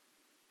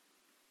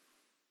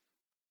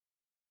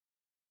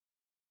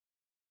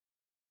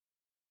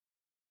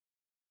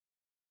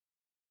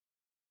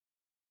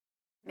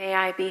 May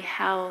I be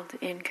held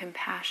in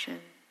compassion.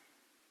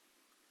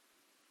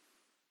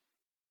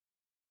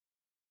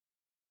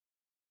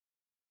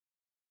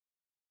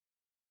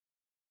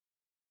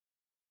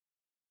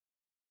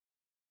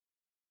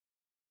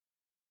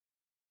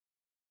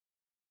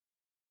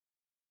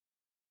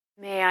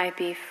 May I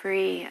be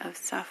free of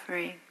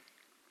suffering.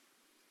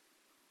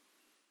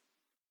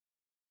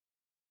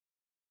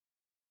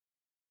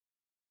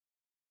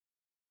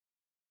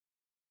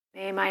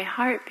 May my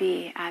heart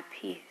be at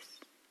peace.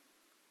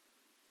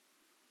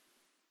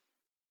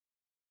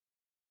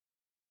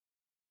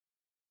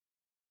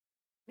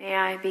 May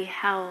I be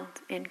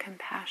held in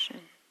compassion.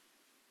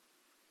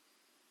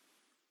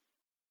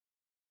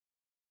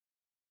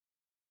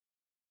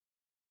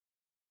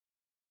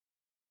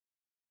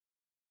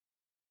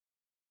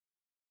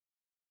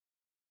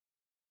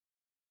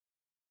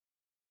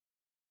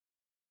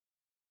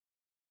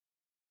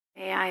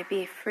 May I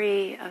be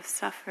free of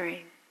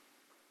suffering.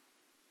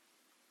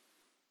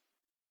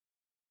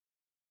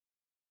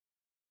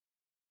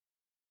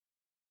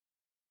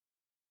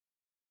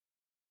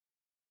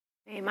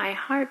 May my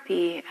heart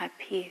be at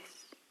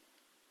peace.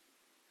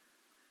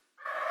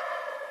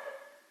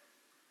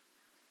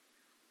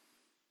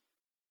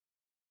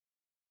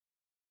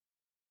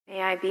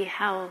 May I be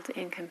held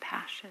in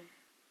compassion.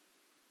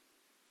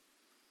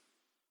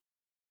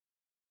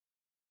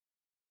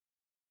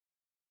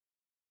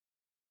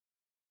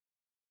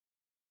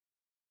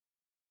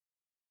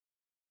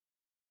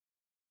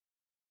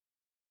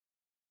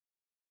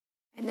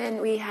 And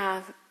then we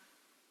have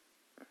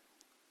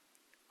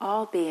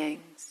all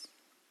beings.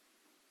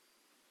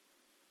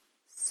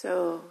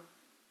 So,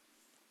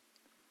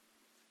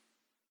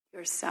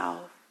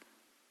 yourself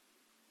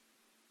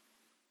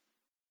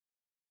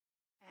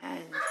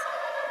and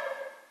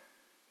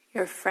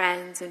your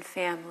friends and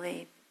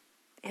family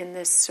in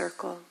this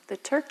circle, the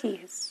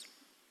turkeys.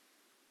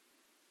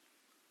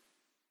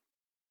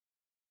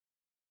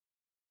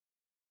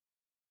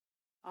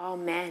 All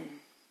men.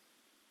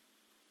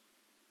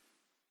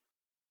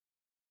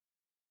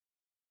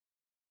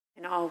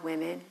 And all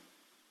women.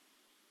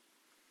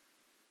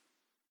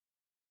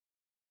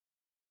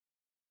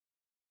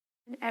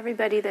 And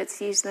everybody that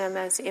sees them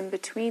as in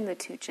between the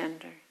two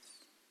genders.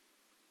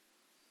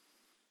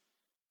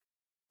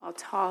 All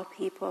tall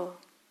people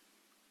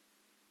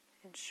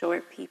and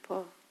short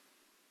people.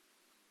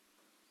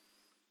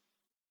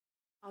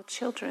 All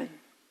children.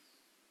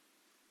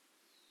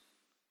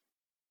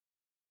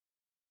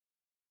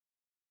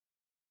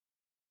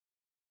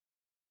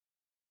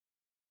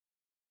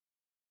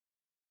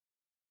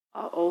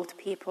 All old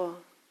people.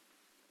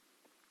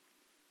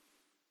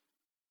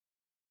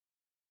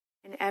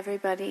 And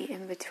everybody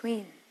in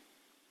between.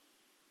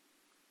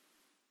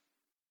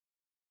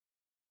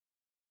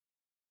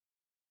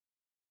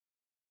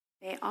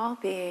 May all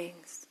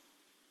beings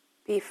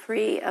be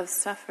free of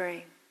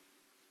suffering.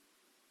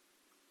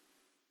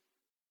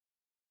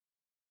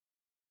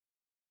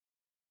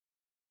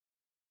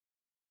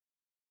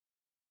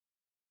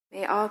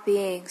 May all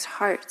beings'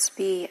 hearts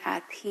be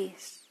at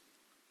peace.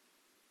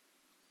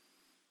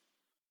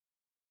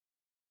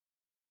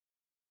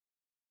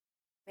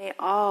 May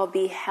all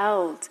be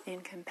held in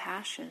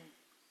compassion.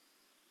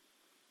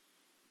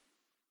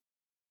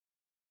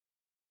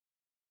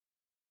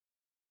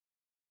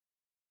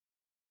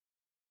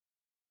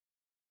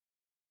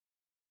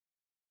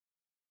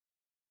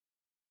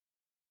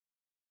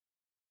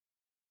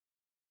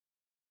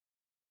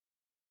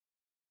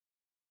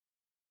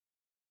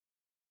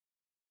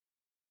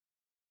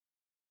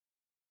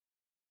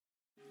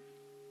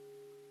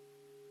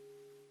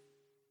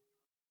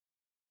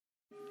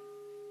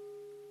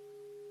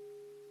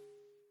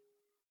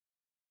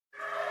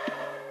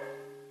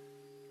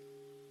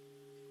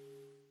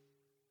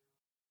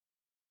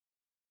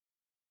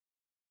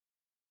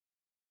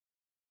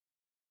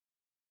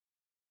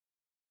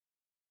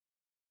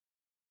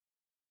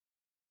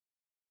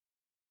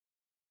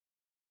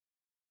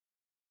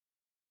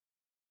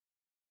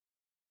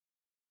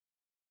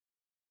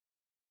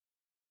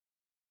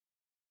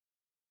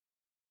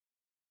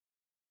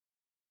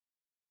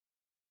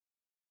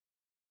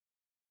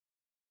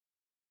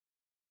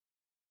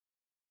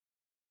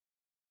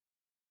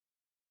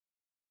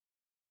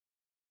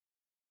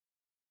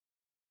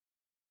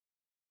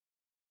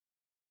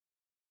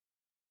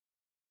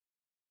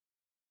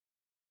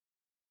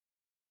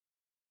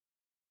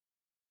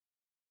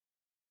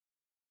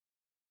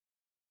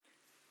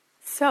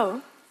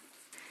 So,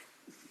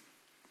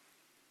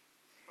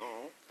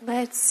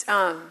 let's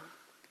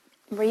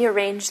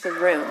rearrange the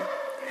room.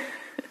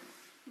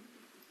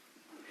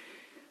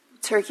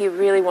 Turkey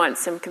really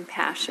wants some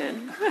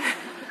compassion.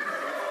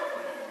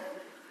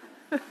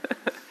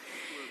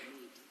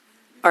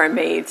 Or a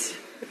mate.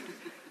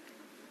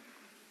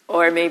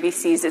 Or maybe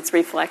sees its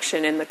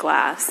reflection in the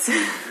glass.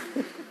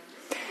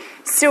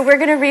 So we're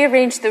going to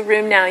rearrange the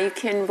room now. You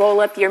can roll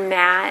up your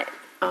mat.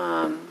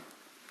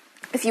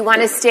 If you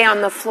want to stay on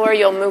the floor,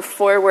 you'll move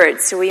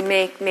forward. So we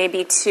make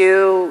maybe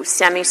 2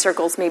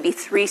 semicircles, maybe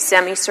 3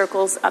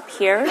 semicircles up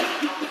here.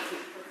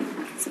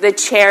 So the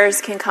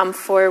chairs can come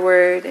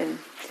forward. And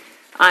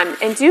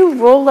do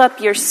roll up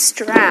your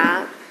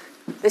strap.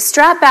 The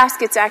strap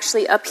basket's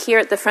actually up here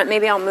at the front.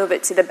 Maybe I'll move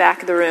it to the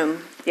back of the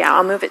room. Yeah,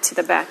 I'll move it to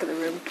the back of the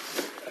room.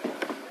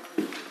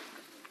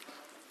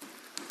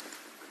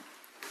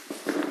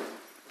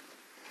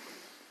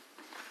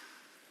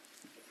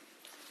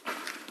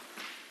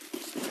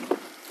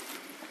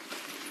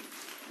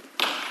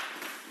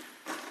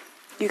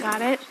 You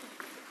got it?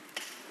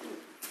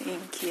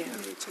 Thank you.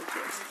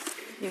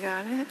 You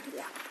got it?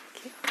 Yeah.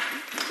 Thank you.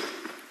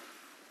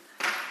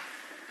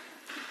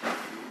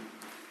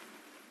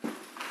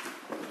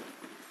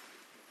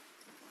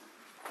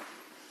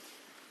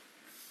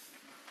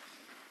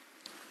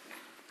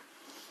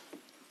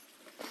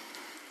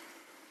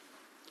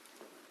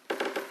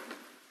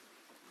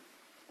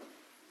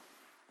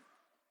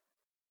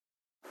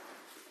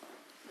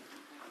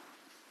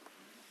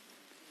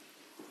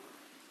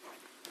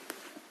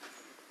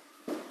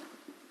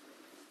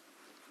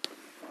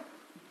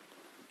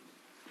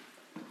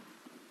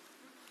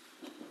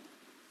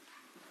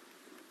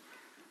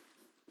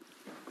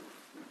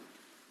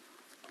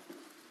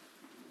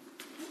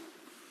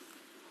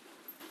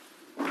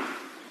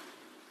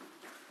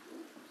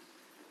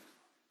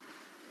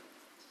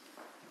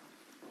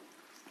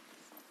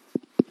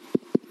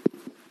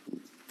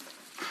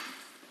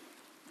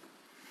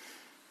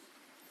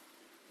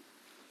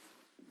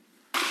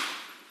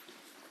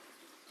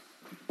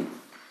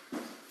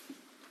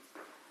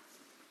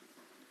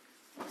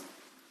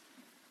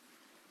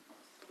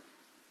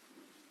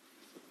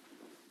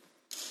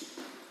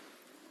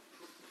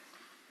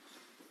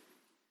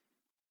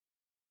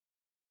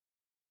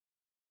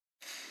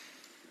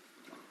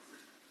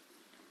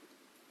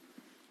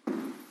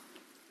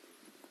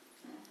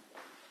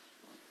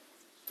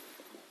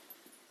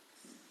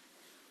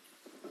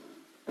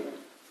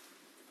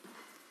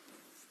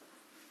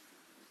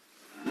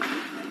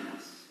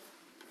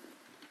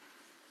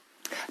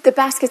 The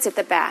basket's at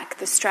the back.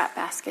 The strap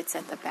basket's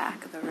at the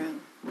back of the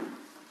room.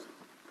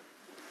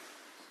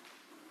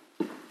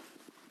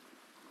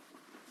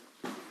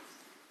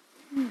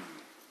 Do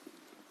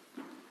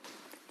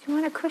you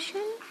want a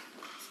cushion?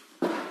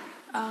 Okay.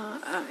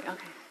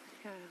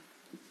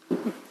 Yeah.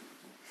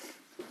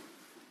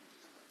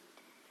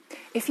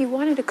 If you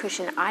wanted a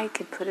cushion, I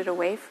could put it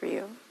away for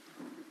you.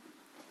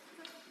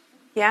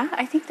 Yeah?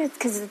 I think that's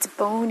because it's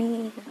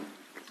bony.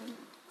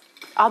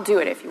 I'll do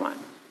it if you want.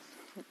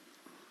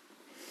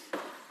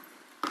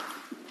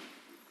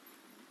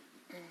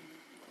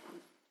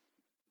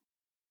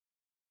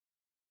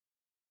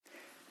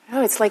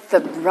 Oh, it's like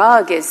the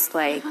rug is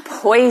like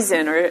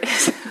poison, or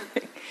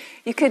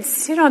you could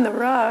sit on the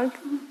rug.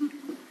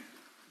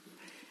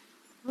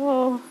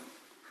 Oh,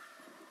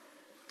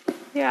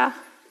 yeah.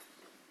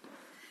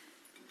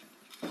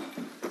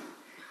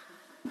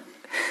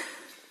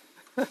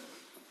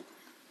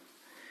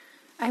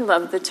 I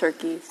love the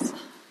turkeys.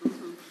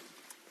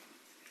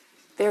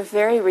 They're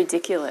very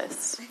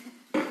ridiculous.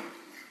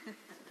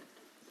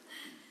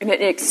 In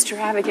an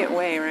extravagant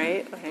way,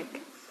 right?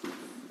 Like,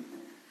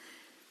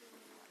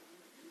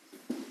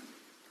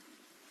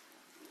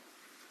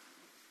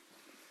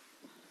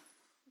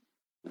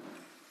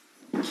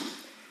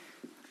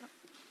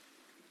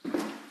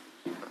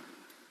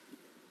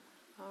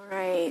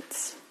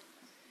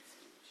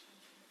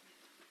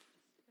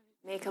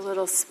 make a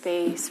little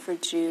space for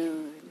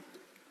Jude.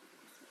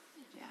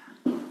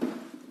 Yeah.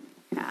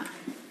 Yeah.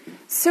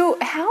 So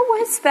how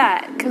was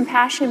that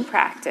compassion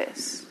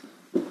practice?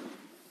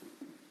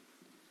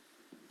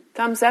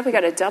 Thumbs up. We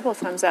got a double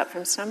thumbs up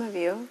from some of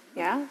you.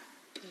 Yeah?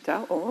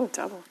 Double.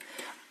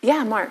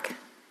 Yeah, Mark.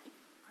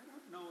 I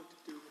don't know what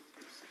to do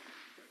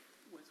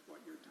with what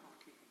you're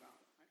talking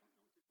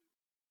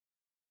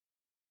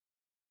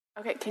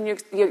about. Okay,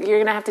 you're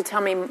going to have to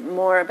tell me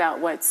more about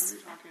what's...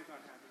 You're talking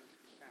about having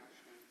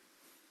compassion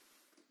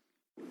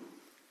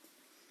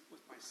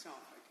with myself.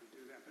 I can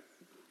do that, but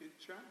in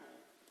general,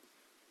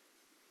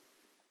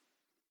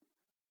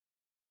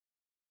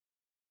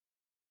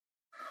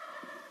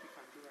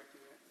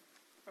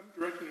 if I'm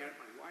directing it at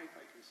my wife,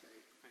 I can say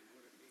I know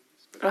what it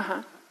means, but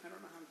I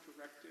don't know how to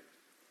direct it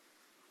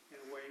in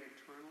a way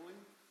internally.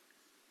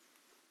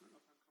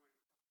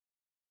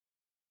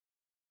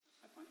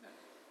 I find that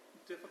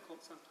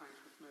difficult sometimes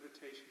with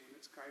meditation when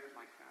it's guided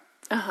like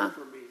that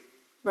for me.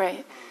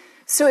 Right.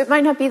 So it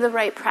might not be the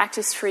right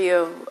practice for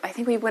you. I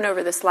think we went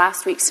over this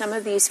last week. Some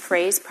of these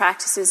phrase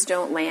practices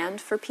don't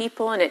land for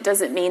people, and it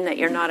doesn't mean that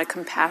you're not a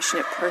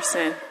compassionate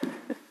person.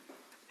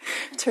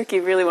 Turkey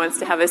really wants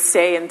to have a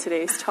say in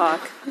today's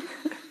talk.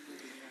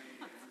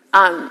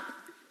 But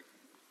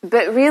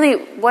really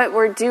what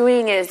we're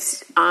doing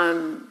is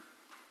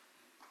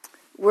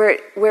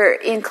we're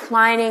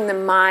inclining the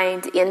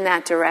mind in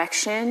that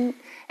direction,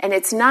 and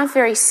it's not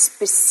very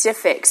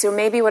specific. So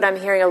maybe what I'm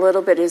hearing a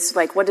little bit is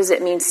like, what does it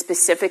mean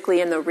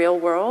specifically in the real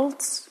world?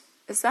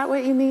 Is that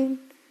what you mean?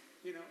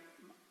 You know,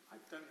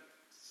 I've done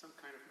some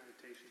kind of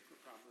meditation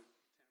for probably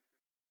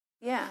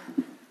 10 Yeah.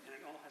 and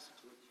it all has to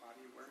do with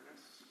body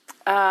awareness.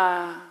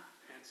 And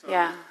so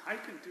yeah. I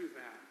can do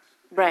that.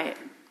 Right.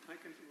 I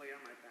can lay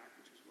on my back,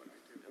 which is what I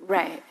do.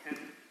 Right. And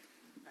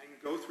I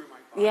can go through my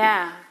body.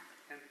 Yeah.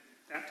 And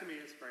that to me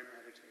is very meditative.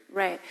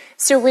 Right.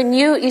 So when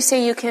you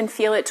say you can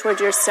feel it toward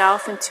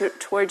yourself and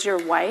towards your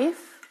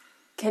wife,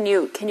 can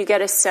you get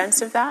a sense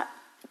of that?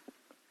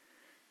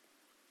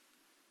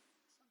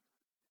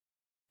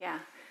 Yeah.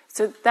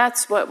 So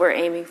that's what we're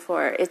aiming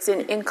for. It's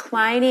an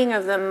inclining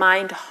of the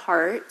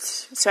mind-heart.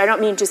 So I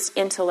don't mean just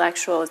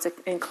intellectual. It's an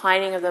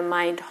inclining of the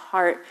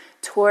mind-heart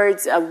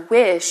towards a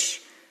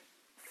wish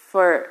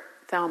for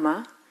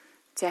Thelma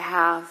to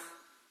have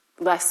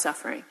less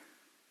suffering.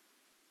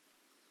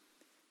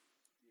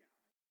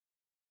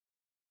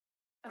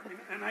 Okay.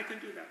 And I can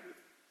do that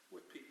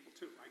with people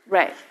too. I can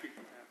Right. wish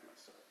people to have less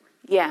suffering.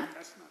 Yeah.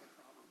 That's not a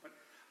problem. But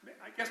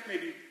I guess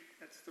maybe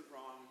that's the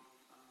wrong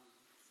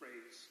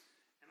phrase.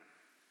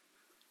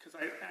 Because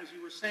as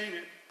you were saying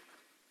it,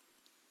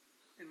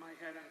 in my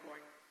head I'm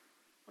going,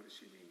 what does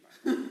she mean by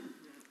that?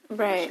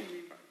 Right. What does she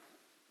mean by that?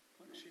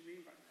 What does she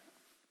mean by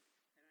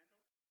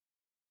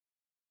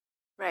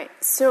that? Right.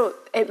 So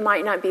it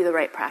might not be the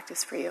right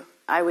practice for you.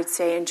 I would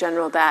say in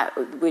general that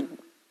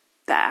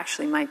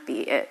actually might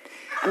be it.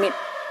 I mean,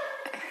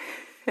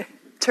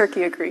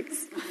 Turkey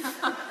agrees.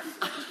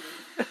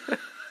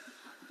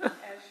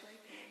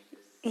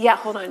 Yeah,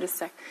 hold on just a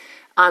sec.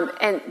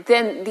 And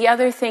then the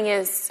other thing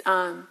is,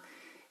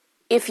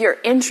 if you're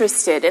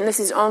interested, and this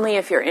is only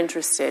if you're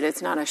interested,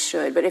 it's not a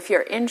should, but if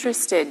you're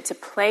interested to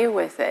play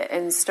with it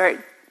and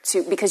start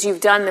to, because you've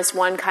done this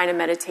one kind of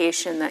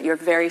meditation that you're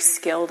very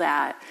skilled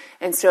at,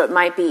 and so it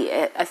might be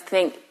a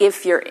thing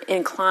if you're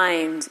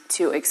inclined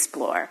to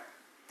explore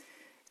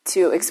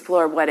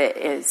what it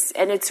is.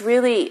 And it's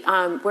really,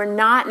 we're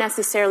not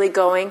necessarily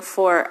going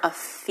for a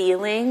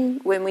feeling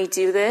when we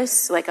do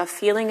this. Like a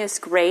feeling is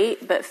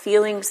great, but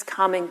feelings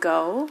come and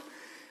go.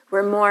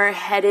 We're more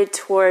headed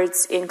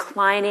towards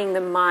inclining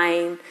the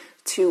mind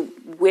to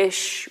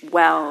wish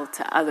well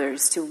to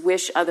others, to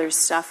wish others'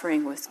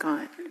 suffering was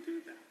gone.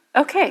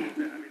 Okay,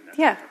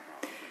 yeah.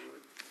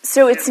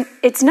 So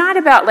it's not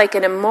about like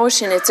an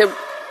emotion.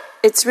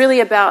 It's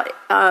really about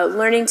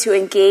learning to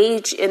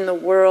engage in the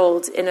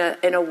world in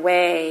a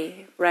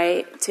way,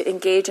 right? To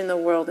engage in the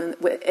world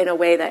in a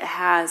way that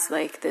has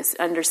like this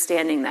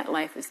understanding that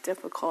life is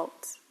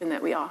difficult and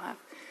that we all have,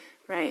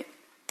 right?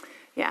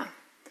 Yeah.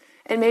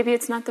 And maybe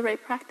it's not the right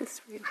practice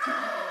for you.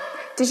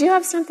 Did you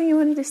have something you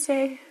wanted to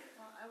say?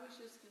 Well, I was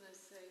just going to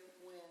say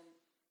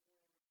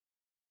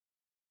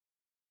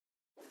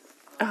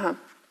how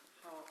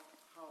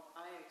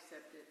I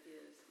accept it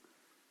is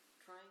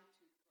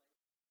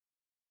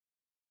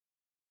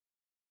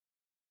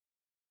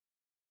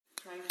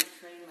trying to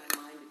train my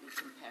mind to be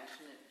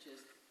compassionate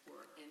just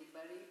for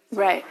anybody.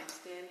 So Right. I'm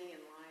standing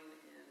in line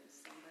and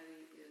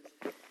somebody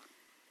is,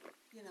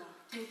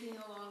 taking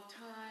a long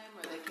time,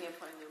 or they can't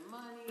find their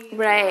money.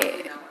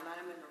 Right. Or, and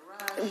I'm in a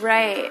rush.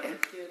 Right. Or the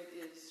kid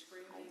is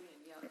screaming and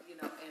yelling,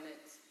 and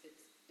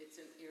it's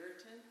an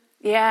irritant.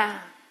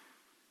 Yeah.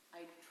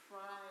 I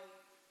try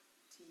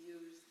to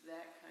use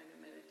that kind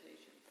of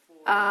meditation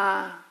for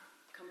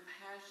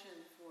compassion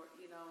for,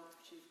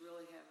 she's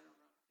really having a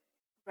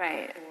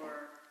rough day. Right.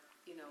 Or,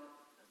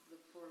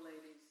 the poor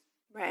lady's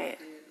Right.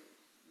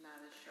 not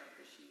as sharp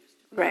as she used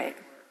to be. Right.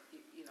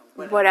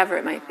 Or, Whatever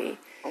it might be.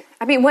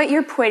 I mean, what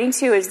you're pointing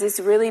to is this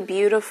really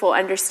beautiful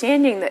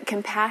understanding that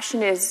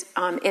compassion is,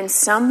 in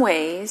some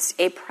ways,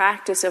 a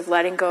practice of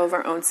letting go of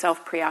our own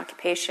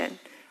self-preoccupation.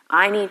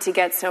 I need to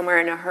get somewhere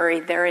in a hurry,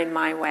 they're in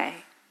my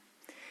way.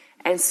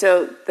 And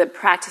so the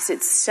practice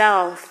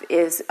itself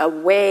is a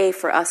way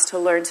for us to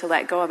learn to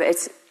let go of it.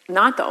 It's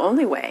not the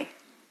only way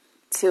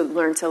to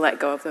learn to let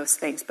go of those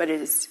things, but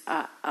it is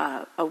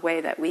a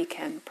way that we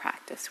can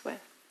practice with.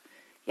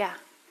 Yeah.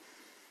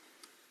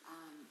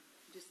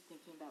 Just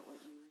thinking about what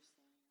you were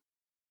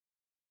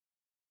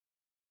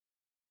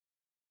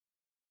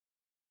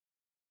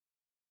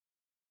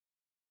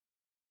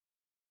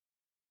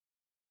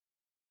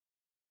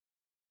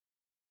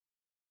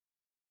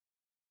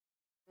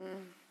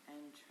saying.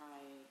 And try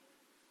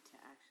to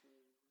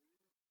actually...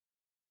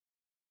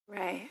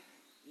 Right.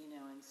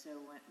 And so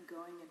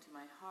going into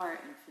my heart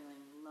and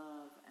feeling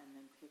love and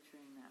then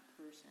picturing that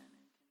person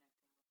and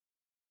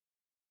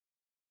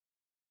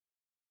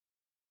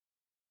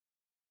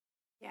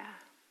connecting.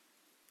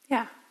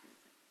 Yeah.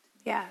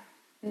 Yeah.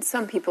 Yeah. And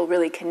some people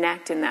really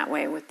connect in that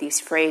way with these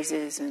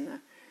phrases.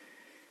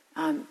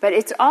 But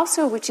it's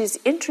also, which is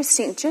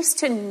interesting, just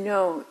to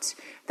note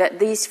that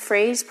these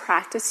phrase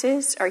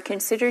practices are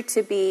considered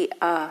to be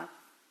a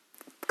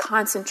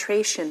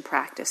concentration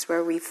practice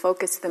where we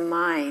focus the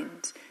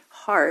mind,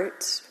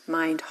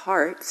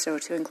 heart, so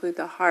to include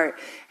the heart,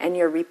 and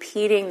you're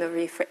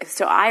repeating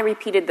so I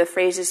repeated the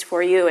phrases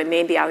for you, and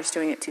maybe I was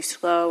doing it too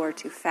slow or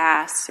too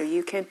fast, so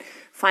you can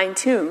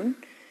fine-tune.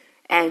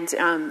 And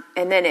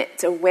then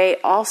it's a way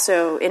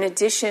also, in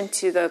addition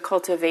to the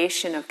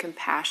cultivation of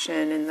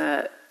compassion and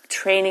the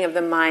training of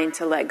the mind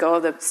to let go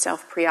of the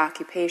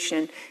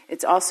self-preoccupation,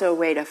 it's also a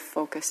way to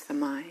focus the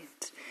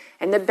mind.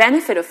 And the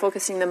benefit of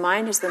focusing the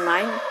mind is the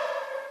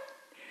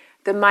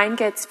mind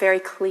gets very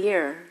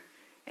clear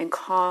and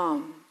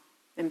calm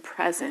and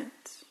present.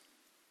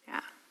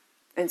 Yeah.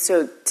 And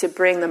so to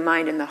bring the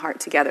mind and the heart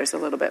together is a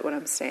little bit what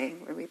I'm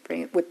saying, where we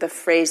bring it with the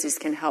phrases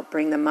can help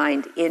bring the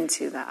mind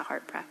into that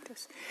heart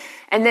practice.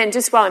 And then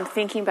just while I'm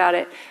thinking about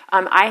it,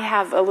 I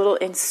have a little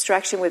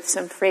instruction with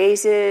some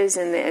phrases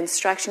and the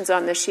instructions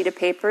on the sheet of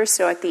paper.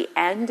 So at the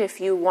end, if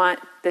you like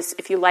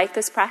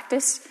this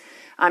practice,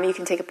 you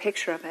can take a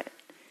picture of it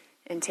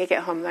and take it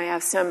home. I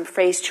have some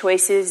phrase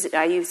choices.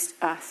 I used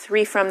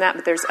 3 from that,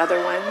 but there's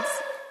other ones.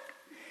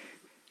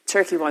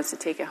 Turkey wants to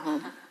take it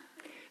home.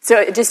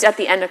 So just at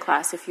the end of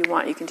class, if you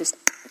want, you can just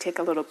take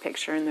a little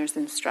picture and there's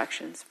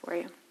instructions for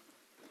you.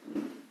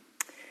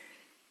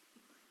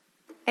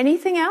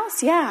 Anything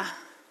else? Yeah.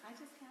 I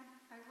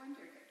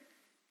wondered,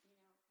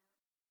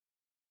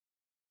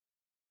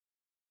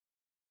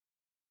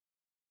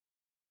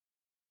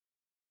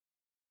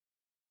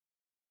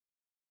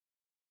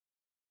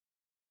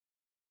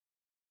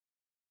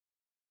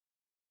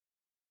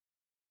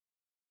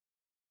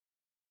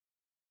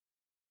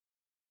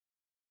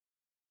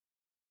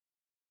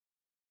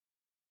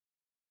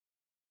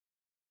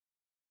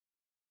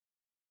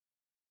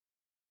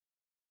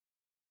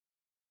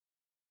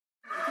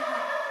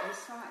 I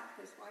saw it,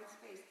 this white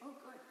space. Oh,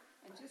 good.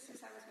 And just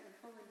as I was going to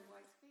pull in the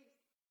white space,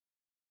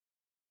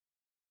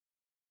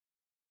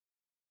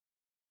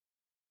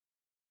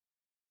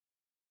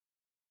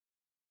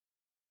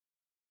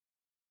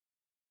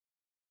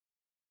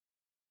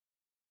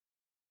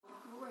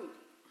 great.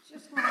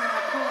 Just when I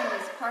pull in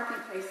this parking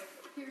place,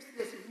 here's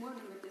this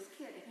woman with this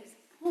kid, and he's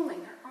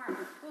pulling her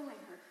arm and pulling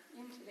her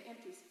into the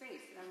empty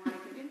space that I want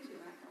to get into.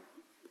 And I thought,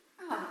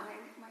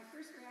 my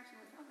first reaction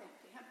was, oh, that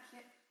damn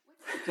kid.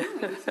 What's he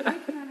doing? He's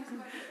yanking on his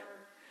bucket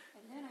arm.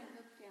 And then I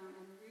looked down,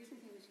 and the reason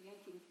he was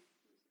yanking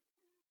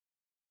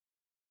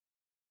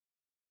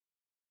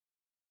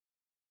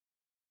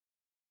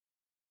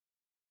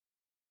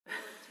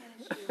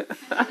tennis shoe,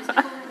 and he was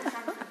pulling his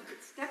arm so he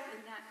could step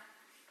in that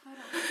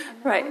puddle. And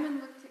the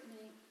woman looked at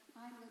me,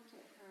 I looked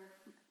at her,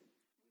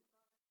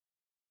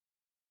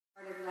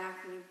 started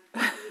laughing.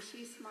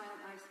 She smiled,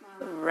 I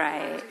smiled.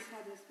 Right. I just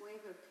had this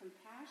wave of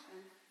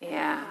compassion.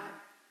 Yeah.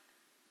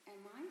 Am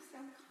I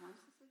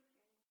subconsciously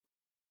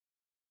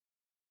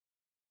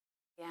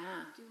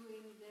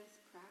doing this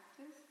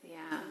practice? Yeah.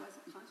 I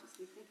wasn't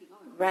consciously thinking,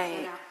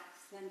 right.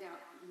 Send out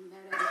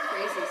meta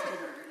phrases to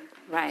her or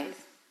anything. Right.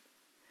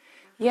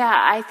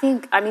 Yeah,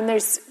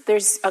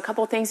 there's a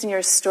couple things in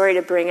your story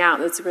to bring out.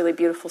 That's a really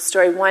beautiful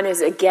story. One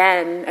is,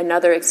 again,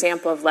 another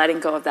example of letting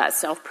go of that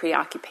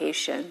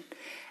self-preoccupation.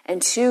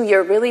 And 2,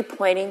 you're really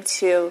pointing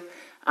to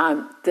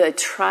the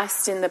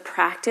trust in the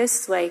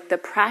practice. Like the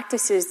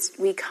practice is,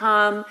 we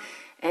come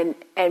and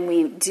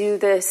we do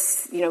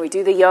this, we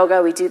do the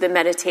yoga, we do the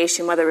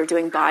meditation, whether we're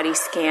doing body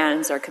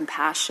scans or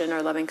compassion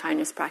or loving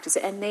kindness practice,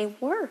 and they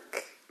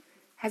work.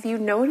 Have you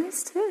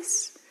noticed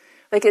this?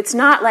 Like, it's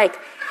not like,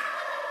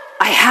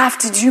 I have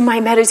to do my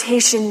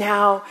meditation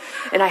now,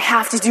 and I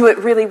have to do it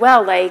really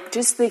well. Like,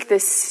 just like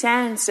this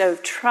sense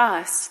of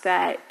trust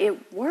that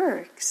it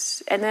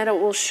works, and that it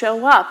will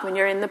show up when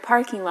you're in the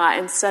parking lot,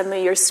 and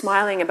suddenly you're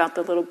smiling about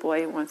the little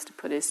boy who wants to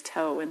put his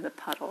toe in the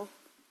puddle,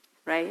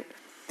 right?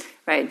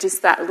 Right,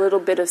 just that little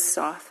bit of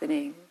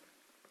softening.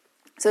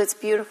 So it's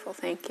beautiful,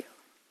 thank you.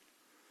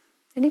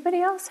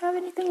 Anybody else have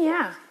anything?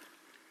 Yeah.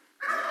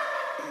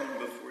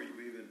 Before you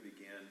even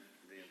began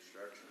the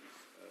instructions,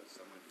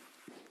 someone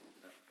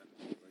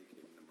really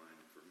came to mind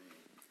for me.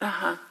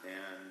 Uh-huh.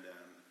 And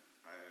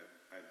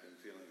I've been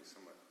feeling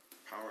somewhat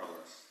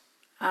powerless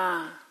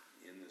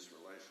in this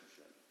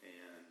relationship.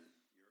 And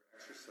your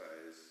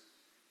exercise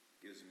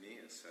gives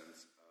me a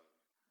sense of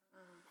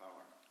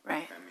power.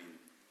 Right. I mean,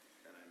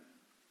 and I'm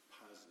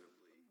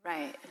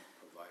positively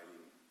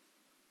providing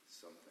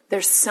something.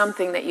 There's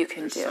something that you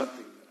can do. There's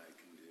something that I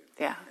can do.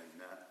 Yeah. And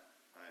that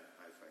I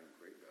find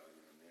great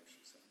value in the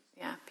exercise.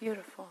 Yeah,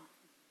 beautiful.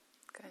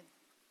 Good.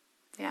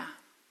 Yeah.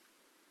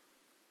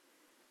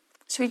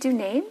 Should we do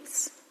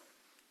names?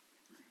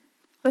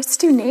 Let's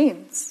do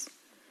names.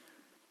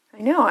 I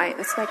know,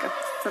 it's like I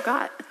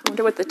forgot. I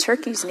wonder what the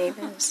turkey's name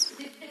is.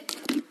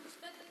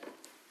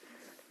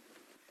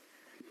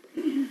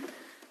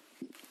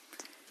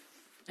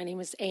 My name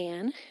is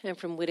Anne. I'm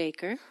from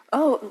Woodacre.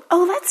 Oh,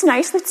 that's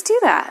nice. Let's do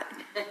that.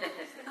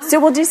 So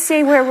we'll just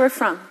say where we're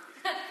from.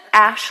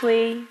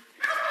 Ashley,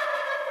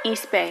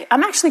 East Bay.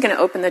 I'm actually going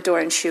to open the door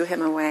and shoo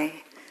him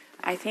away.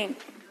 I think.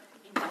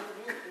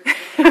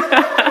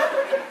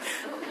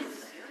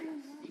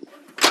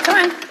 Come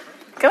on.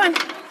 Come on.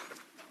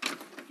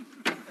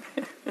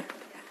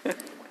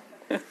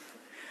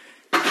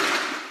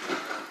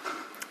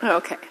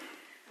 Okay.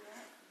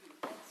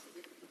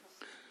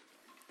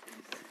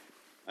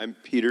 I'm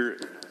Peter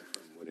from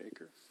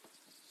Woodacre.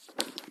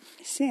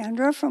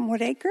 Sandra from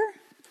Woodacre.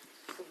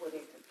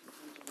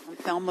 I'm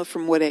Thelma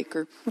from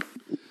Woodacre.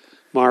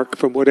 Mark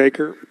from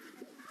Woodacre.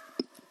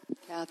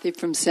 Kathy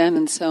from San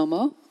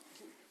Anselmo.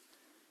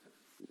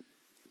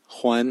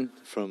 Juan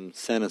from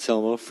San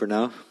Anselmo for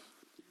now.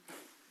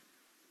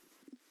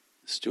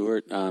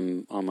 Stuart,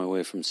 I'm on my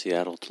way from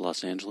Seattle to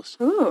Los Angeles.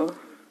 Ooh,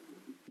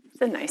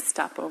 it's a nice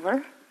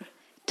stopover.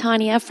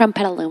 Tanya from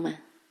Petaluma.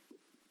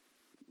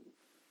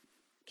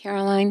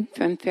 Caroline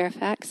from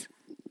Fairfax.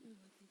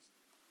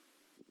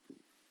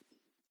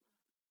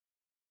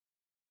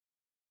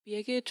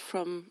 Birgit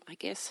from, I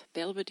guess,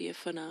 Belvedere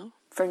for now.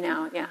 For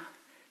now, yeah.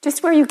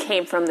 Just where you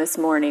came from this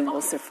morning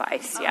will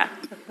suffice, yeah.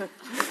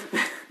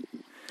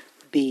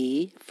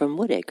 B from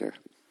Woodacre.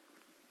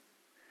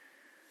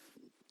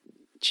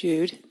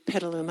 Jude,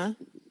 Petaluma.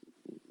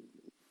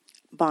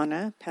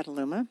 Bonna,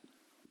 Petaluma.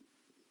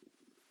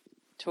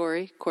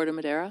 Tori, Corte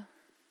Madera.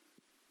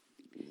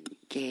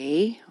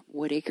 Gay,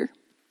 Woodacre.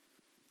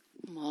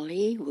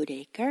 Molly,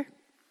 Woodacre.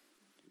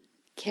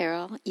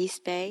 Carol,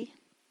 East Bay.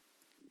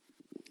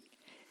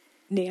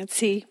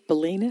 Nancy,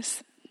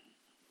 Bolinas.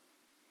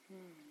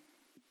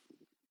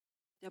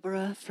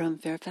 Deborah from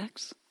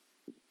Fairfax.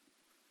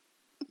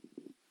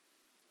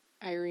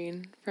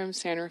 Irene from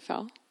San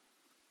Rafael.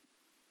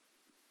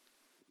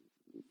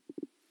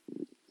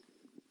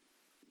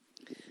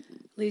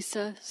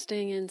 Lisa,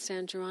 staying in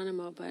San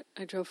Geronimo, but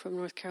I drove from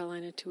North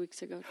Carolina 2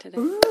 weeks ago today.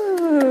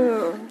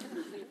 Ooh.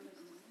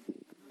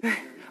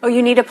 Oh,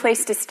 you need a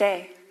place to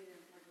stay.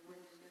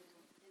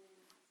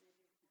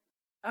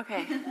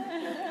 Okay.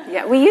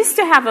 Yeah, we used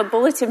to have a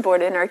bulletin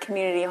board in our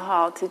community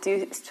hall to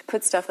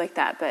put stuff like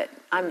that, but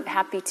I'm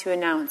happy to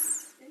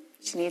announce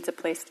she needs a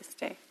place to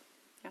stay.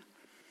 Yeah.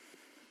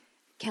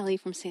 Kelly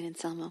from San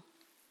Anselmo.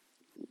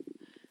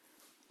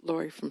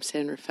 Lori from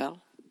San Rafael.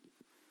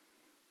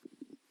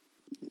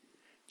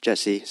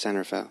 Jesse, San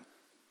Rafael.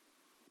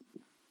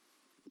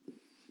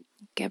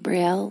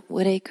 Gabrielle,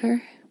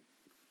 Woodacre.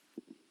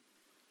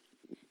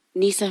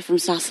 Nisa from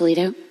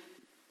Sausalito.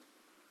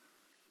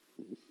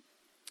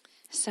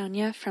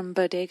 Sonia from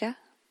Bodega.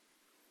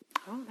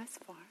 Oh, that's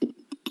far.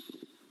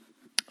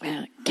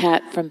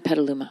 Kat from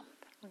Petaluma.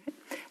 Okay.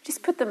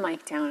 Just put the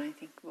mic down. I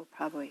think we'll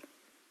probably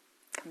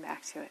come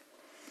back to it.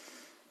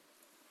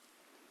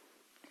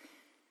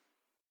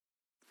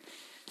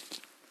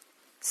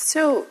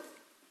 So,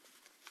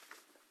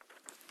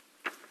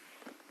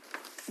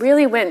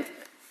 really when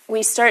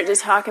we start to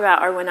talk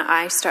about, or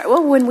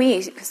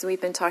because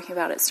we've been talking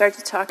about it, start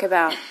to talk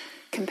about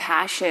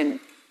compassion,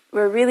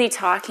 we're really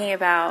talking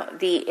about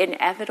the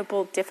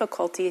inevitable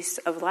difficulties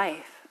of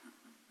life,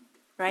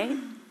 right?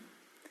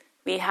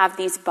 We have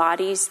these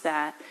bodies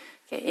that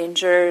get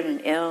injured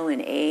and ill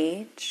and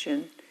age,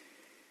 and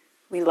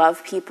we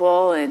love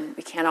people and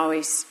we can't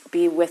always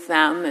be with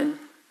them, and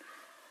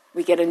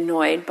we get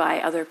annoyed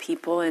by other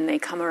people and they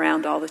come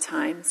around all the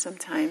time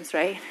sometimes,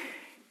 right?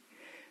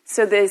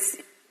 So this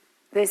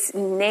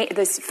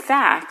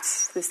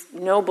fact, this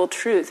noble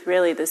truth,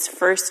 really this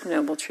first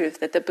noble truth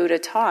that the Buddha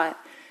taught,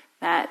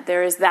 that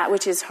there is that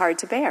which is hard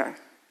to bear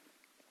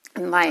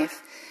in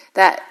life,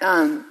 that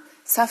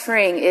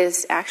suffering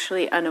is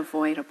actually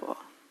unavoidable.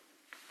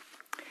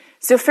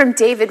 So from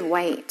David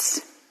White,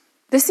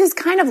 this is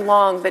kind of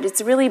long, but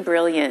it's really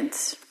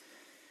brilliant.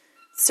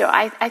 So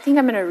I think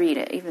I'm going to read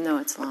it, even though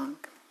it's long.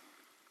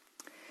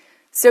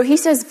 So he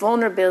says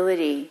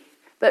vulnerability.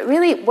 But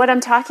really what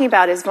I'm talking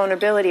about is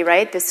vulnerability,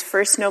 right? This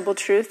first noble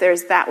truth,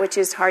 there's that which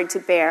is hard to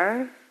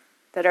bear,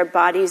 that our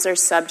bodies are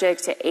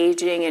subject to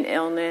aging and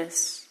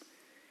illness.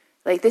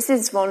 Like, this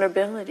is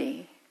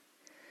vulnerability.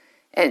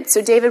 And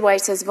so David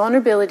White says,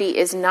 vulnerability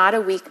is not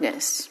a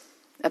weakness,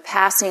 a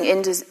passing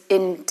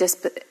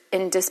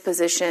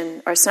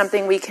indisposition, or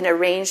something we can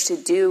arrange to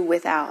do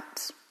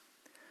without.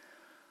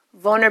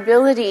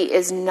 Vulnerability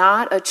is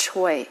not a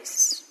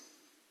choice.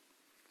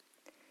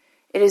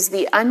 It is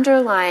the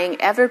underlying,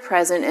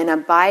 ever-present, and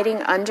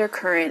abiding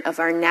undercurrent of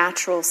our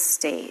natural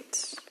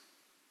state.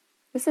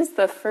 This is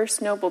the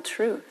first noble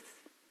truth.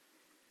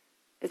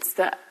 It's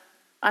the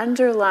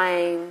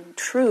underlying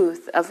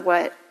truth of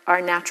what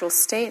our natural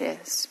state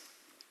is.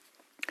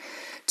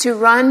 To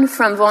run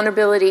from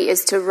vulnerability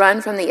is to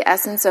run from the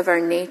essence of our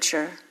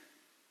nature.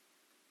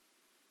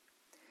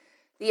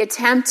 The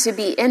attempt to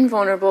be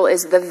invulnerable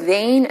is the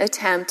vain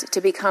attempt to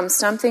become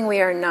something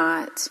we are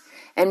not,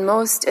 and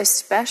most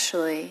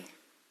especially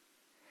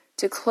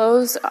to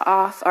close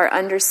off our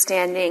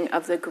understanding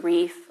of the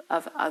grief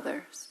of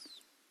others.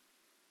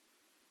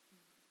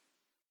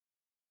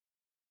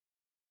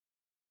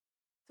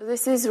 So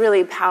this is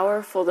really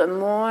powerful. The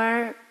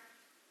more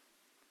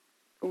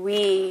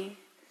we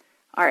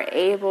are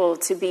able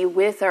to be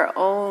with our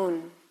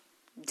own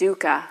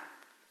dukkha,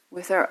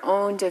 with our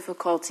own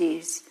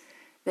difficulties,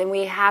 then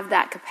we have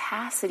that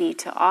capacity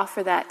to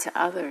offer that to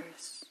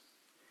others.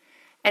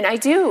 And I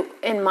do,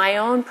 in my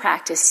own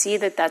practice, see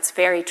that that's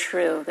very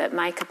true, that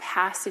my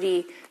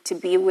capacity to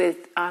be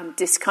with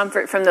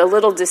discomfort, from the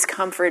little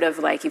discomfort of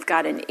like you've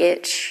got an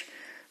itch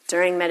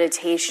during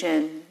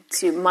meditation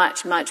to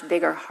much, much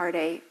bigger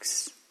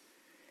heartaches.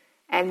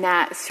 And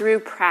that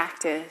through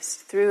practice,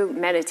 through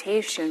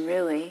meditation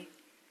really,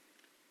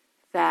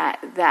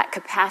 that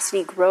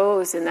capacity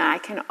grows and that I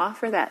can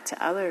offer that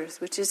to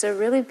others, which is a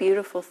really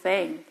beautiful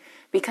thing.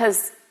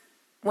 Because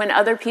when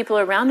other people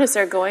around us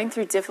are going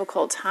through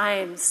difficult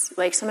times,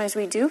 like sometimes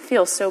we do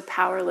feel so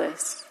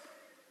powerless.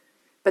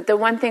 But the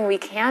one thing we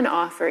can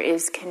offer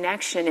is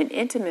connection and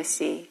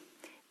intimacy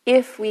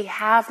if we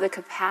have the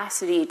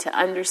capacity to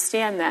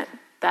understand that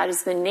that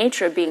is the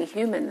nature of being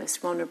human, this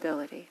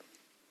vulnerability.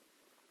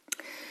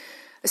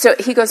 So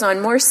he goes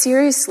on, more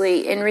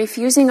seriously, in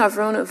refusing our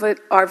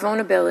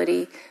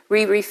vulnerability,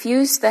 we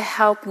refuse the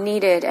help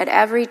needed at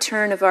every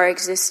turn of our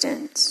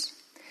existence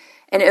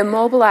and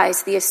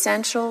immobilize the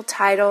essential,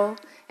 title,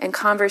 and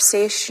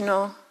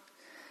conversational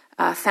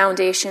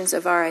foundations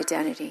of our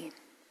identity.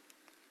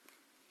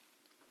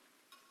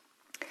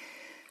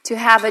 To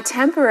have a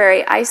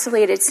temporary,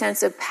 isolated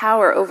sense of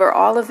power over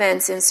all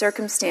events and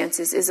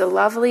circumstances is a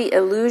lovely,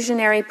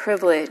 illusionary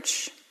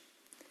privilege,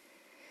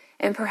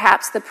 and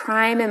perhaps the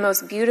prime and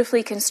most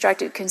beautifully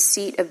constructed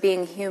conceit of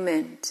being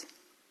human,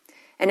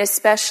 and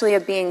especially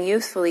of being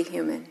youthfully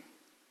human.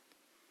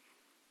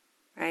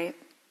 Right?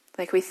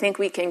 Like we think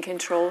we can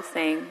control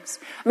things.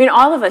 I mean,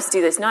 all of us do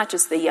this, not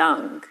just the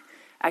young.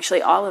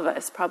 Actually, all of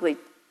us, probably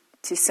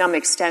to some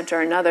extent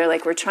or another,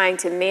 like we're trying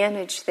to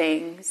manage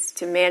things,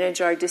 to manage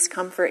our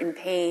discomfort and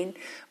pain,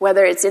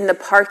 whether it's in the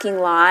parking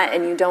lot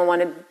and you don't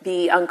want to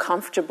be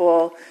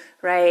uncomfortable,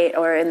 right,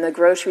 or in the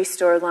grocery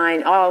store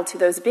line, all to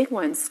those big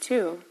ones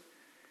too.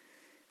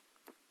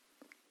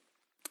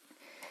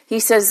 He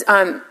says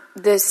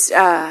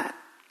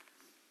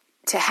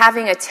to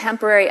having a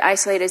temporary,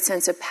 isolated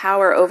sense of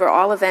power over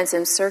all events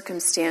and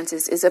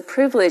circumstances is a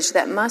privilege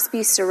that must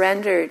be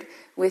surrendered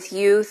with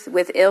youth,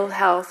 with ill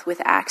health, with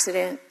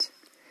accident,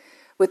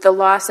 with the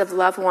loss of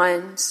loved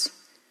ones.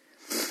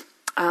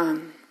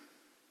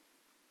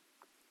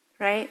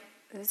 Right?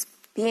 It's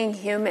being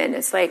human.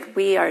 It's like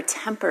we are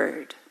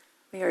tempered.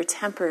 We are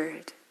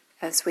tempered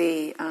as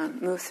we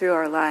move through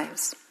our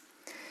lives.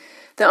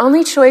 The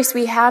only choice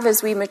we have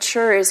as we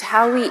mature is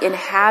how we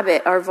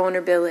inhabit our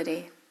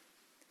vulnerability,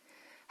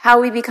 how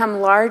we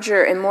become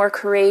larger and more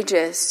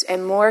courageous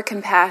and more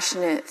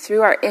compassionate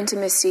through our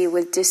intimacy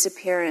with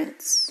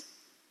disappearance.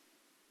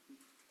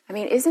 I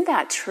mean, isn't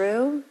that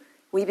true?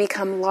 We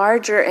become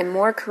larger and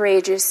more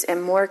courageous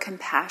and more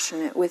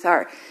compassionate with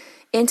our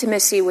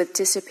intimacy with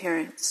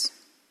disappearance.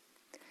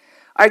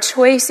 Our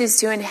choice is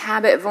to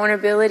inhabit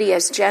vulnerability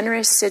as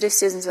generous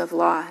citizens of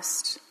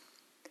lost,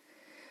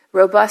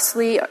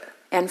 robustly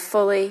and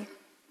fully,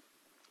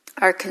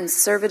 or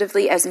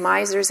conservatively as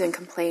misers and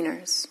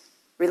complainers,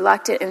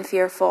 reluctant and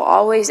fearful,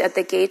 always at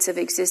the gates of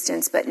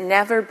existence, but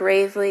never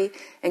bravely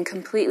and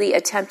completely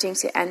attempting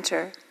to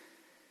enter,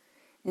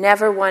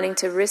 never wanting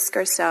to risk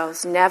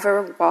ourselves,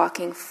 never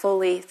walking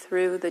fully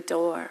through the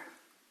door.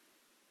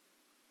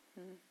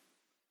 I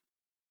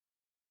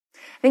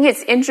think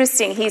it's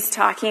interesting, he's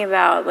talking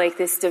about like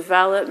this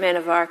development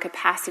of our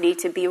capacity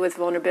to be with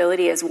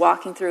vulnerability as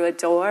walking through a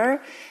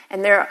door.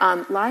 And there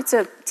are lots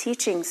of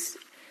teachings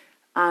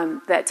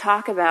that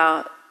talk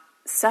about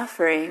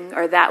suffering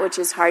or that which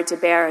is hard to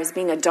bear as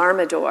being a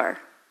dharma door,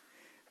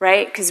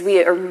 right? Because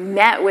we are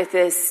met with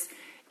this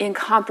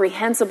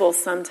incomprehensible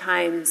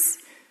sometimes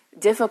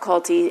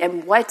difficulty,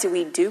 and what do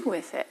we do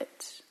with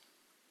it?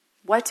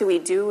 What do we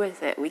do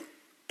with it?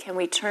 Can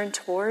we turn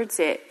towards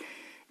it?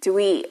 Do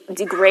we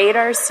degrade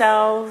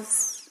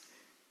ourselves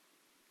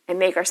and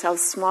make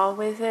ourselves small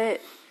with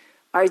it?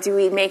 Or do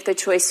we make the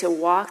choice to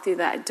walk through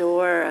that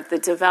door of the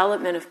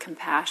development of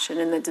compassion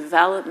and the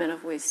development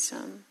of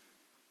wisdom?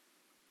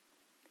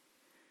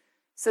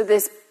 So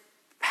this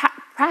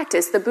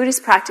practice, the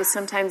Buddhist practice,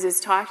 sometimes is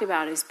talked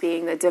about as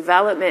being the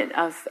development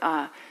of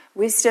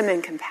wisdom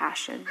and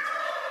compassion.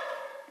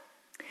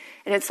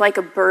 And it's like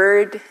a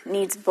bird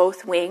needs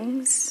both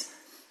wings.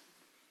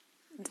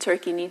 The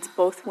turkey needs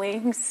both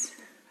wings.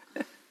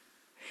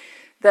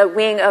 The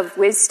wing of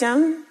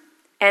wisdom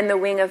and the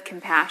wing of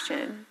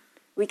compassion.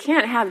 We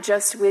can't have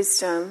just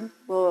wisdom.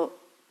 We'll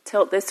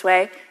tilt this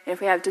way. And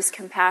if we have just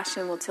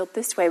compassion, we'll tilt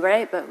this way,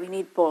 right? But we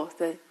need both.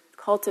 The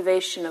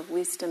cultivation of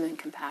wisdom and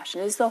compassion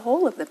is the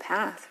whole of the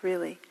path,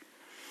 really.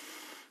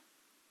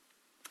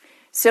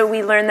 So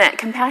we learn that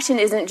compassion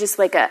isn't just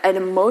like an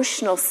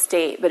emotional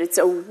state, but it's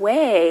a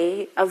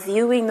way of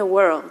viewing the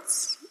world.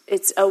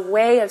 It's a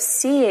way of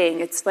seeing.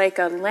 It's like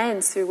a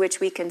lens through which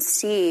we can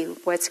see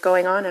what's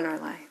going on in our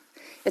life.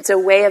 It's a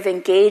way of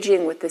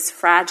engaging with this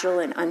fragile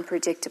and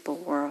unpredictable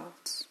world.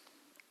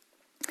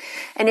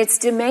 And its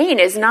domain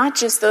is not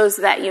just those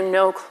that you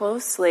know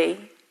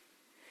closely,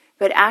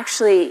 but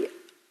actually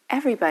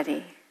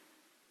everybody.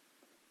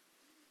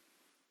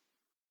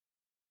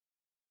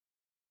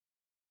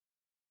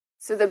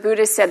 So the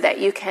Buddha said that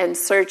you can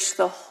search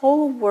the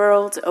whole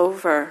world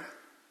over,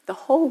 the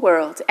whole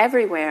world,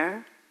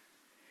 everywhere,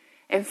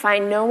 and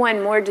find no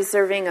one more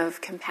deserving of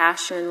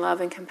compassion,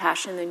 love, and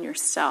compassion than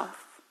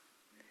yourself.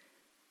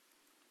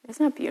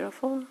 Isn't that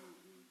beautiful?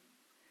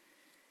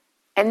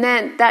 And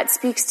then that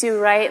speaks to,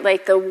 right,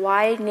 like the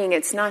widening,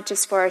 it's not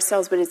just for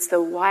ourselves, but it's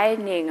the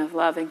widening of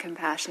love and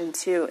compassion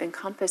to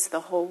encompass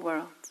the whole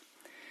world.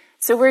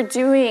 So we're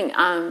doing,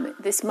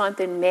 this month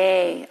in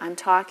May, I'm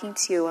talking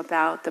to you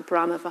about the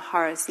Brahma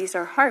Viharas. These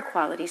are heart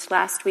qualities.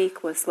 Last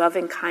week was love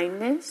and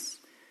kindness,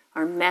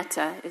 or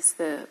metta is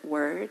the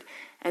word.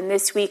 And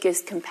this week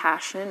is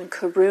compassion.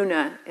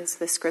 Karuna is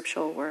the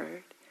scriptural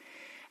word.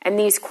 And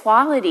these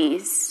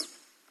qualities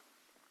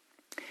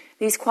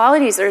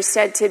are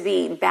said to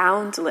be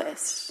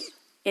boundless,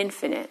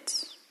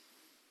 infinite.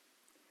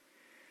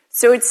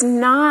 So it's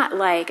not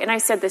like, and I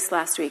said this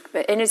last week,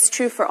 and it's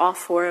true for all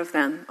four of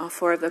them, all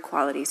four of the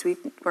qualities.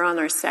 We're on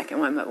our second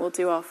one, but we'll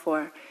do all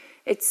four.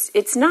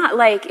 It's not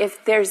like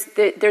if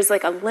there's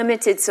like a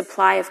limited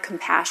supply of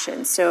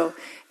compassion, so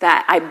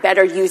that I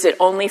better use it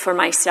only for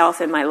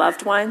myself and my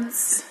loved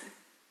ones.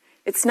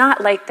 It's not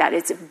like that.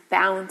 It's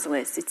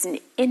boundless. It's an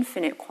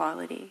infinite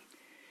quality.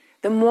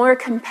 The more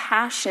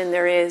compassion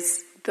there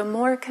is, the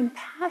more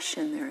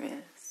compassion there is.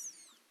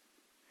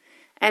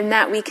 And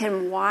that we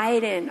can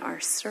widen our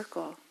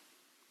circle.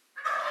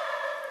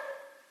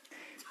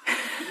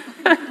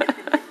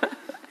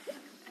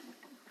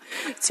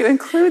 To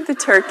include the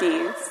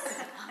turkeys.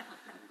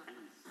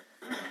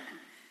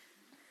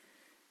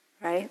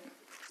 Right?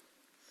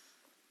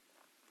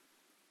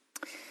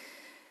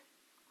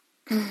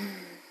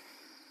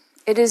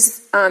 It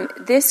is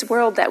this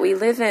world that we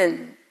live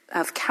in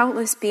of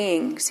countless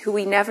beings who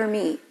we never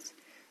meet,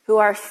 who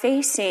are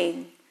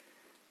facing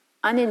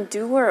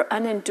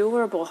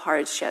unendurable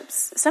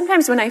hardships.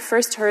 Sometimes when I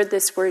first heard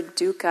this word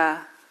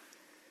dukkha,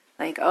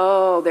 like,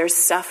 oh, there's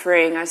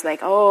suffering, I was like,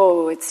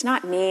 oh, it's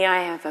not me,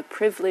 I have a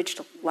privileged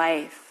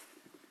life.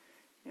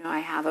 You know, I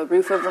have a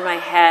roof over my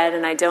head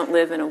and I don't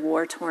live in a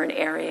war-torn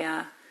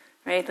area,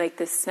 right? Like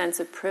this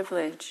sense of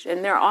privilege.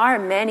 And there are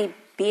many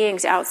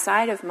beings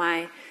outside of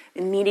my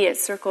immediate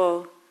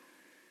circle.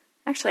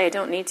 Actually, I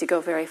don't need to go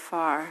very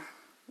far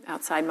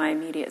outside my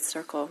immediate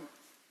circle.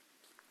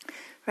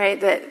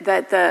 Right,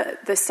 that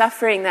the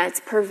suffering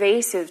that's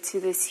pervasive to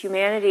this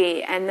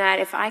humanity, and that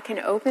if I can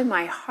open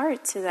my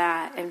heart to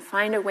that and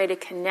find a way to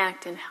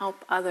connect and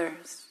help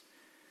others,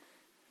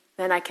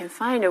 then I can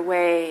find a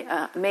way,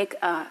 make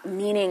a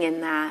meaning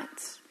in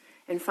that,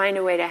 and find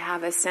a way to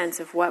have a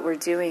sense of what we're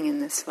doing in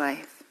this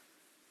life.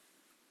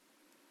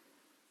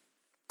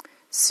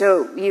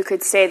 So you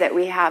could say that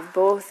we have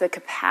both the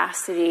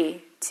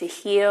capacity to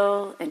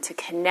heal and to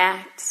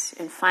connect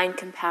and find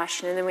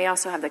compassion. And then we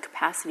also have the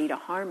capacity to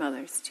harm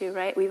others too,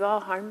 right? We've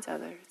all harmed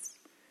others.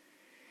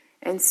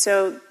 And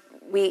so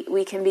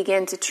we can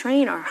begin to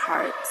train our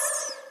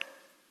hearts.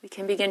 We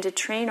can begin to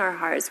train our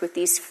hearts with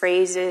these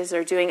phrases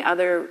or doing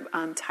other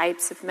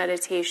types of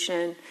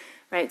meditation,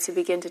 right? To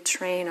begin to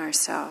train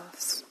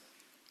ourselves.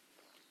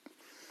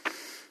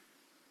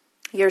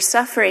 Your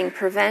suffering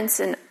presents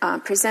an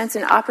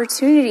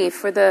opportunity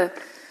for the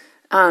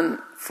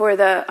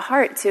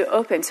heart to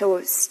open,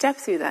 to step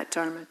through that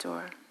Dharma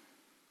door.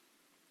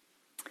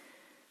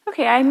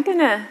 Okay, I'm going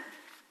to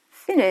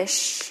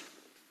finish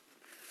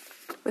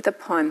with a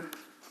poem.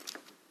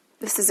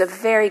 This is a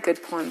very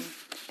good poem,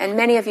 and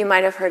many of you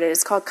might have heard it.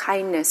 It's called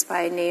Kindness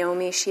by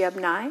Naomi Shihab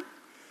Nye.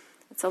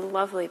 It's a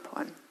lovely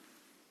poem,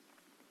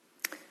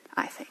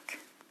 I think.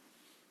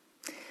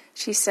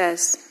 She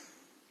says,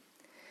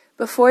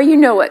 before you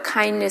know what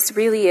kindness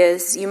really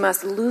is, you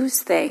must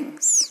lose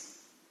things.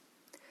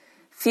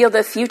 Feel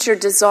the future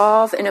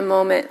dissolve in a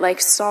moment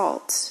like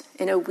salt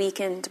in a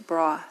weakened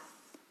broth.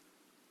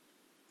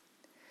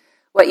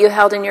 What you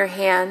held in your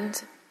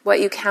hand, what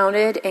you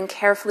counted and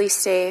carefully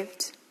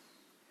saved,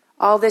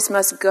 all this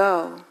must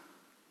go.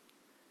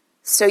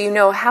 So you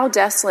know how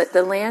desolate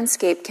the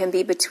landscape can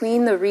be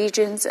between the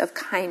regions of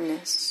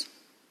kindness.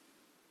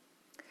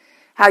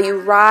 How you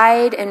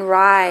ride and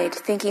ride,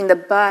 thinking the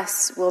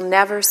bus will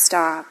never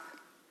stop.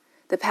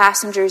 The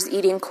passengers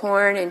eating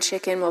corn and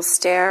chicken will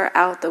stare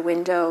out the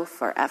window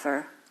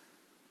forever.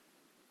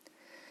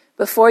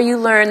 Before you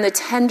learn the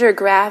tender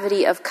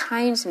gravity of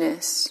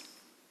kindness,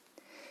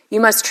 you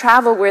must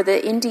travel where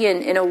the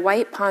Indian in a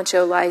white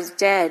poncho lies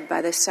dead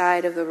by the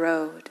side of the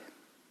road.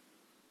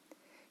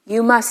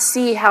 You must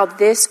see how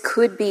this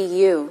could be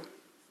you.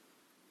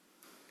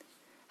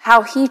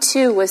 How he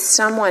too was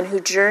someone who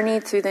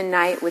journeyed through the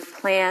night with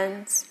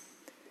plans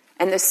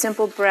and the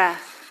simple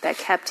breath that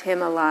kept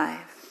him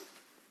alive.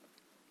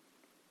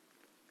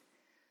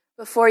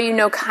 Before you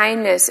know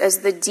kindness as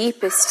the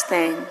deepest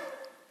thing,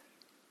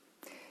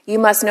 you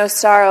must know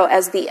sorrow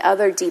as the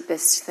other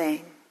deepest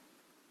thing.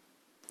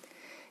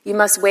 You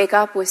must wake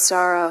up with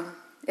sorrow.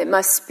 You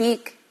must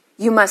speak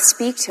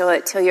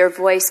till your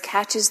voice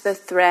catches the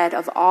thread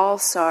of all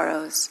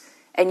sorrows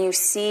and you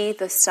see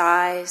the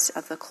size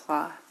of the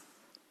cloth.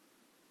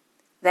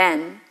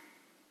 Then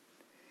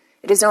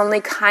It is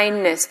only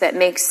kindness that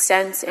makes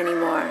sense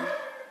anymore.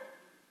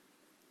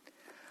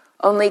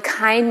 Only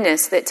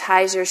kindness that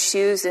ties your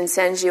shoes and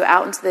sends you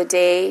out into the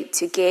day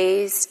to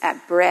gaze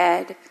at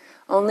bread.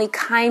 Only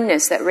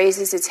kindness that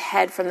raises its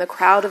head from the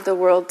crowd of the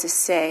world to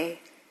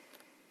say,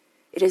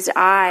 "It is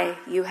I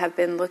you have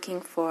been looking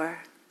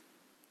for,"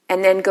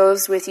 and then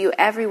goes with you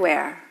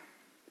everywhere,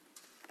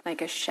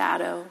 like a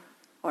shadow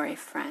or a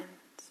friend.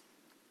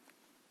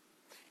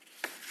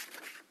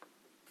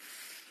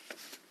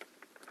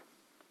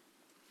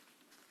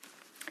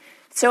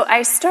 So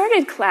I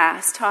started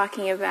class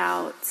talking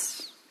about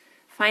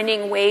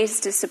finding ways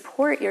to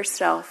support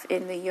yourself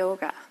in the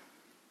yoga.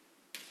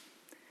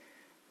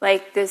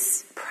 Like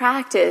this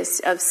practice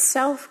of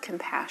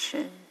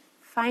self-compassion,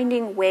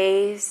 finding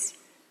ways,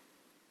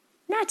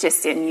 not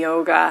just in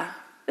yoga.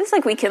 It's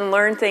like we can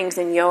learn things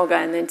in yoga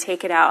and then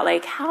take it out.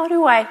 Like, how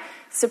do I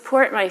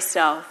support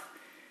myself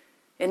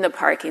in the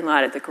parking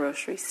lot at the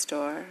grocery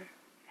store?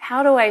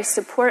 How do I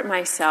support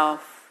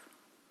myself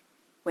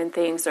when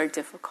things are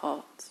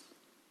difficult?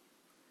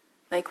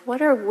 Like,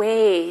 what are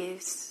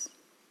ways?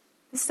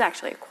 This is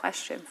actually a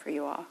question for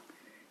you all.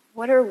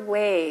 What are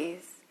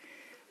ways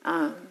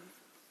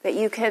that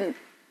you can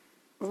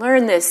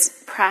learn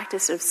this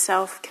practice of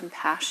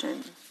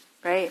self-compassion,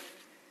 right?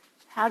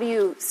 How do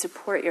you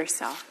support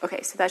yourself?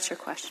 Okay, so that's your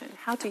question.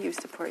 How do you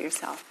support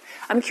yourself?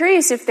 I'm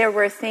curious if there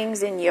were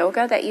things in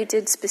yoga that you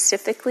did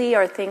specifically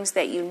or things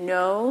that you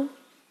know.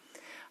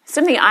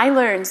 Something I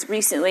learned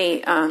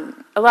recently, a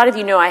lot of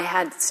you know I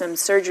had some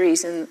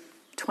surgeries in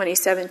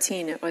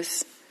 2017. It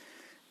was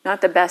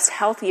not the best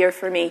health year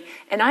for me.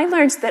 And I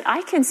learned that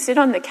I can sit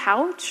on the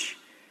couch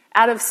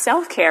out of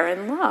self-care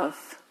and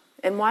love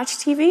and watch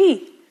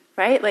TV,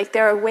 right? Like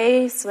there are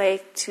ways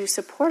like to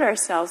support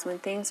ourselves when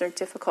things are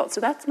difficult.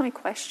 So that's my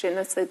question.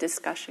 That's the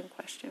discussion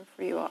question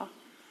for you all.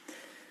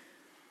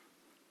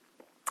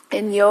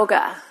 In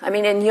yoga,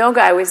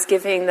 I was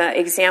giving the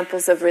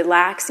examples of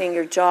relaxing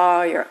your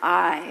jaw, your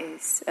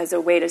eyes as a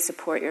way to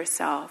support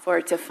yourself,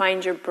 or to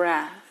find your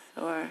breath,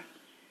 or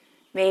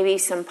maybe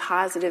some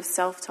positive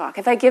self-talk.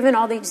 Have I given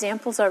all the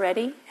examples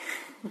already?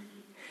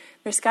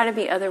 There's got to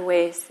be other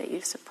ways that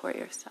you support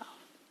yourself.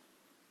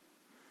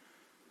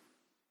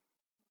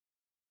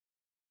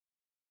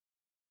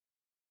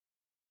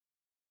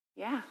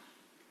 Yeah.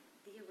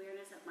 The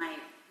awareness of my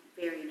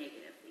very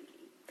negative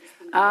thinking.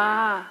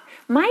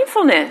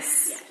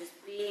 Mindfulness. Yeah,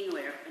 just being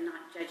aware and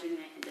not judging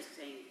it and just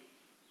saying,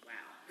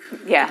 wow.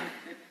 Yeah.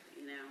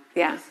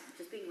 Yeah.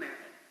 Just being aware of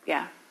it.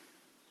 Yeah.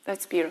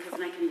 That's beautiful. Because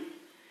then I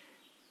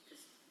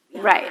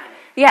can Right.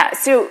 Yeah.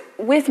 So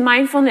with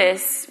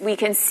mindfulness, we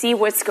can see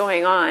what's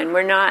going on.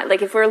 We're not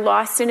like if we're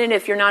lost in it.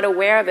 If you're not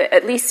aware of it,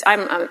 at least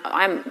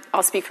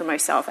I'll speak for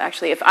myself.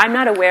 Actually, if I'm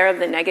not aware of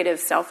the negative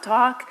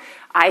self-talk,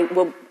 I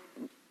will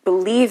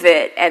believe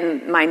it,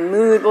 and my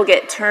mood will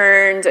get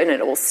turned, and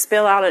it will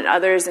spill out on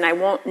others, and I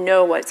won't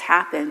know what's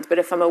happened. But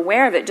if I'm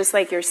aware of it, just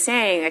like you're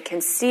saying, I can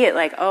see it.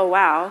 Like, oh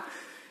wow,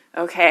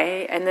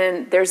 okay, and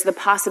then there's the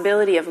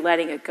possibility of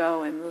letting it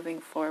go and moving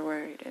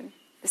forward. And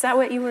is that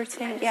what you were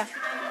saying? Yeah.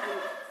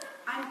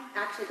 I'm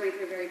actually going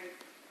through a very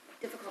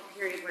difficult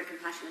period where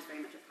compassion is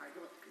very much a part.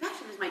 Well,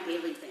 compassion is my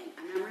daily thing,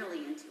 and I'm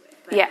really into it.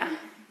 But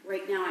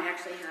right now, I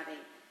actually have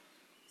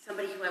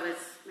somebody who my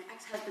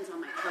ex-husband's on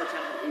my couch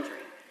out of an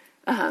injury.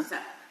 So,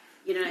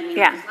 you know what I mean?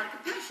 Yeah. There's a lot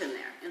of compassion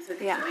there, and so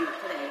he's showing up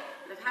today.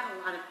 But I've had a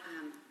lot of.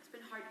 It's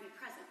been hard to be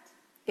present.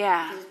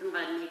 Yeah. There's been a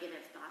lot of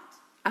negative thought.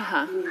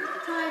 And you're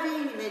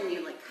driving, and then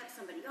you like cut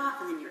somebody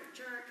off, and then you're a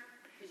jerk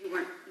because you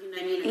weren't. You know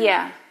what I mean?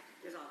 And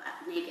there's all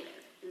that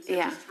negative, and so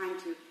just trying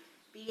to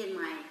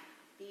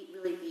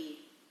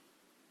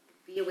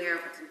be aware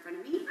of what's in front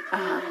of me,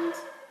 and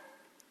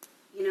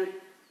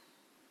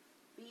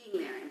being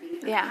there and being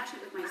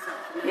compassionate with myself.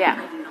 And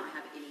I do not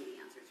have any of the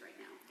answers right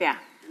now. Yeah.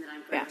 And that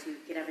I'm going to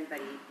get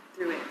everybody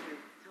through it through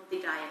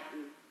healthy diet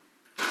and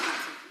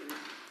lots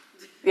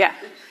of,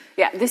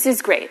 Yeah, this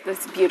is great.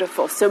 That's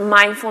beautiful. So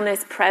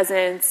mindfulness,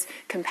 presence,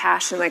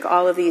 compassion, like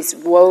all of these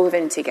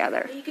woven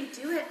together. You can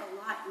do it a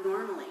lot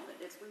normally, but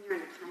it's when you're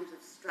in times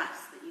of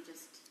stress that you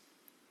just,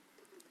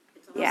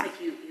 it's almost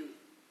like you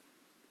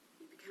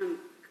become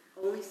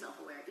only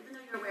self-aware. Even though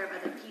you're aware of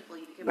other people,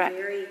 you become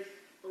very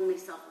only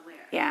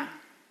self-aware. Yeah.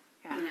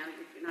 You know,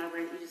 you're not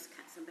aware that you just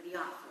cut somebody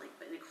off. Like,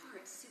 but in a car,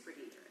 it's super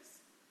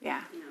dangerous.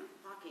 Yeah. You know,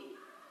 walking is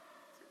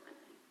one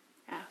thing.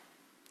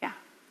 Yeah.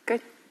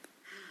 Good.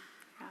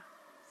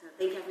 So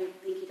thank you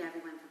to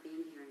everyone for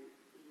being here and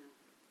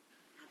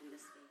having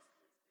this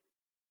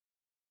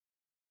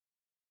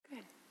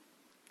space.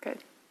 Good.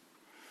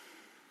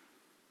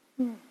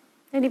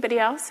 Anybody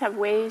else have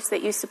ways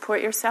that you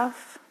support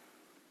yourself?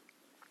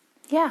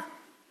 Yeah.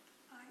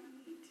 I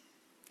eat.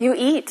 You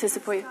eat to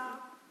support you.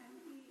 Stop and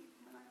eat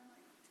when I'm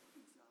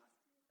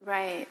exhausted.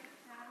 Right.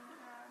 And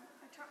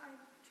I try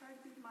to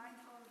be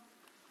mindful of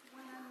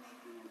when I'm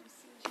making a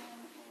decision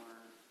or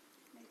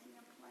making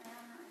a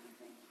plan or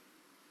anything.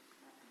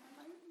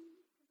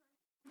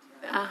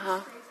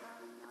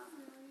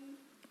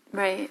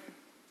 Right.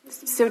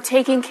 So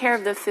taking care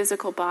of the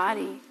physical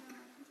body.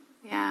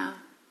 Yeah.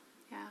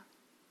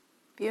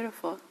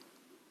 beautiful.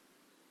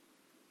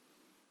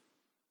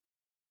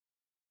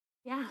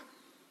 Yeah.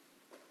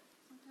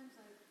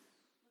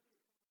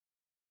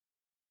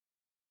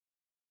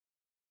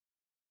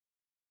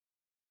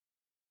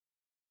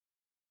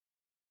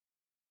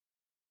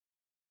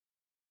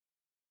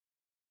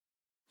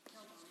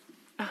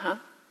 Uh-huh. And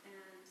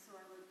so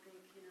I would think,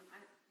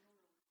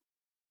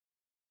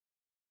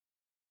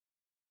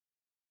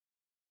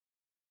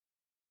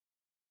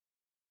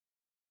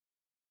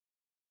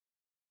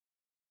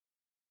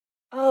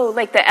 Oh,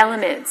 like the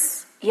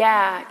elements.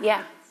 Yeah.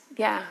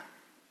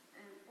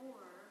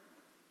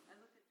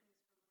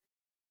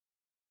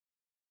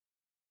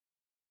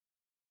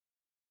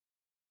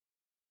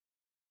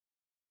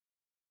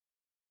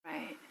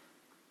 Right.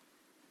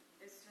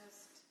 it's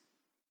just,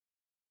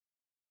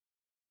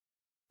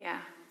 Yeah.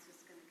 it's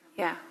just going to come.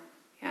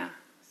 Yeah.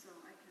 So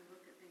I can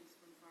look at things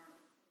from far.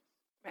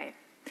 Right.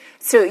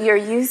 So you're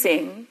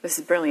using, this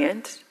is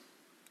brilliant,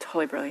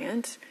 totally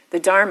brilliant, the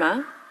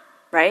Dharma,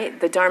 right?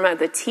 The Dharma,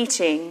 the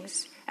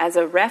teachings, as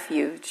a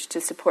refuge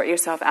to support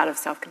yourself out of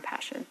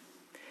self-compassion.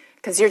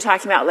 Because you're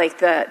talking about like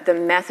the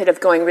method of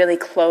going really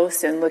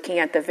close and looking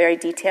at the very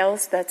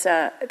details. That's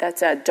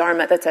a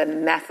Dharma, that's a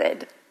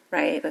method,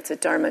 right? That's a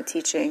Dharma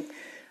teaching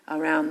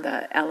around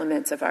the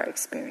elements of our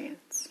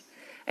experience.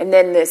 And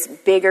then this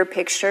bigger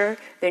picture,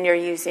 then you're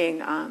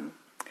using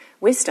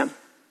wisdom,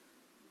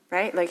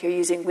 right? Like you're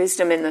using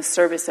wisdom in the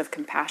service of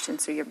compassion,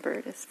 so your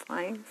bird is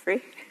flying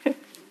free.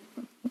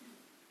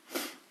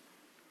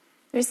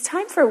 There's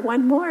time for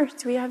one more.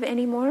 Do we have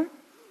any more?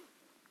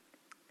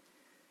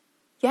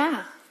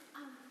 Yeah.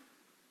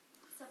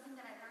 Something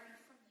that I learned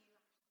from you,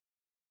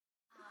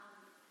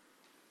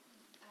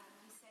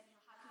 you said,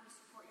 how can you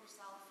support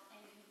yourself? And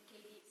you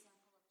gave the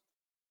example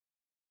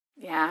of...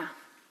 Yeah.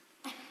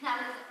 And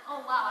I was like,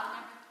 oh, wow,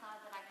 I never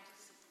thought that I could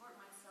just support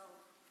myself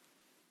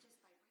just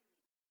by breathing.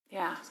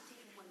 Yeah. Just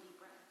taking one deep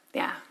breath.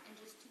 Yeah. And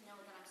just to know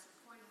that I'm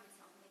supporting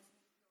myself makes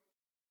me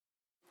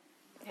feel...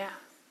 Yeah.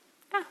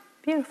 Yeah,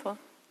 beautiful.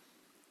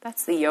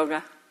 That's the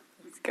yoga.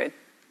 That's good.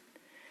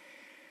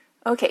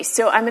 Okay,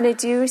 so I'm going to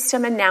do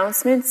some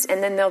announcements,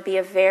 and then there'll be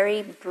a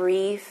very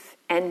brief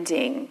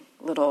ending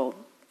little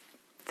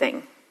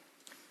thing.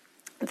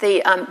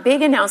 The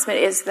big announcement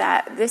is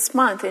that this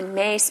month in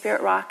May,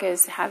 Spirit Rock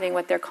is having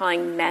what they're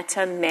calling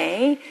Metta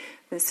May,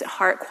 this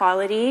heart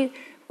quality,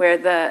 where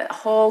the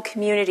whole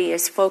community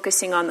is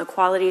focusing on the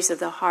qualities of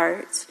the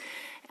heart.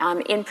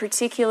 In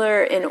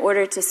particular, in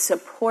order to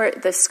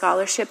support the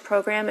scholarship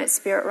program at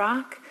Spirit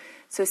Rock.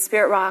 So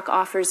Spirit Rock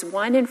offers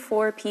 1 in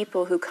 4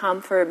 people who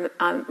come for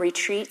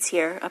retreats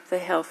here up the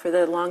hill, for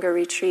the longer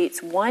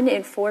retreats. 1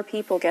 in 4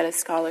 people get a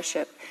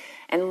scholarship.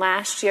 And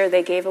last year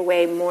they gave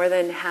away more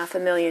than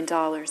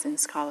 $500,000 in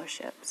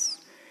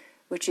scholarships,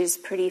 which is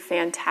pretty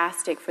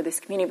fantastic for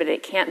this community, but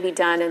it can't be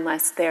done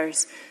unless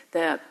there's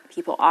the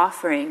people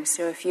offering.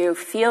 So if you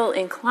feel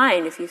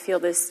inclined, if you feel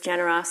this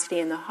generosity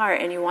in the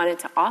heart and you wanted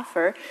to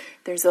offer,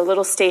 there's a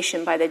little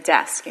station by the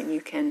desk and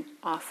you can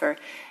offer.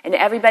 And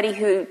everybody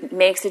who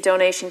makes a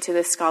donation to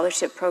the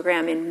scholarship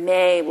program in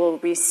May will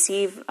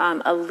receive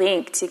a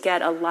link to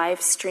get a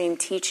live stream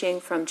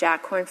teaching from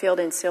Jack Kornfield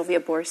and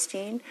Sylvia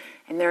Borstein.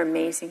 And they're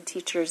amazing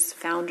teachers,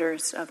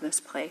 founders of this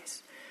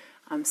place.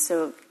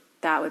 So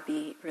that would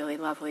be really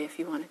lovely if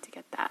you wanted to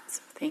get that.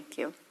 So thank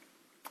you.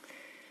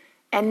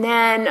 And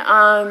then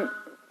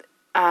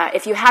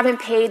if you haven't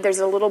paid, there's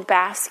a little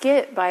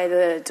basket by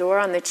the door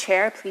on the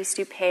chair. Please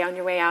do pay on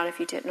your way out if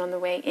you didn't on the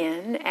way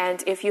in.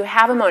 And if you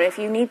have a moment, if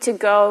you need to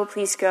go,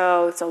 please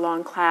go. It's a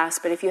long class.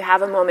 But if you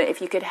have a moment,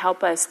 if you could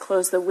help us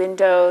close the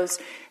windows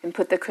and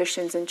put the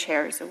cushions and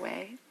chairs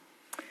away.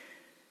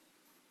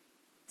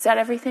 Is that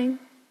everything?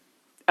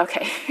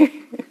 Okay.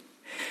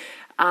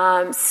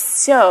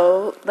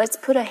 So let's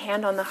put a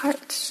hand on the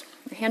heart,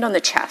 a hand on the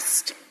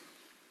chest.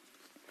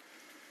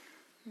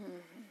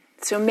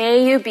 So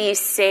may you be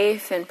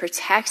safe and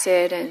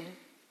protected, and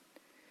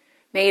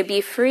may you be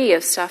free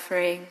of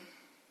suffering,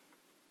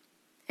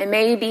 and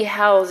may you be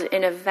held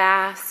in a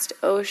vast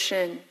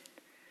ocean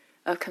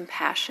of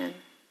compassion.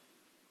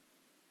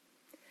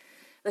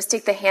 Let's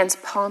take the hands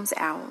palms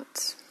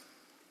out.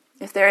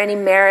 If there are any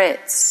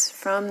merits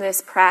from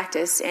this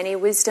practice, any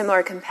wisdom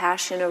or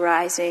compassion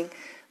arising,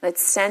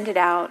 let's send it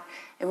out,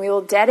 and we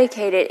will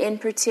dedicate it in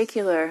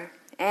particular.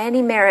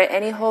 Any merit,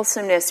 any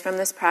wholesomeness from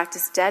this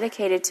practice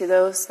dedicated to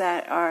those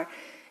that are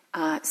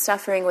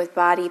suffering with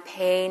body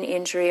pain,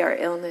 injury, or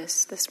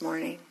illness this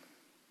morning.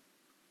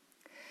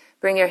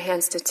 Bring your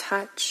hands to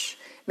touch.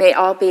 May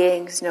all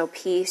beings know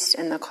peace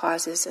and the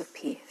causes of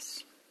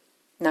peace.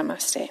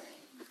 Namaste.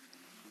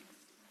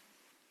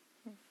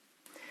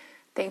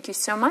 Thank you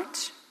so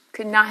much.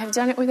 Could not have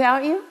done it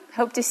without you.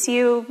 Hope to see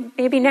you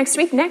maybe next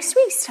week. Next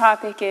week's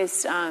topic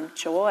is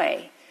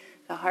joy,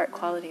 the heart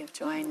quality of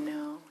joy. I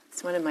know.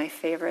 It's one of my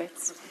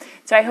favorites.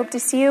 So I hope to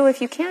see you, if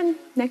you can,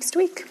 next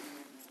week.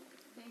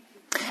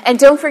 And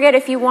don't forget,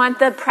 if you want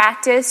the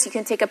practice, you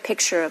can take a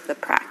picture of the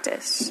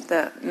practice,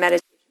 the meditation.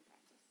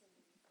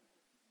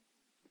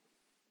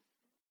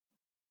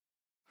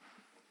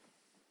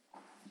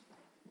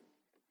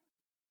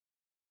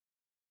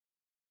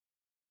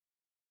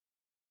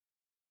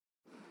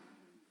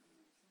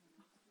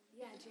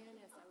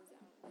 Janice. I was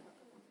out for a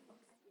couple of weeks.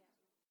 Yeah.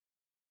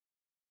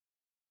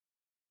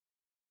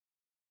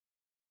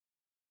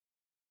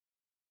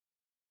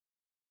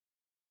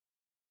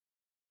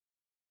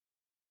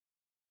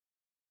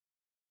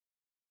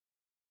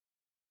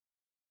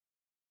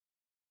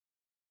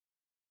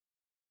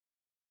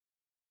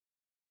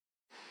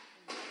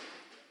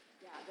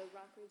 Yeah, the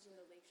Rockridge and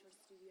the Lakeshore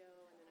Studio,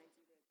 and then I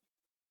do the.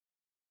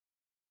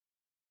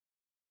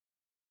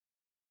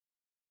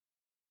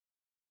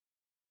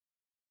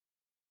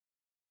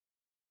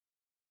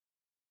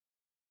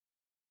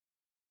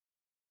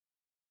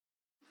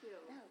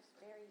 That was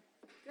very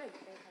good,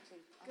 very touching.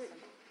 Good.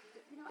 Awesome.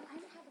 You know, I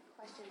have a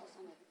question just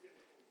on the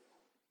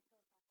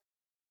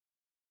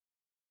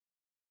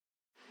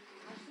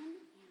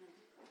passion and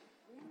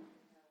when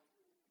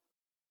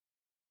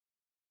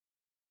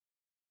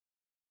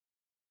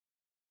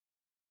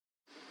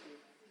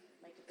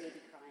like a baby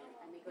crying,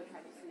 and they go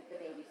try to soothe the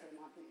baby so the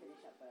mom can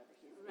finish up whatever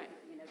she's doing.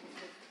 You know,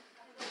 just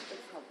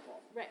it's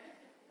helpful. Right.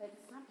 But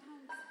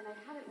sometimes, and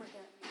I've had it work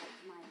out to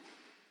my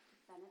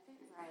benefit,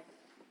 where I've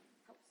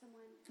helped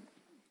someone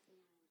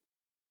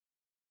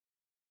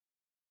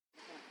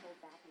and I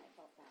pulled back and I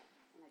felt that,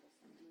 and I just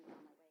moved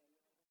on my way.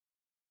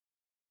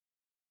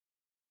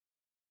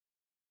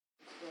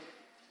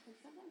 And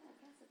sometimes I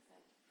guess it's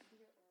like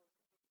fear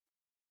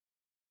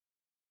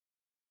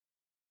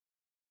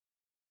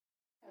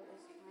or I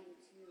was trying to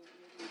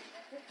maybe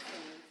fix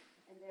things,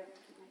 and they're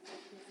keep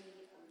myself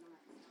busy or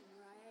not.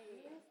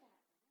 Right.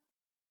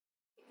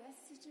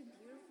 That's such a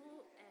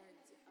beautiful and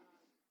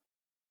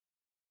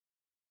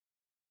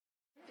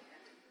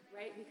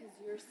right, because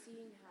you're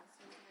seeing how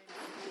sometimes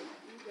the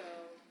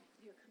ego,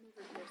 here, come over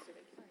here so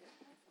that you can,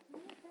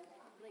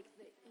 like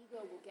the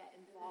ego will get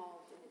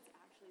involved, and it's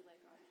actually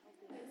like our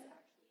helping is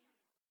actually.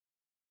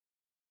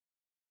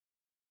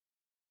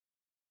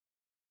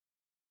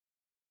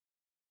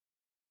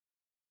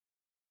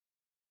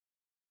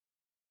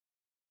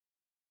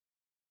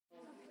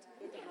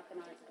 It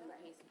happened on its own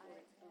pace for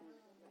its own.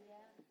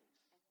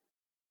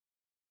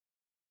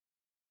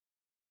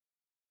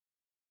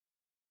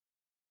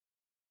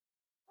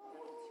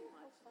 Too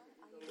much.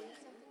 You need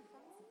something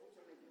from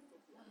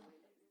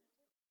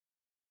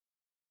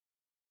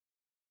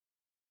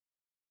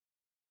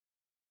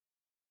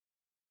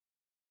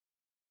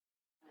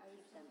I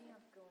keep them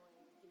going,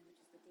 you know,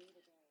 just the day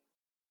to day.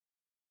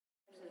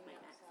 Especially with my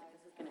ex, like,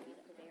 this is going to be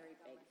a very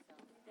big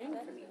thing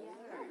for me to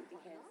learn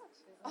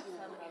because, you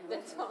know,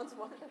 that sounds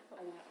wonderful.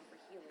 I'm not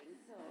overhealing,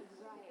 so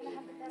right. I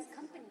have the best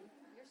company.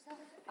 Yourself.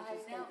 I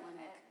just don't want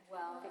to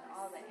fix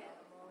all the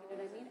animals. You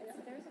know what I mean? And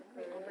so there's a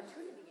great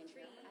opportunity in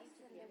here for us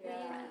to be a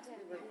friend.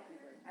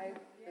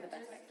 We're the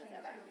best exes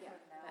ever. Yeah.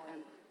 But,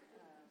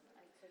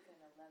 I took an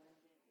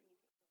 11-day.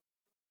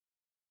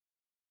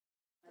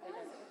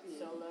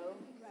 Solo.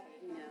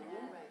 Right. You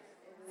know? Right.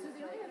 So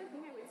the only other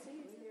thing I would say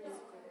is there's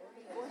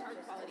 4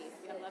 hard qualities.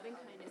 We have loving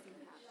kindness and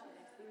compassion.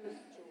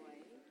 There's joy.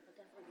 I'll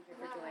definitely be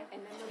here for joy.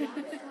 And then the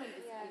last one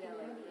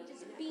is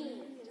just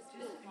being. Just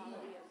being.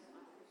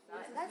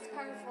 That's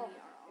powerful.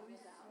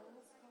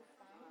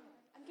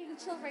 I'm getting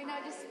chilled right now.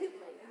 Just I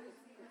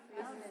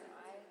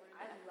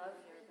love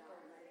your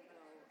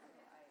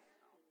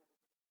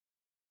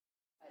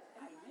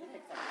I need to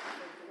fix that.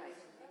 Right.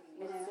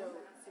 You know?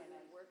 So we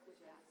work with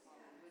that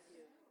with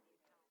you.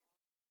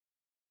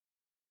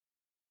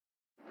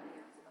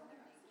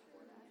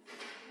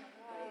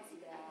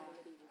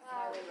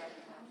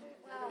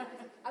 Wow.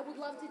 I would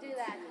love to do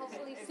that.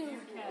 Hopefully soon.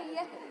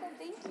 Yeah.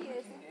 Thank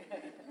you.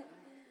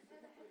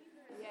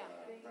 Yeah.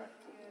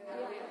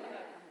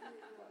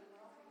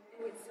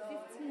 It's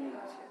 15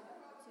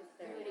 to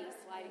 30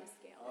 sliding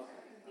scale.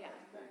 Yeah.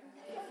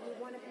 If you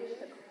want to pay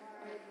with a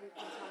card, you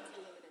can talk to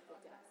the woman at the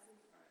desk.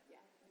 Yeah.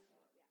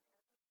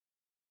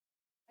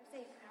 I'm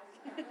safe.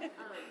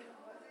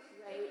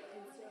 Right?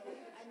 And so,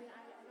 I mean,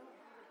 I don't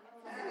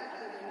have an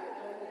answer other than your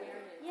own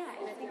awareness. Yeah,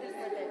 and I think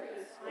that's what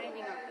the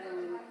finding our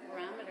own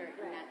parameter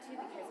in that too,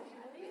 because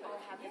we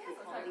all have different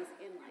qualities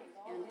in life,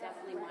 and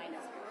definitely mine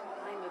is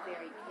I'm a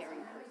very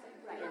caring person,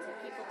 and so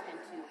people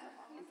tend to,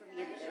 and for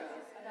me it is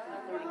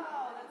learning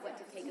what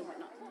to take and what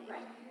not to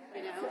take,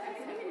 you know. And so I'll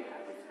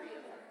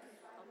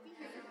be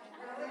here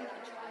for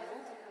a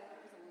child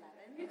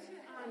who's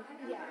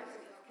 11. Yeah.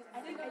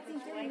 I think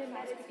during the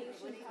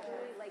meditation,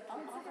 probably like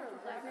kids that are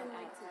 11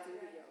 like to do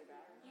the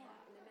yoga. Yeah.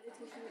 And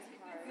the meditation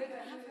is hard. Good.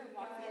 I have her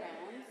walk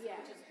around, yeah.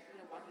 which is, you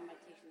know, walking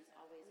meditation is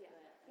always good.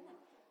 And then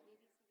maybe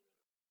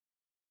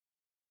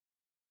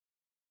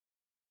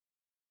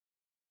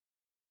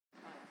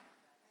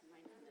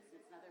mindfulness,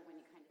 and it's another when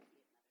you kind of see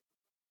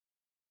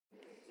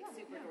it. It's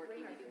super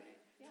dorky to do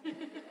it.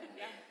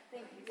 Yeah.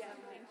 Thank you so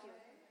much. Thank you.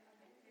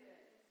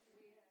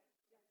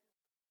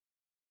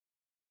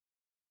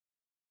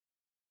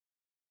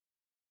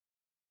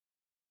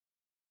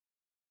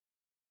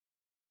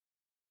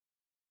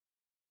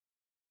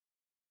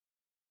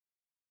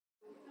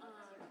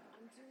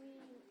 I'm doing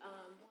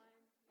one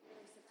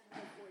for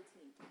September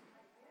 14th,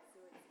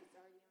 so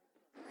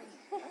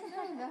it's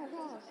already on the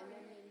book. And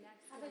then the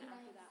next one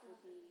after that will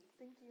be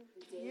the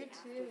day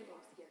after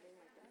Thanksgiving,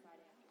 like the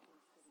Friday after.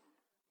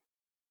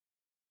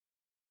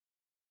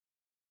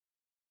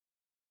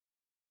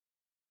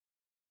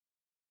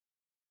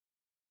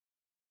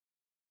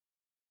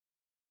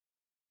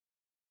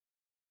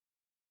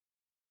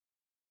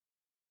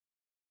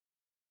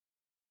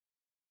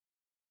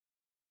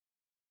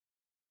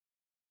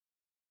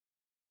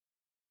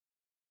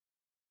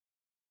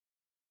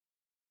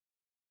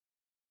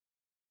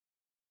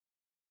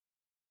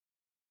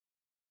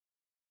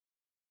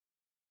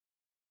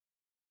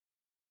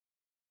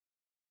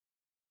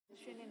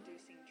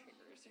 Tension-inducing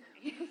triggers for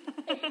me.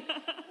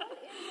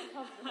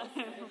 What is a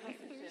comfortable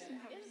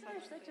relationship? Is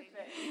there such a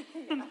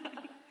thing?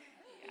 Yeah.